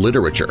English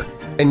literature,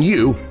 and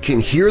you can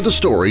hear the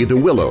story The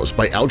Willows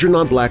by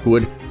Algernon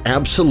Blackwood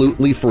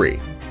absolutely free.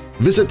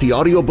 Visit the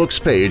audiobooks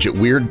page at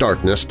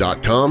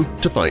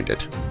WeirdDarkness.com to find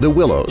it. The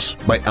Willows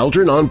by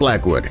Algernon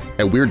Blackwood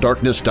at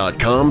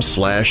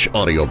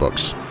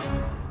WeirdDarkness.com/audiobooks.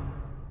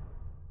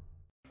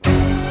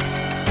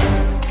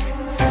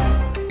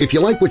 If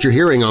you like what you're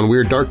hearing on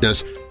Weird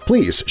Darkness,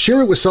 please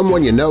share it with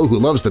someone you know who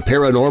loves the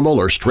paranormal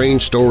or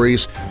strange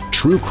stories,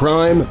 true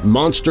crime,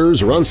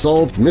 monsters, or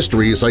unsolved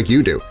mysteries like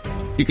you do.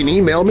 You can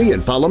email me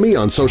and follow me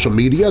on social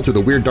media through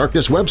the Weird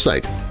Darkness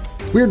website.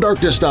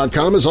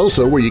 WeirdDarkness.com is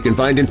also where you can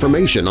find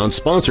information on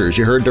sponsors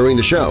you heard during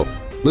the show,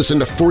 listen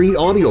to free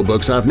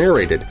audiobooks I've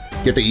narrated,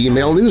 get the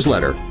email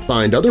newsletter,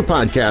 find other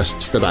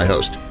podcasts that I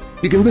host.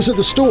 You can visit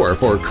the store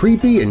for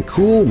creepy and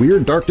cool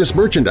Weird Darkness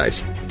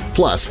merchandise.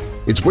 Plus,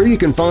 it's where you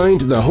can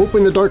find the Hope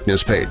in the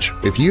Darkness page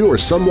if you or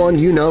someone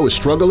you know is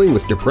struggling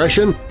with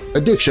depression,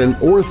 addiction,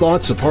 or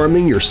thoughts of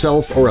harming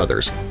yourself or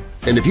others.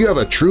 And if you have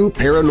a true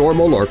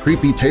paranormal or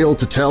creepy tale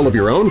to tell of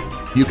your own,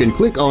 you can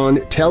click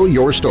on Tell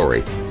Your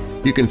Story.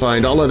 You can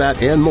find all of that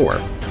and more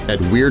at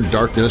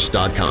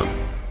WeirdDarkness.com.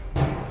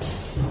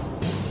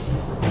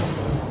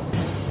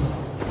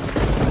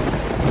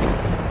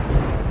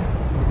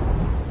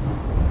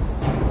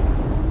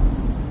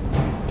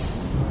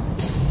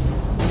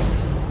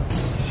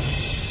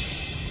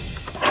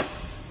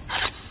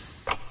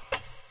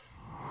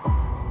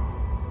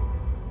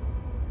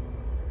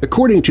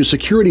 According to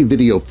security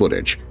video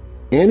footage,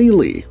 Annie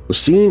Lee was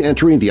seen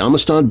entering the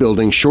Amistad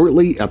building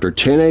shortly after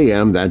 10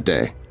 a.m. that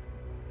day.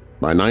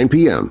 By 9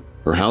 p.m.,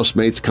 her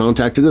housemates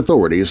contacted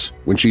authorities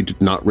when she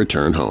did not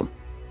return home.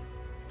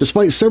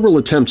 Despite several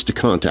attempts to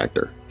contact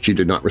her, she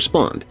did not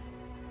respond.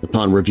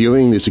 Upon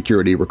reviewing the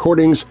security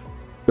recordings,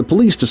 the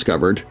police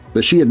discovered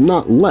that she had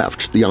not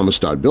left the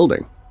Amistad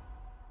building.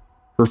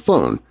 Her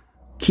phone,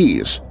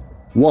 keys,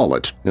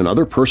 wallet, and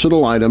other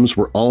personal items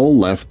were all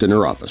left in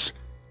her office.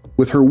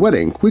 With her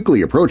wedding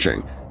quickly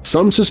approaching,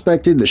 some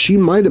suspected that she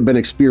might have been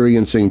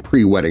experiencing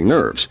pre-wedding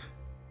nerves.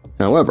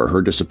 However,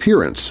 her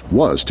disappearance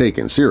was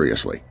taken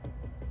seriously.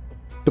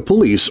 The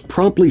police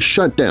promptly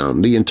shut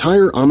down the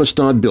entire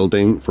Amistad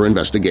building for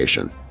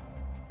investigation.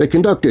 They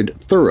conducted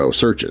thorough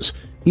searches,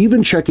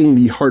 even checking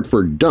the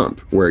Hartford dump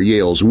where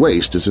Yale's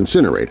waste is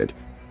incinerated.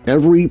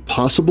 Every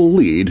possible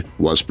lead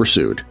was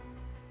pursued.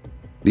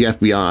 The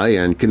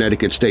FBI and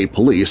Connecticut State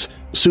Police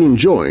soon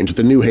joined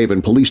the New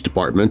Haven Police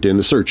Department in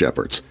the search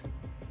efforts.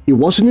 It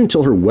wasn't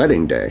until her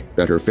wedding day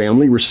that her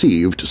family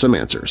received some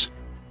answers.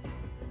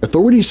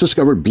 Authorities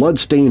discovered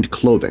blood-stained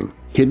clothing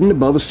hidden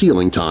above a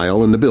ceiling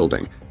tile in the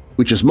building,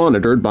 which is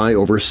monitored by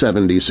over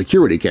 70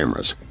 security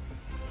cameras.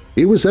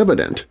 It was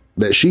evident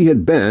that she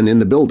had been in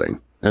the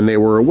building, and they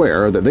were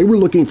aware that they were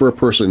looking for a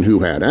person who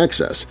had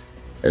access,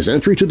 as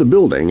entry to the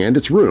building and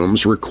its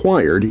rooms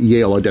required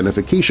Yale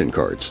identification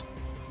cards.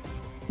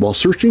 While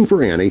searching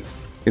for Annie,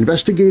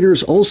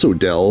 investigators also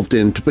delved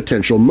into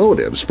potential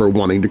motives for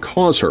wanting to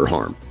cause her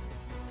harm.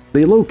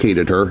 They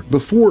located her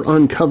before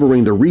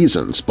uncovering the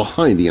reasons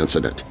behind the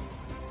incident.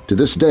 To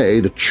this day,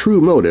 the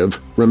true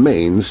motive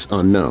remains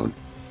unknown.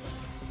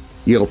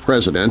 Yale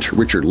president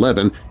Richard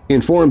Levin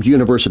informed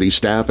university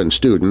staff and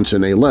students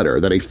in a letter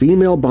that a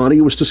female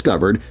body was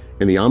discovered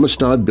in the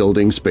Amistad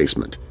building's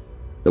basement.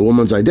 The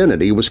woman's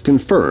identity was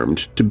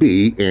confirmed to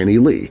be Annie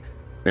Lee,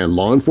 and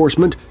law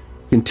enforcement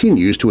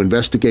continues to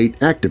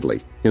investigate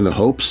actively in the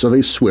hopes of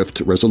a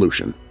swift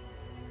resolution.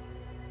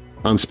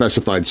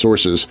 Unspecified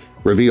sources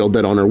revealed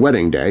that on her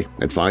wedding day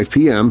at 5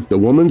 p.m. the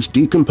woman's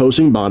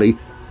decomposing body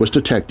was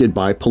detected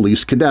by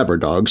police cadaver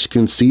dogs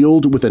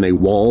concealed within a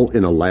wall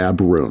in a lab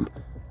room.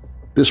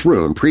 This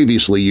room,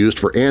 previously used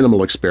for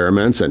animal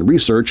experiments and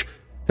research,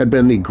 had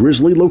been the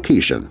grisly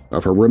location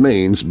of her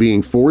remains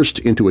being forced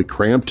into a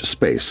cramped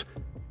space,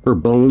 her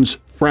bones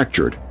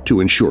fractured to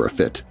ensure a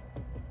fit.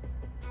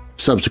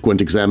 Subsequent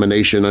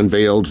examination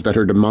unveiled that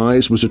her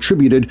demise was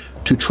attributed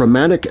to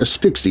traumatic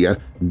asphyxia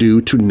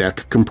due to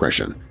neck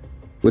compression,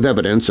 with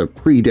evidence of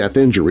pre-death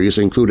injuries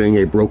including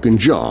a broken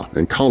jaw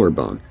and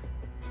collarbone.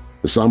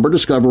 The somber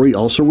discovery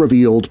also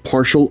revealed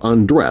partial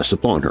undress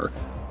upon her,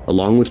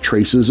 along with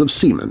traces of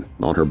semen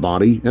on her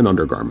body and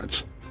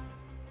undergarments.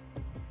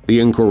 The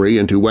inquiry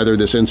into whether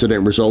this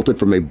incident resulted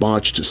from a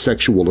botched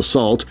sexual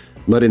assault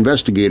led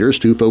investigators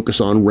to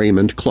focus on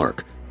Raymond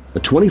Clark, a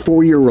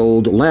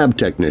 24-year-old lab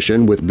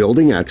technician with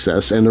building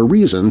access and a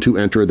reason to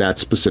enter that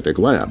specific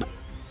lab.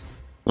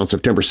 On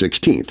September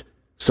 16th,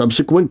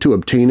 subsequent to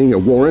obtaining a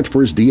warrant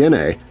for his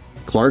DNA,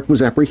 Clark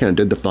was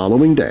apprehended the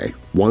following day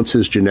once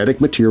his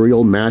genetic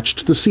material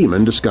matched the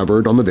semen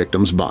discovered on the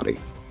victim's body.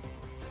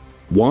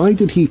 Why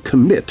did he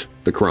commit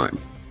the crime?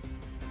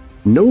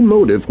 No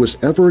motive was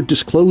ever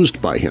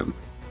disclosed by him,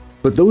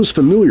 but those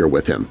familiar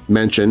with him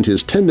mentioned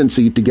his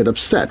tendency to get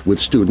upset with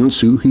students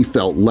who he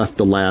felt left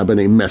the lab in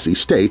a messy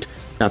state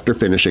after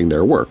finishing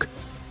their work.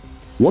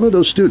 One of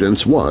those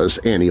students was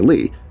Annie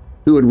Lee,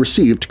 who had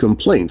received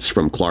complaints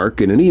from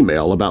Clark in an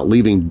email about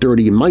leaving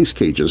dirty mice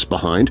cages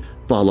behind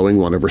following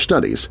one of her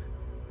studies.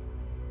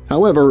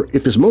 However,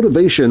 if his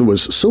motivation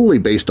was solely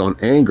based on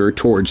anger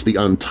towards the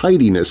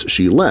untidiness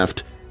she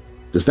left,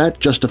 does that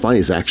justify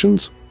his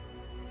actions?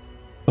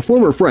 A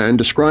former friend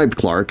described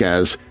Clark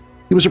as,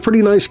 "He was a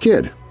pretty nice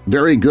kid,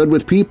 very good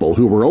with people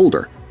who were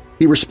older.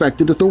 He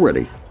respected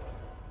authority."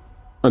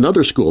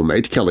 Another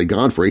schoolmate, Kelly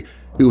Godfrey,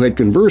 who had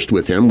conversed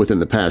with him within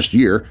the past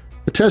year,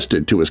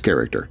 attested to his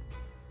character.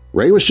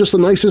 "Ray was just the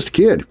nicest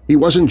kid. He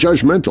wasn't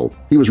judgmental.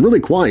 He was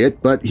really quiet,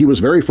 but he was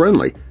very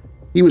friendly.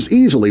 He was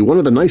easily one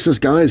of the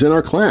nicest guys in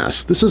our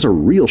class. This is a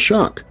real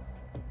shock."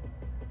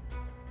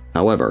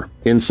 However,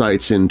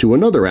 insights into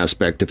another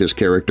aspect of his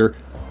character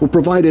were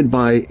provided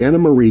by Anna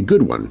Marie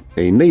Goodwin,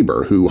 a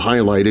neighbor who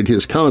highlighted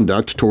his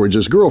conduct towards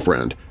his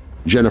girlfriend,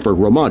 Jennifer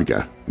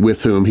Romadga,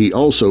 with whom he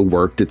also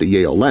worked at the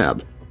Yale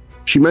lab.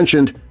 She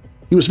mentioned,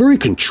 "He was very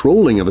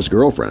controlling of his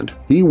girlfriend.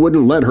 He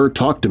wouldn't let her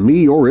talk to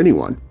me or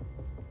anyone."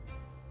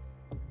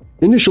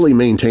 Initially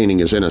maintaining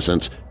his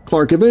innocence,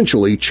 Clark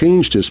eventually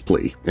changed his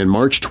plea in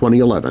March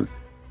 2011.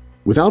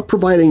 Without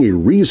providing a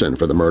reason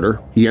for the murder,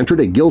 he entered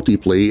a guilty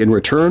plea in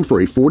return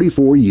for a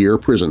 44-year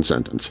prison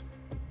sentence.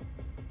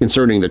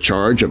 Concerning the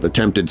charge of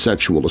attempted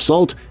sexual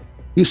assault,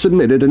 he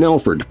submitted an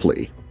Alford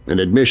plea, an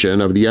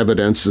admission of the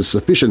evidence's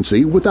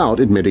sufficiency without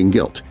admitting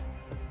guilt.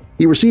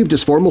 He received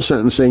his formal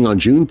sentencing on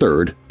June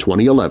 3,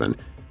 2011,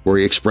 where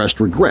he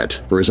expressed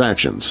regret for his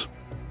actions.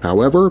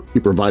 However, he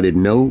provided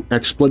no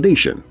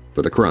explanation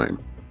for the crime.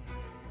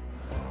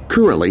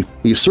 Currently,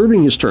 he is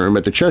serving his term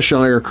at the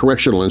Cheshire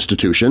Correctional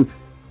Institution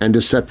and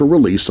is set for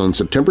release on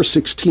September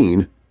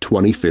 16,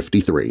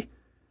 2053.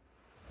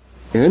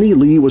 Annie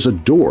Lee was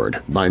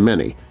adored by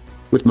many,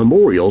 with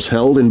memorials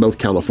held in both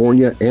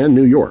California and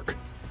New York.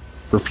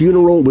 Her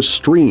funeral was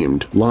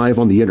streamed live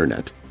on the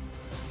Internet.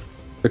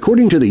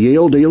 According to the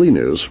Yale Daily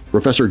News,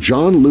 Professor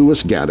John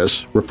Lewis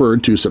Gaddis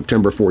referred to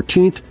September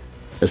 14th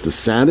as the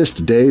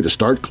saddest day to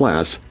start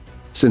class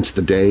since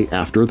the day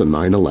after the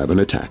 9/11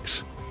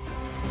 attacks.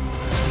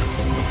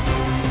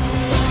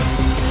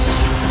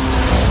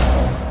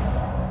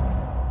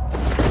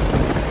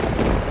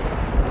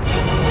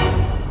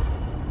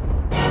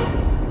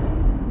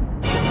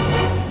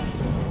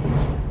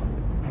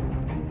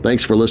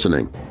 Thanks for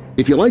listening.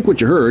 If you like what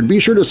you heard, be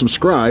sure to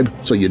subscribe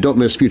so you don't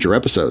miss future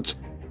episodes.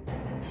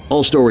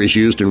 All stories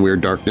used in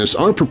Weird Darkness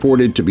are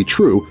purported to be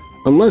true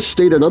unless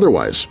stated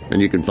otherwise, and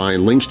you can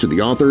find links to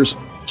the authors,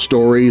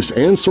 stories,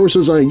 and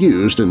sources I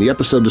used in the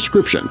episode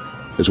description,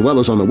 as well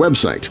as on the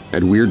website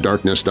at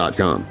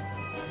WeirdDarkness.com.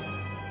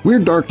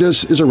 Weird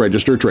Darkness is a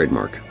registered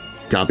trademark.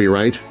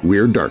 Copyright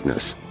Weird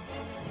Darkness.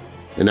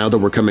 And now that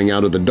we're coming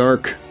out of the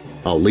dark,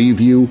 I'll leave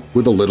you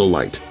with a little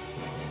light.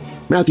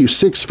 Matthew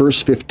 6,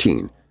 verse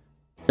 15.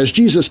 As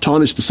Jesus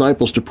taught his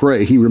disciples to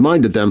pray, he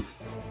reminded them,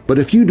 "But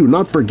if you do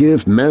not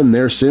forgive men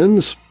their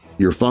sins,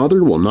 your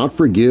Father will not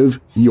forgive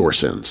your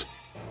sins."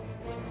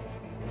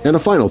 And a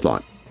final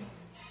thought.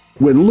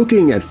 When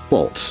looking at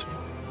faults,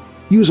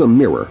 use a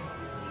mirror,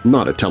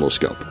 not a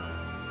telescope.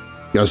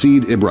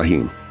 Yazid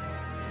Ibrahim.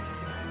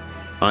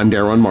 I'm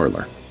Darren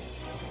Marlar.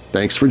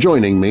 Thanks for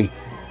joining me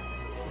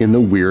in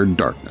the Weird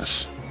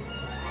Darkness.